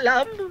 Hindi mo ba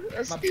alam?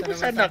 Hindi mo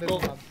sana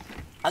ako.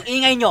 Ang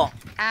ingay nyo.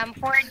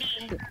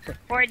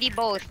 4D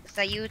both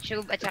sa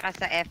YouTube at saka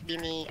sa FB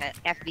ni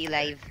FB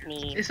live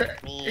ni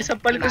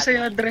Isampal ko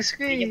sa'yo address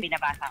ko eh. Yung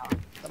binabasa ko.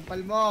 Sampal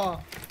mo.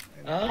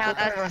 Shout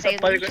out sa'yo.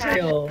 Sampal ko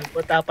sa'yo.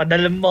 Puta,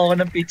 padalan mo ako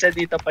ng pizza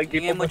dito pag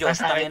di Ingay mo, pumunta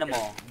Diyos. sa Tangina akin.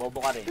 mo. Bobo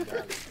ka rin.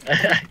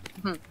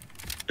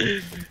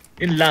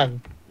 Yun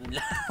lang.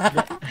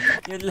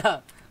 Yun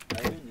lang.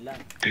 Ayun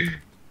lang.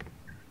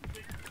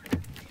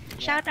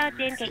 Shout out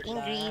din kay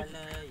Ingrid.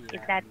 Is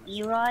that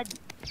Erod?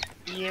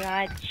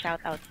 Erod, shout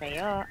out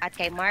sa'yo. At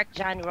kay Mark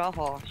John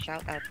Rojo,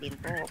 shout out din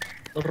po.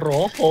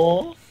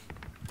 Rojo?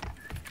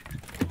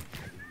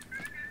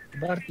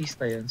 Ba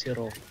artista yan, si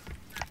Rojo?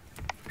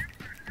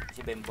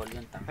 Si Bembol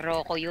yun.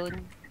 Rocco yun.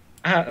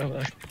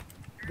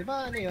 Di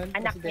ba ano yun?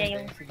 Anak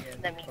niya yung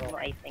namin mo,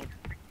 I think.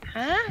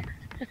 Ha?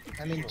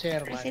 Namin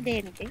chairman.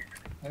 Presidente?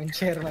 Namin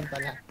chairman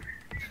pala.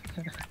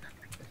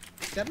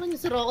 Chairman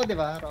yung si Rocco, di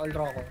ba? Raul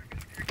Rocco.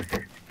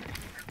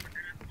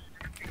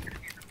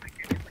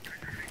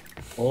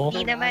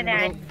 Hindi naman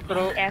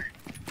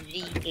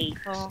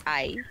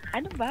FGHI.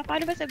 Ano ba?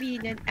 Paano ba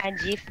sabihin yan?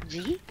 Anjif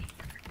G?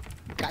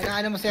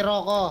 Kaano mo si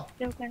Rocco?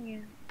 Joke lang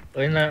yun.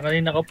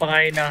 Kanina ko pa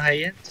kain ng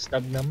hayan.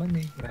 Stab naman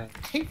eh.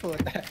 Ay,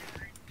 puta.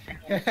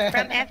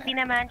 From FB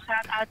naman,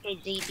 shout out kay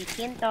JP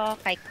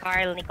Quinto, kay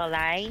Carl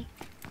Nicolay,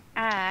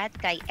 at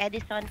kay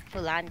Edison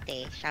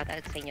Fulante. Shout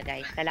out sa inyo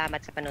guys.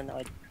 Salamat sa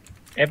panonood.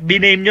 FB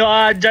name nyo,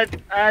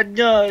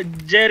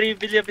 Jerry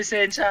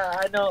Villavicencia,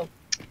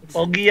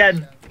 Pogi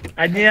yan.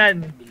 Ano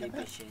yan?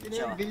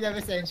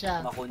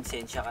 Villavicencia.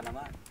 Makonsensya ka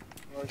naman.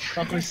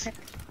 Focus.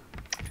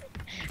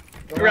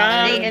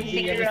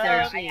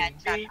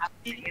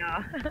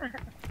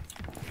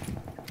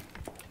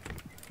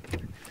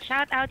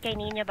 Shout out kay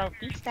Nino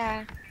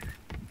Bautista.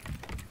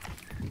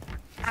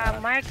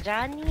 Mark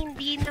John,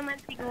 hindi naman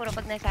siguro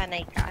pag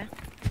nasanay ka.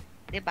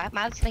 Diba?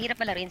 Mahirap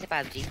pala rin si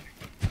Pubg.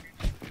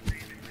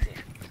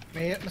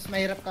 Mas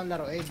mahirap kang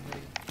laruin.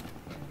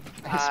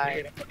 Mas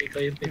mahirap pag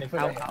ikaw yung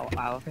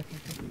pinagpapagawa.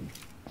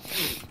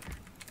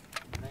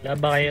 Wala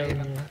ba kayong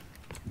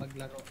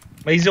maglaro?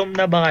 May Zoom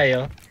na ba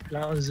kayo?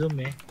 Wala akong Zoom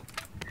eh.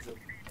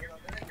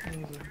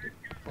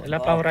 Wala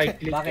pang right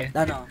click eh. Bakit?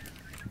 Ano?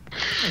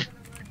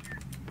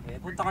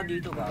 Punta ka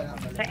dito ba?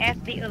 Sa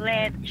FB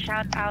ulit,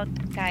 shout out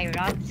kay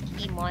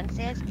Robski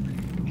Monses,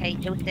 kay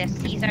Joseph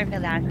Cesar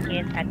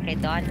Velasquez, at kay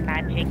Don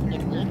Patrick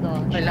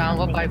Inigo. Kailangan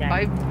ko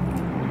 5-5.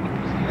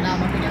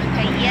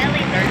 Kay Yelly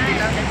Nahan,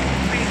 na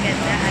super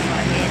ganda at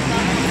ulit.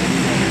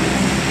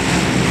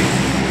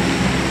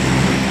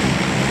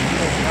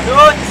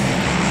 Lods!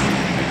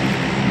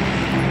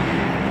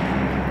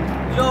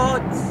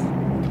 Lods!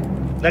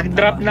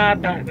 Nag-drop na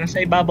ata. Nasa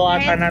ibabaw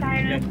ata Kay natin.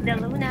 Cyrus De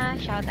Luna,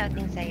 shout out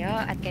din sa'yo.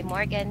 At kay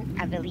Morgan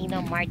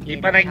Avelino Martin.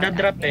 Hindi pa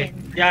nag-drop eh.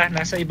 Yeah,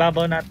 nasa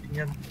ibabaw natin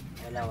yan.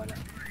 Wala.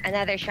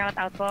 Another shout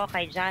out po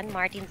kay John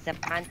Martin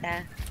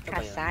Zapanta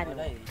Casano.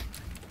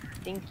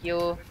 Thank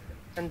you.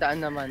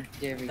 Sandaan naman,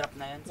 Jerry. Drop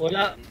na yan.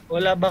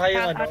 Wala ba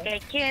kayo Shout out kay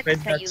Kit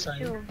Red sa dot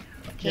sign? YouTube.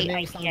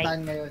 KITS.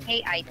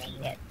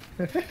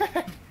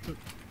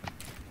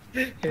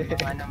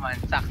 Nga naman.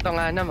 Sakto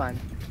nga naman.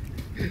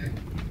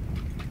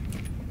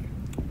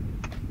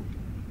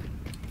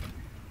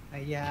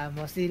 Kaya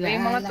mo sila. May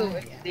mga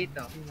 2x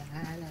dito.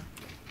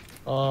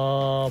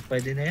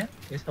 Pwede na yan?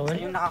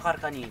 Yung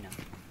nakakar kanina.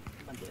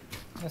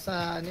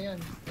 Nasa ano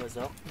yun?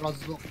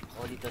 Rozok?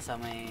 O dito sa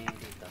may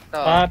dito.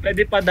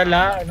 Pwede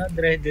padala,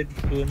 dreaded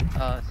dun.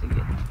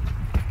 Sige.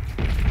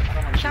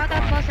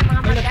 Shoutout po sa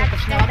mga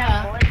mag-attend ng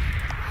board.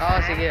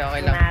 Sige,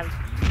 okay lang.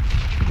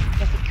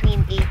 Kasi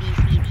Queen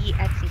ABCD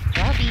at si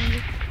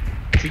Joby.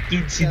 Si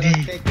Kid si D.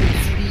 Shoutout kay Kid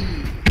si D.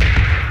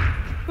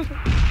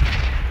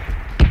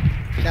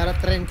 Shoutout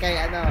rin kay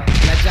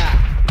Laja.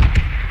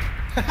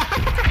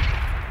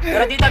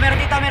 Meron dito.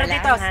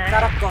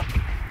 Sarap ko.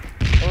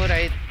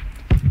 Alright.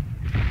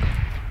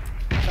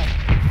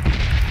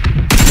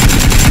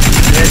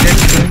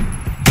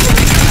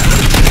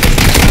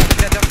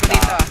 Dadap ko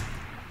dito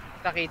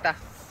Nakita.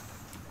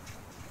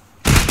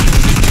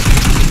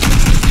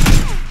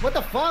 What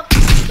the fuck?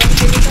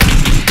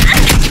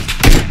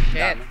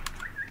 Shit.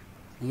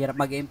 Hirap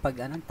mag-aim pag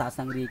taas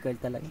ng recoil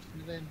talaga.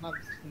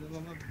 Mabs.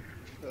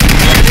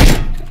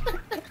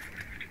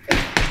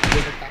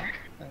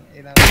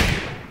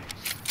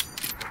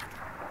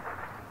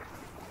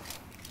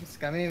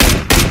 Kami.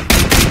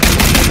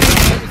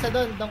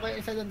 Doon ko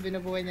yung isa doon,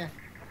 binubuhay niya.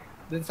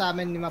 Doon sa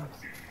amin ni Mabs.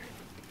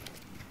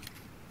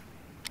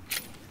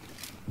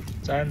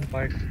 Saan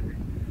part?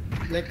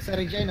 Like sa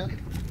ridge ay, no?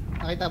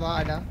 Nakita mo,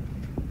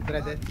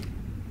 Dreaded.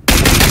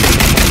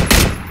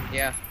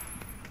 Yeah.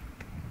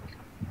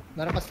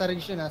 Meron pa sa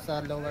ridge yun,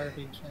 sa lower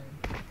ridge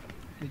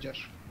ni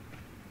Josh.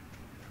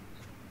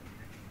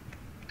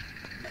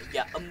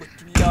 Nayaan mo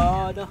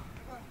tulada.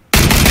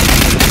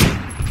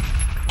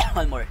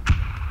 One more.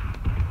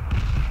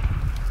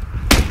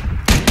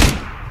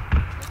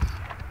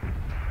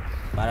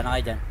 Para na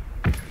kayo dyan.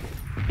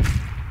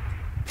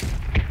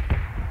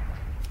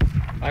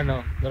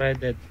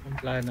 Dreaded. Ang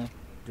plano.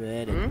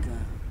 Dreaded ka.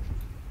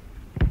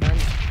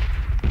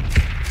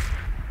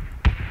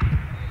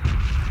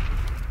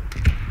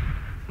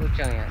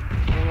 Putsang yan.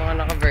 Yung mga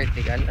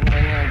naka-vertical, ano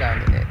kaya nga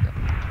gamit nito?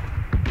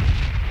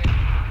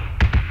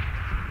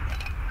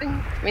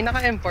 May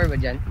naka-M4 ba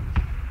dyan?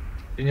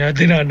 Hindi niya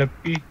dinanap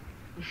eh.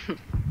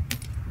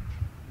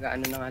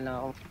 Gaano na nga lang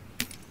ako.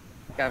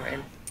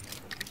 Carol.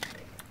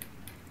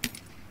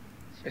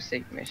 For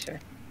safe measure.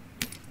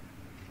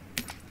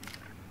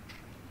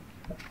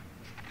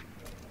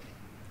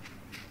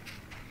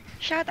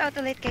 Shoutout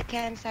ulit kay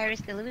Ken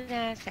Cyrus de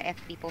Luna. Sa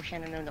FB po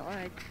siya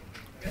nanonood.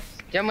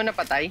 Diyan mo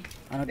napatay?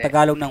 Ano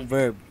Tagalog ng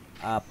verb?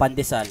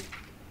 Pandesal.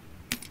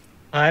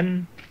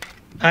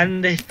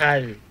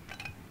 Pandesal.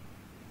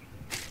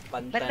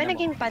 Ba't ba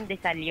naging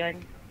pandesal yun?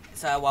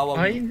 Sa Wawaw.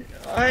 Ay,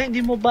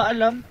 hindi mo ba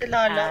alam?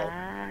 Tilala.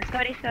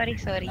 Sorry.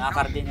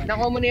 Nakakar din yan.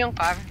 Nakuha mo na yung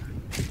car?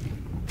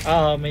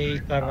 May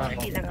car ako.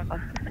 Hindi lang ako.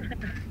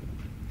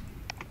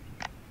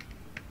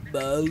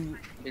 Bow.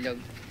 Bilog.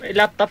 May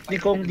laptop ni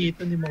Kong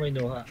dito, hindi mo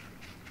kinuha.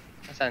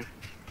 Asan?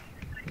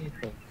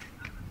 Dito.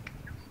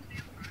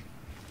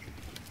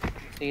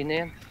 Sige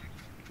na yan.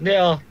 Hindi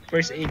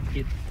first aid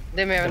kit.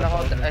 Hindi, meron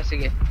ako.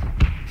 Sige.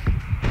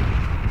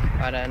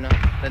 Para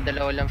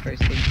nadalawa lang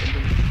first aid ko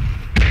dun.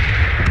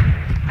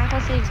 Ako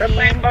si Saan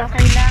pa Vin, yung box?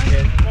 okay lang.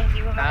 Yes. Na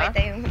hindi mo makita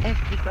yung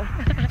FB ko.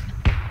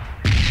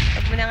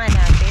 Huwag mo nang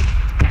hanapin.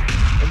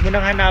 Huwag mo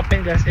nang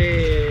hanapin kasi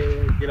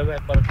hindi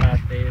naman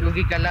importante.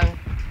 Lugi ka lang.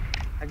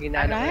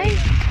 Ginano ko.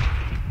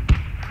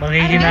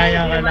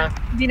 Manghihinaya ka lang.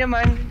 Hindi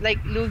naman,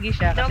 like, lugi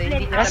siya kasi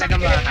hindi na Nasa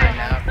talaga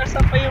makahanap. Nasa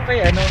pa yung kay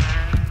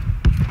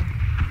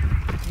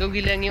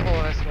Lugi lang yung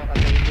oras mo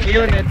kasi hindi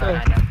Ayun, talaga ito.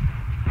 makahanap.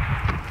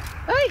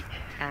 Ay!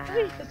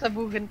 Ay,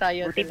 sasabugan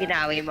tayo. Buti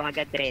binawi mo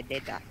agad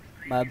Dreaded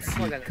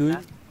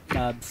Mabsikun.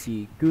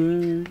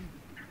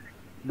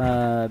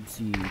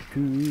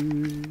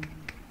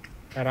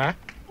 Tara.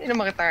 Hindi na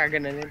makita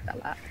ganun yung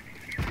tala.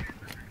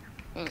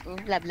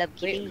 Love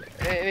kitty.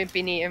 May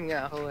piniem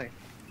nga ako eh.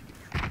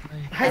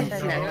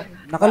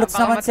 Nakalut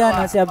naman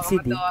siya, si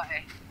Absid eh.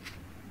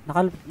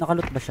 Makakatawa eh.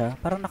 Nakalut ba siya?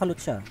 Parang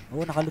nakalut siya.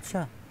 Oo, nakalut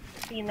siya.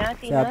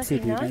 Si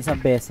Absid Sina? ng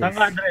isang beses.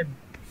 Tanga, Dred.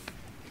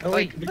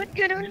 Oy, Ba't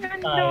ganun na?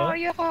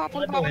 Ayaw ka.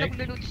 Kung ako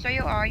naglulot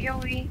sa'yo, ayaw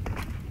eh.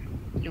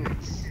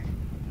 Loots.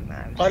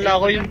 Akala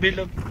ko yung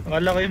bilog.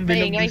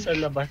 Dun sa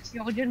labas.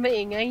 Ayoko dyan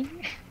maingay.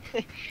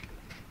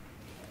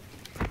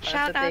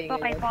 Shoutout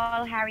po kay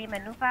Paul Harry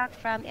Manufak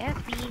from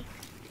FB.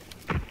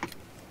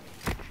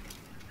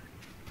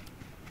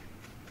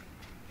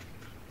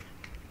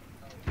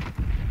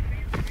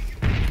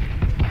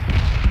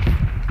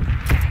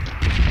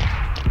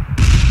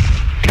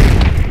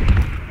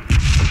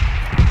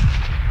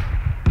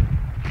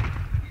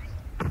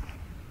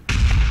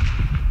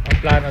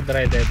 Plano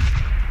Dreaded.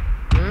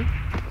 Ano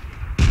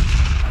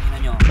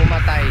nyo?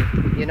 Pumatay.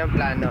 Yun ang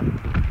plano.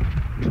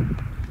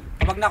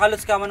 Kapag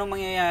nakaluts ka, anong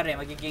mangyayari?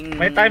 Magiging...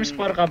 May times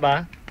 4 ka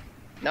ba?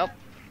 Nope.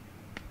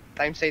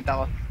 Times 8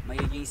 ako.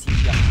 Magiging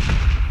siyak.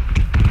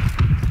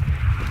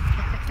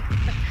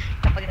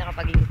 Kapag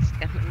nakapag-hits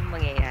ka, anong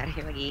mangyayari?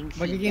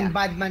 Magiging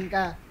badman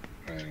ka.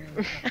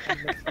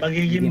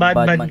 Magiging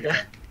badman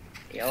ka.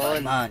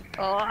 Yun.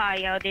 Oo,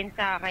 ayaw din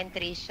sa akin,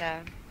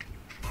 Trisha.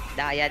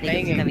 Daya din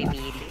kasi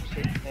namimili.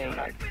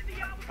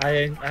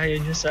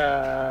 Ayun yun sa...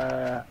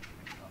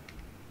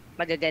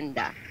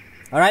 Magaganda.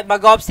 Alright,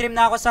 mag-off stream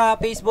na ako sa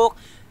Facebook.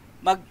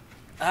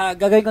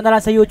 Gagawin ko na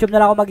lang sa YouTube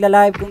na lang ako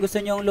magla-live. Kung gusto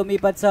nyo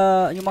lumipat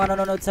sa yung mga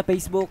nanonood sa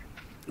Facebook,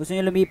 gusto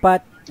nyo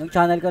lumipat, yung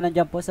channel ko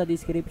nandiyan po sa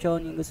description.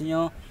 Yung gusto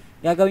nyo,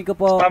 gagawin ko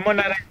po. Spam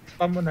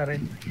mo na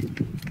rin.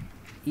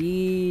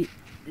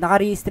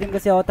 Naka-restream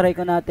kasi ako, try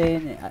ko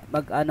natin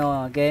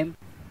game.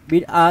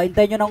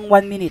 Hintayin nyo ng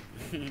 1 minute.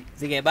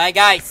 Sige, bye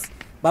guys.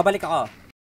 Babalik ako.